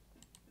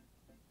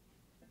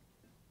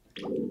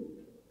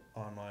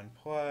 Online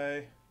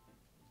play.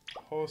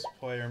 Host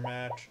player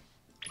match.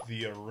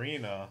 The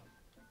arena.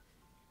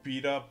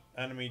 Beat up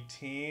enemy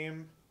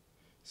team.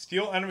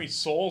 Steal enemy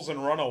souls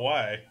and run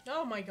away.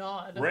 Oh my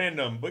god.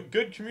 Random, but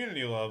good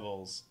community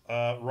levels.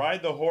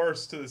 Ride the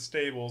horse to the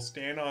stable.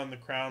 Stand on the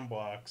crown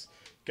blocks.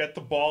 Get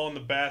the ball in the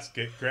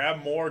basket.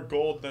 Grab more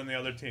gold than the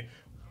other team.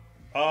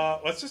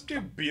 Let's just do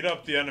beat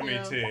up the enemy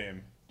Yeah.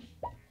 team.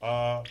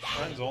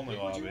 Friends only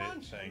Pick what you lobby.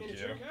 want. Thank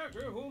Miniature you.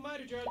 character, who am I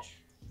to judge?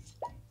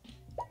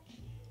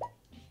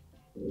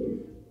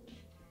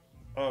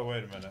 Oh,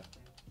 wait a minute.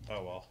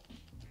 Oh, well.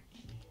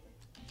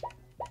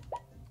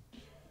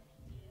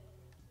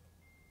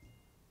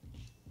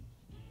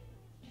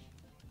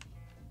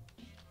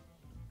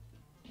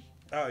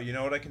 Oh, you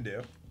know what I can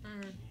do? I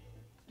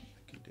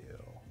can do...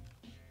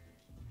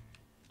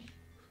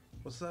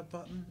 What's that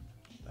button?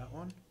 That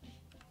one?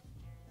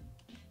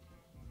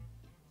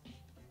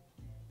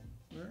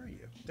 Where are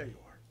you? There you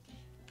are.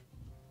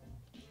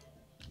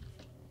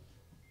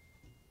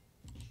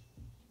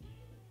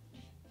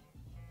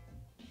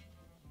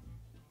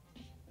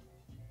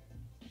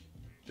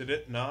 Did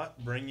it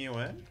not bring you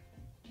in?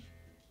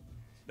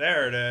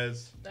 There it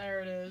is. There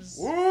it is.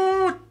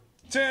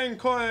 Wu-Tang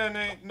Clan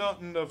ain't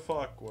nothing to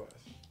fuck with.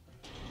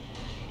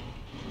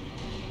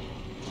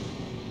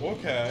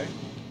 Okay.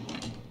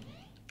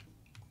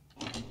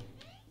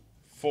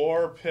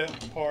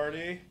 4-pit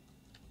party.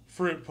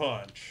 Fruit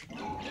punch.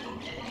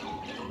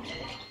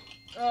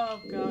 Oh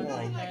god.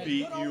 I'll Okay.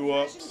 beat you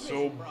up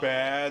so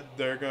bad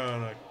they're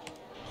gonna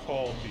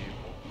call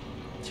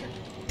people.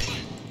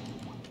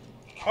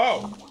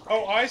 Oh!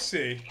 Oh, I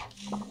see.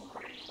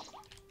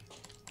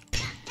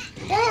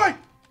 Hi!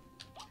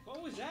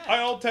 What was that? I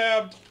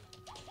alt-tabbed.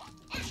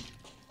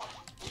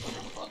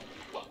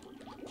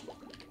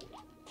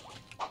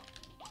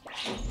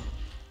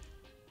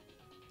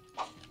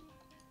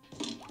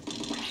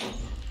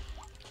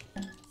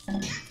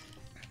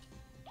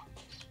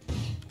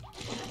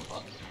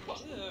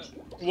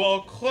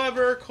 Well,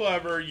 clever,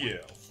 clever you.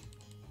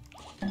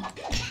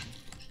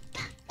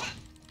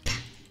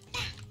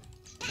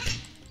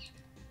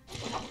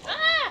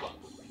 Ah!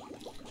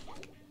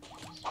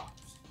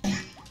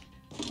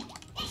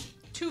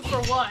 2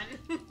 for 1.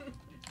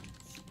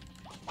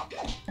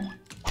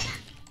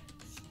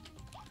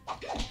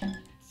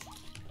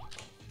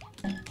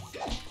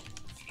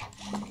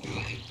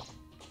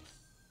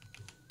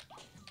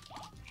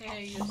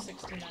 Hey, you have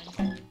 69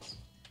 points.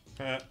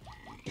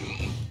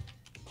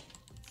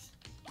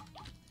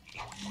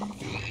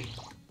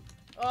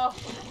 Oh.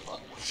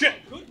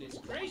 Shit! Goodness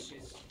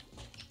gracious.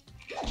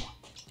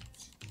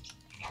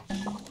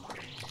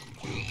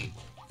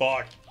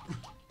 Fuck.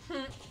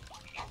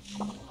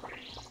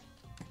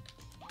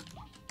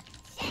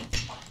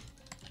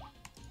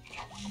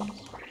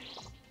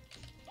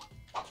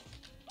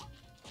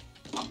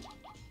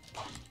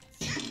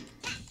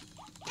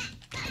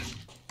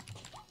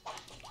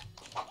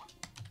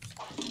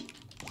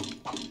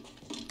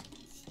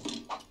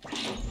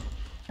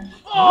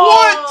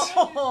 What?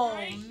 Oh,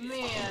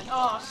 man.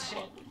 Oh,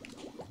 shit.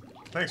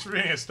 Thanks for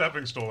being a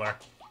stepping stool there.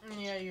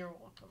 Yeah, you're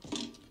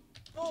welcome.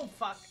 Oh,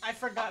 fuck. I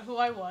forgot who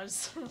I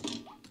was.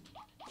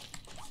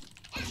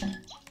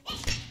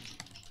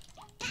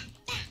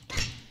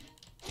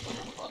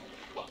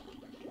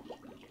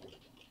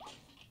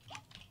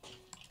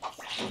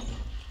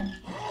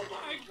 Oh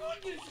my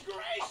goodness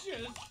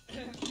gracious!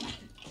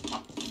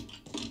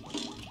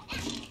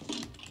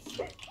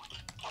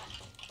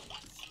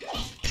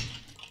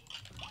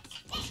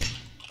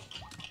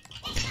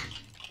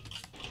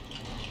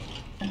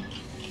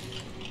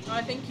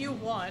 I think you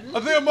won. I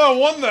think I might have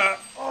won that.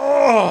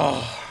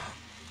 Oh.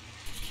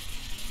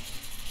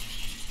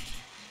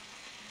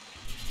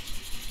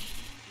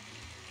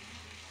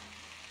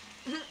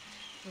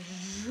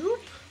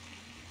 Zoop.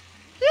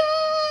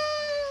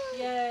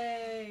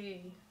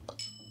 Yay!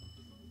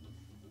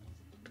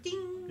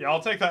 Ding. Yeah,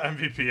 I'll take that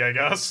MVP, I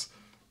guess,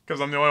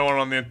 because I'm the only one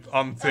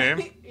on the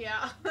team.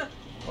 Yeah.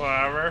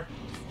 Whatever.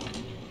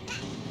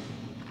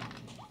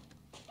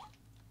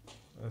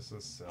 This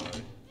is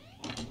silly.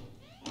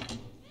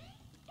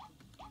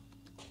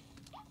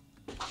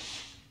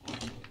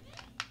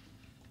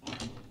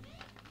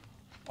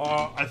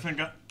 Oh, I think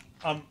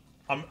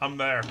I'm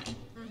there.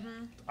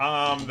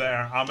 I'm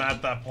there. I'm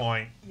at that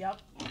point. Yep.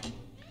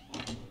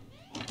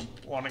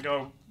 Want to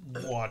go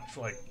watch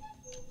like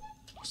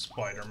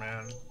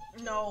Spider-Man?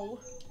 No.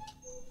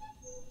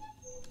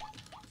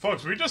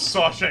 Folks, we just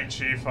saw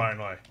Shang-Chi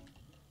finally.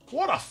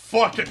 What a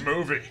fucking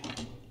movie!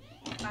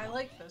 I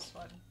like this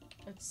one.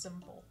 It's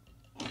simple.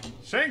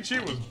 Shang-Chi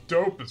was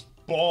dope as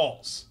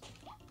balls.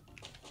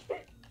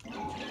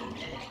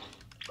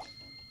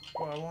 Well,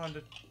 I wanted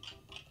to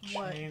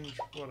What? change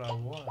what I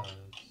was.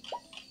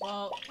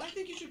 Well, I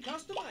think you should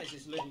customize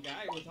this little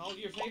guy with all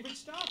your favorite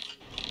stuff.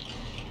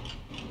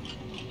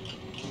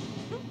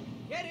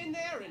 Get in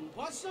there and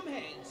bust some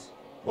heads.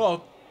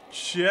 Well,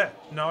 shit.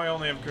 Now I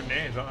only have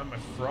grenades. I don't have my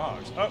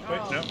frogs. Oh,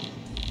 wait, Oh. no.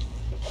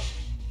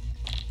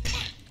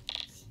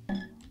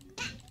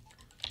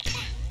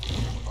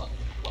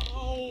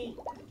 Oh,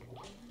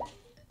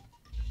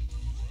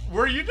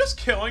 Were you just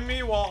killing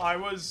me while I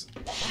was...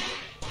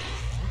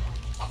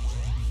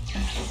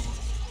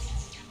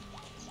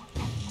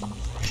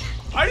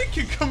 I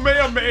can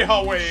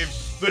Kamehameha wave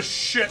the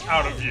shit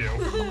out of you.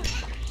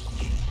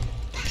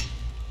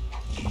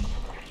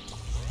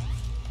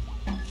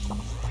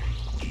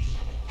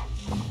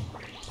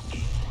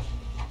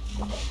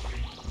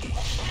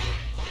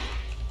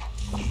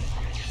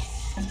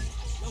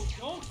 no,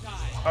 don't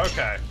die.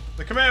 Okay.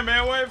 The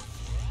Kamehameha wave?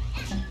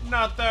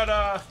 Not that,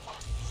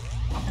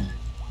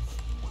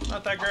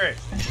 not that great.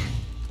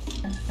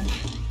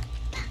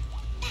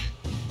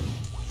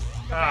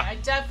 Ah. I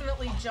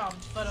definitely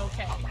jumped, but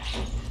okay.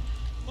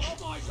 Oh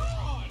my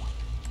god!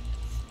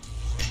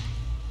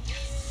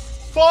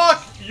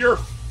 Fuck your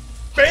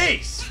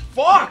face!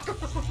 Fuck!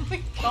 Oh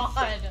my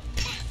god.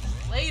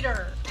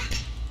 Later.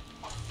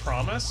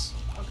 Promise?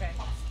 Okay.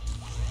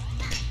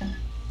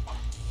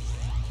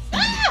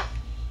 Ah!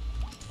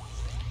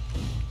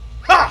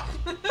 Ha!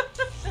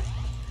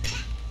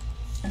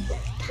 No!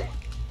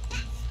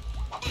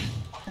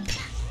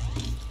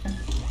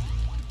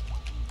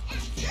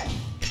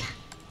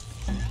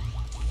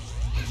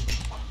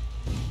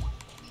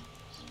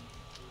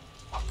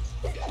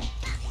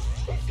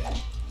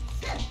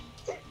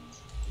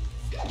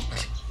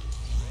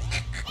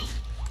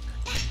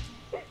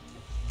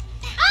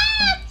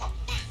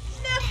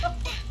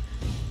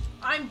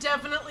 I'm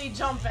definitely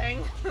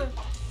jumping.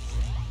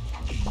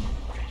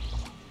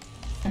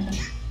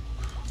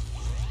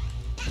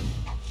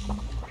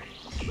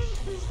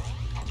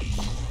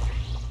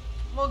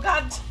 Well,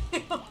 goddamn.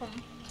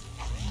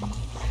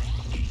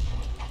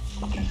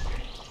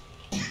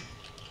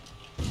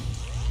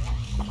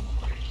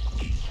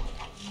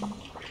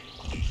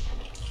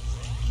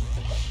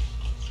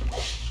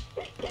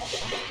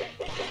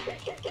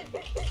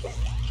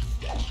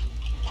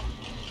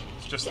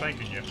 Just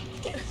thanking you.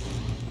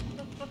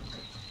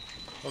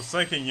 I was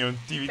thanking you in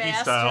DVD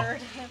style.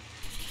 Bastard.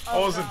 I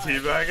wasn't God.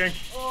 teabagging.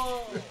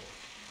 Oh,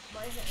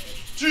 my head.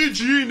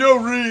 GG, no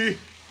re.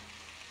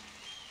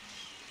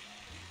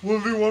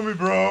 1v1 me,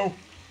 bro.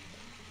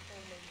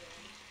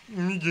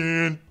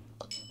 Again.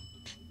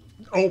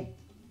 Oh.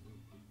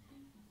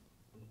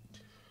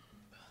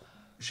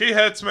 She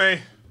hits me.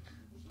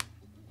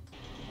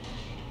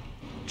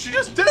 She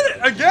just did it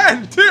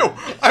again, too.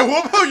 I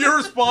love how your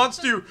response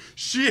to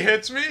 "she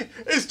hits me"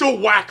 is to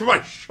whack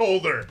my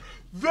shoulder.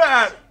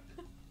 That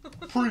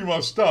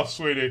primo stuff,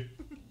 sweetie.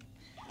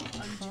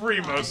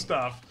 Primo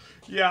stuff.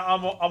 Yeah,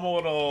 I'm a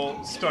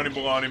little Stony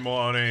Baloney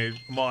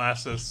Maloney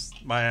molasses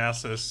my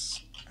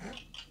asses.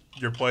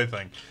 Your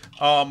plaything.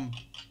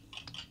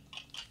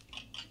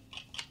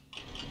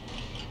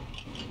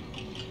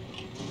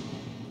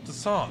 The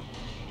song.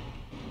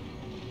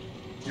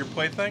 Your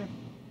plaything?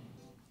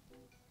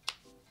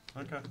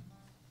 Okay.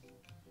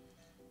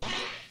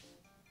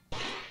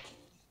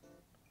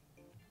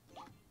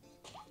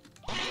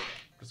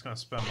 Just gonna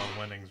spend my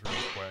winnings real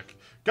quick.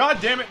 God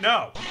damn it,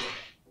 no!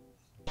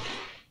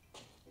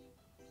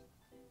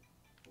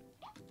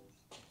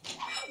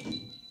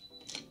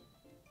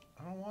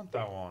 I don't want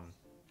that one.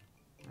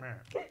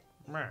 Meh.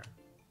 Meh.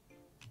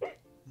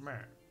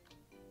 Meh.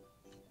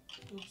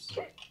 Oops.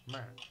 Meh.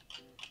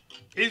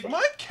 Is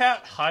my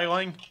cat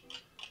hiling?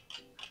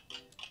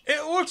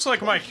 It looks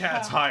like my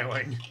cat's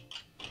hiling.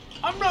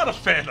 I'm not a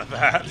fan of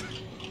that.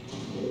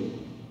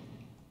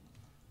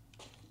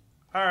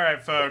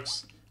 Alright,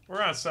 folks. We're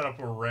gonna set up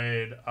a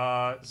raid.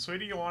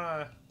 Sweetie, you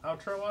wanna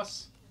outro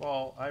us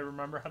while I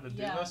remember how to do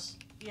this?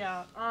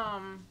 Yeah,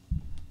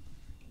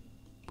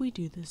 We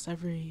do this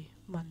every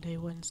Monday,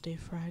 Wednesday,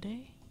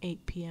 Friday,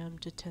 8 p.m.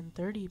 to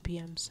 10:30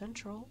 p.m.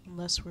 Central,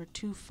 unless we're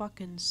too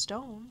fucking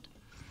stoned.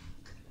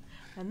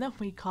 And then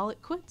we call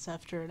it quits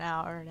after an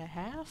hour and a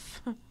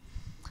half.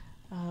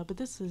 But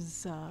this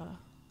has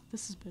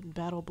been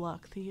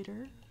BattleBlock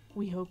Theater.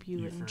 We hope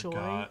you enjoy.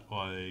 Forgot,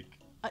 like...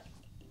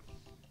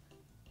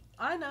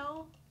 I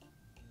know.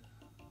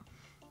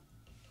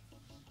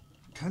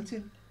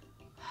 Content.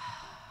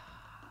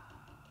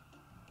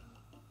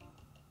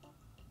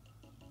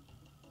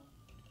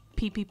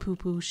 Pee pee poo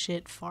poo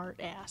shit fart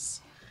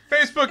ass.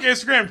 Facebook,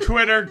 Instagram,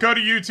 Twitter. Go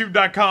to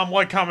youtube.com.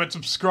 Like, comment,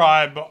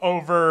 subscribe.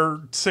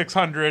 Over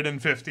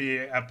 650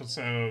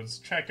 episodes.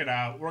 Check it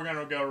out. We're going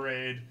to go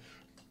raid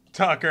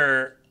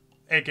Tucker,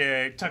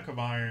 a.k.a. Tuck of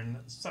Iron.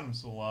 Send him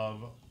some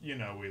love. You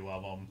know we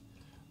love him.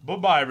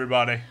 Bye-bye,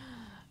 everybody.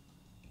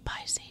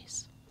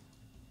 Pisces.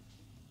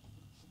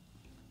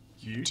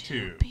 You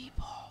too.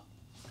 People.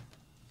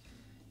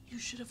 You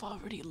should have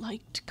already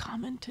liked,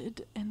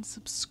 commented, and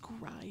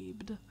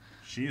subscribed.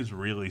 She is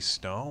really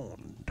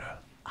stoned.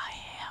 I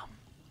am.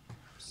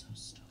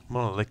 I'm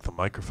gonna lick the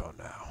microphone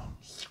now.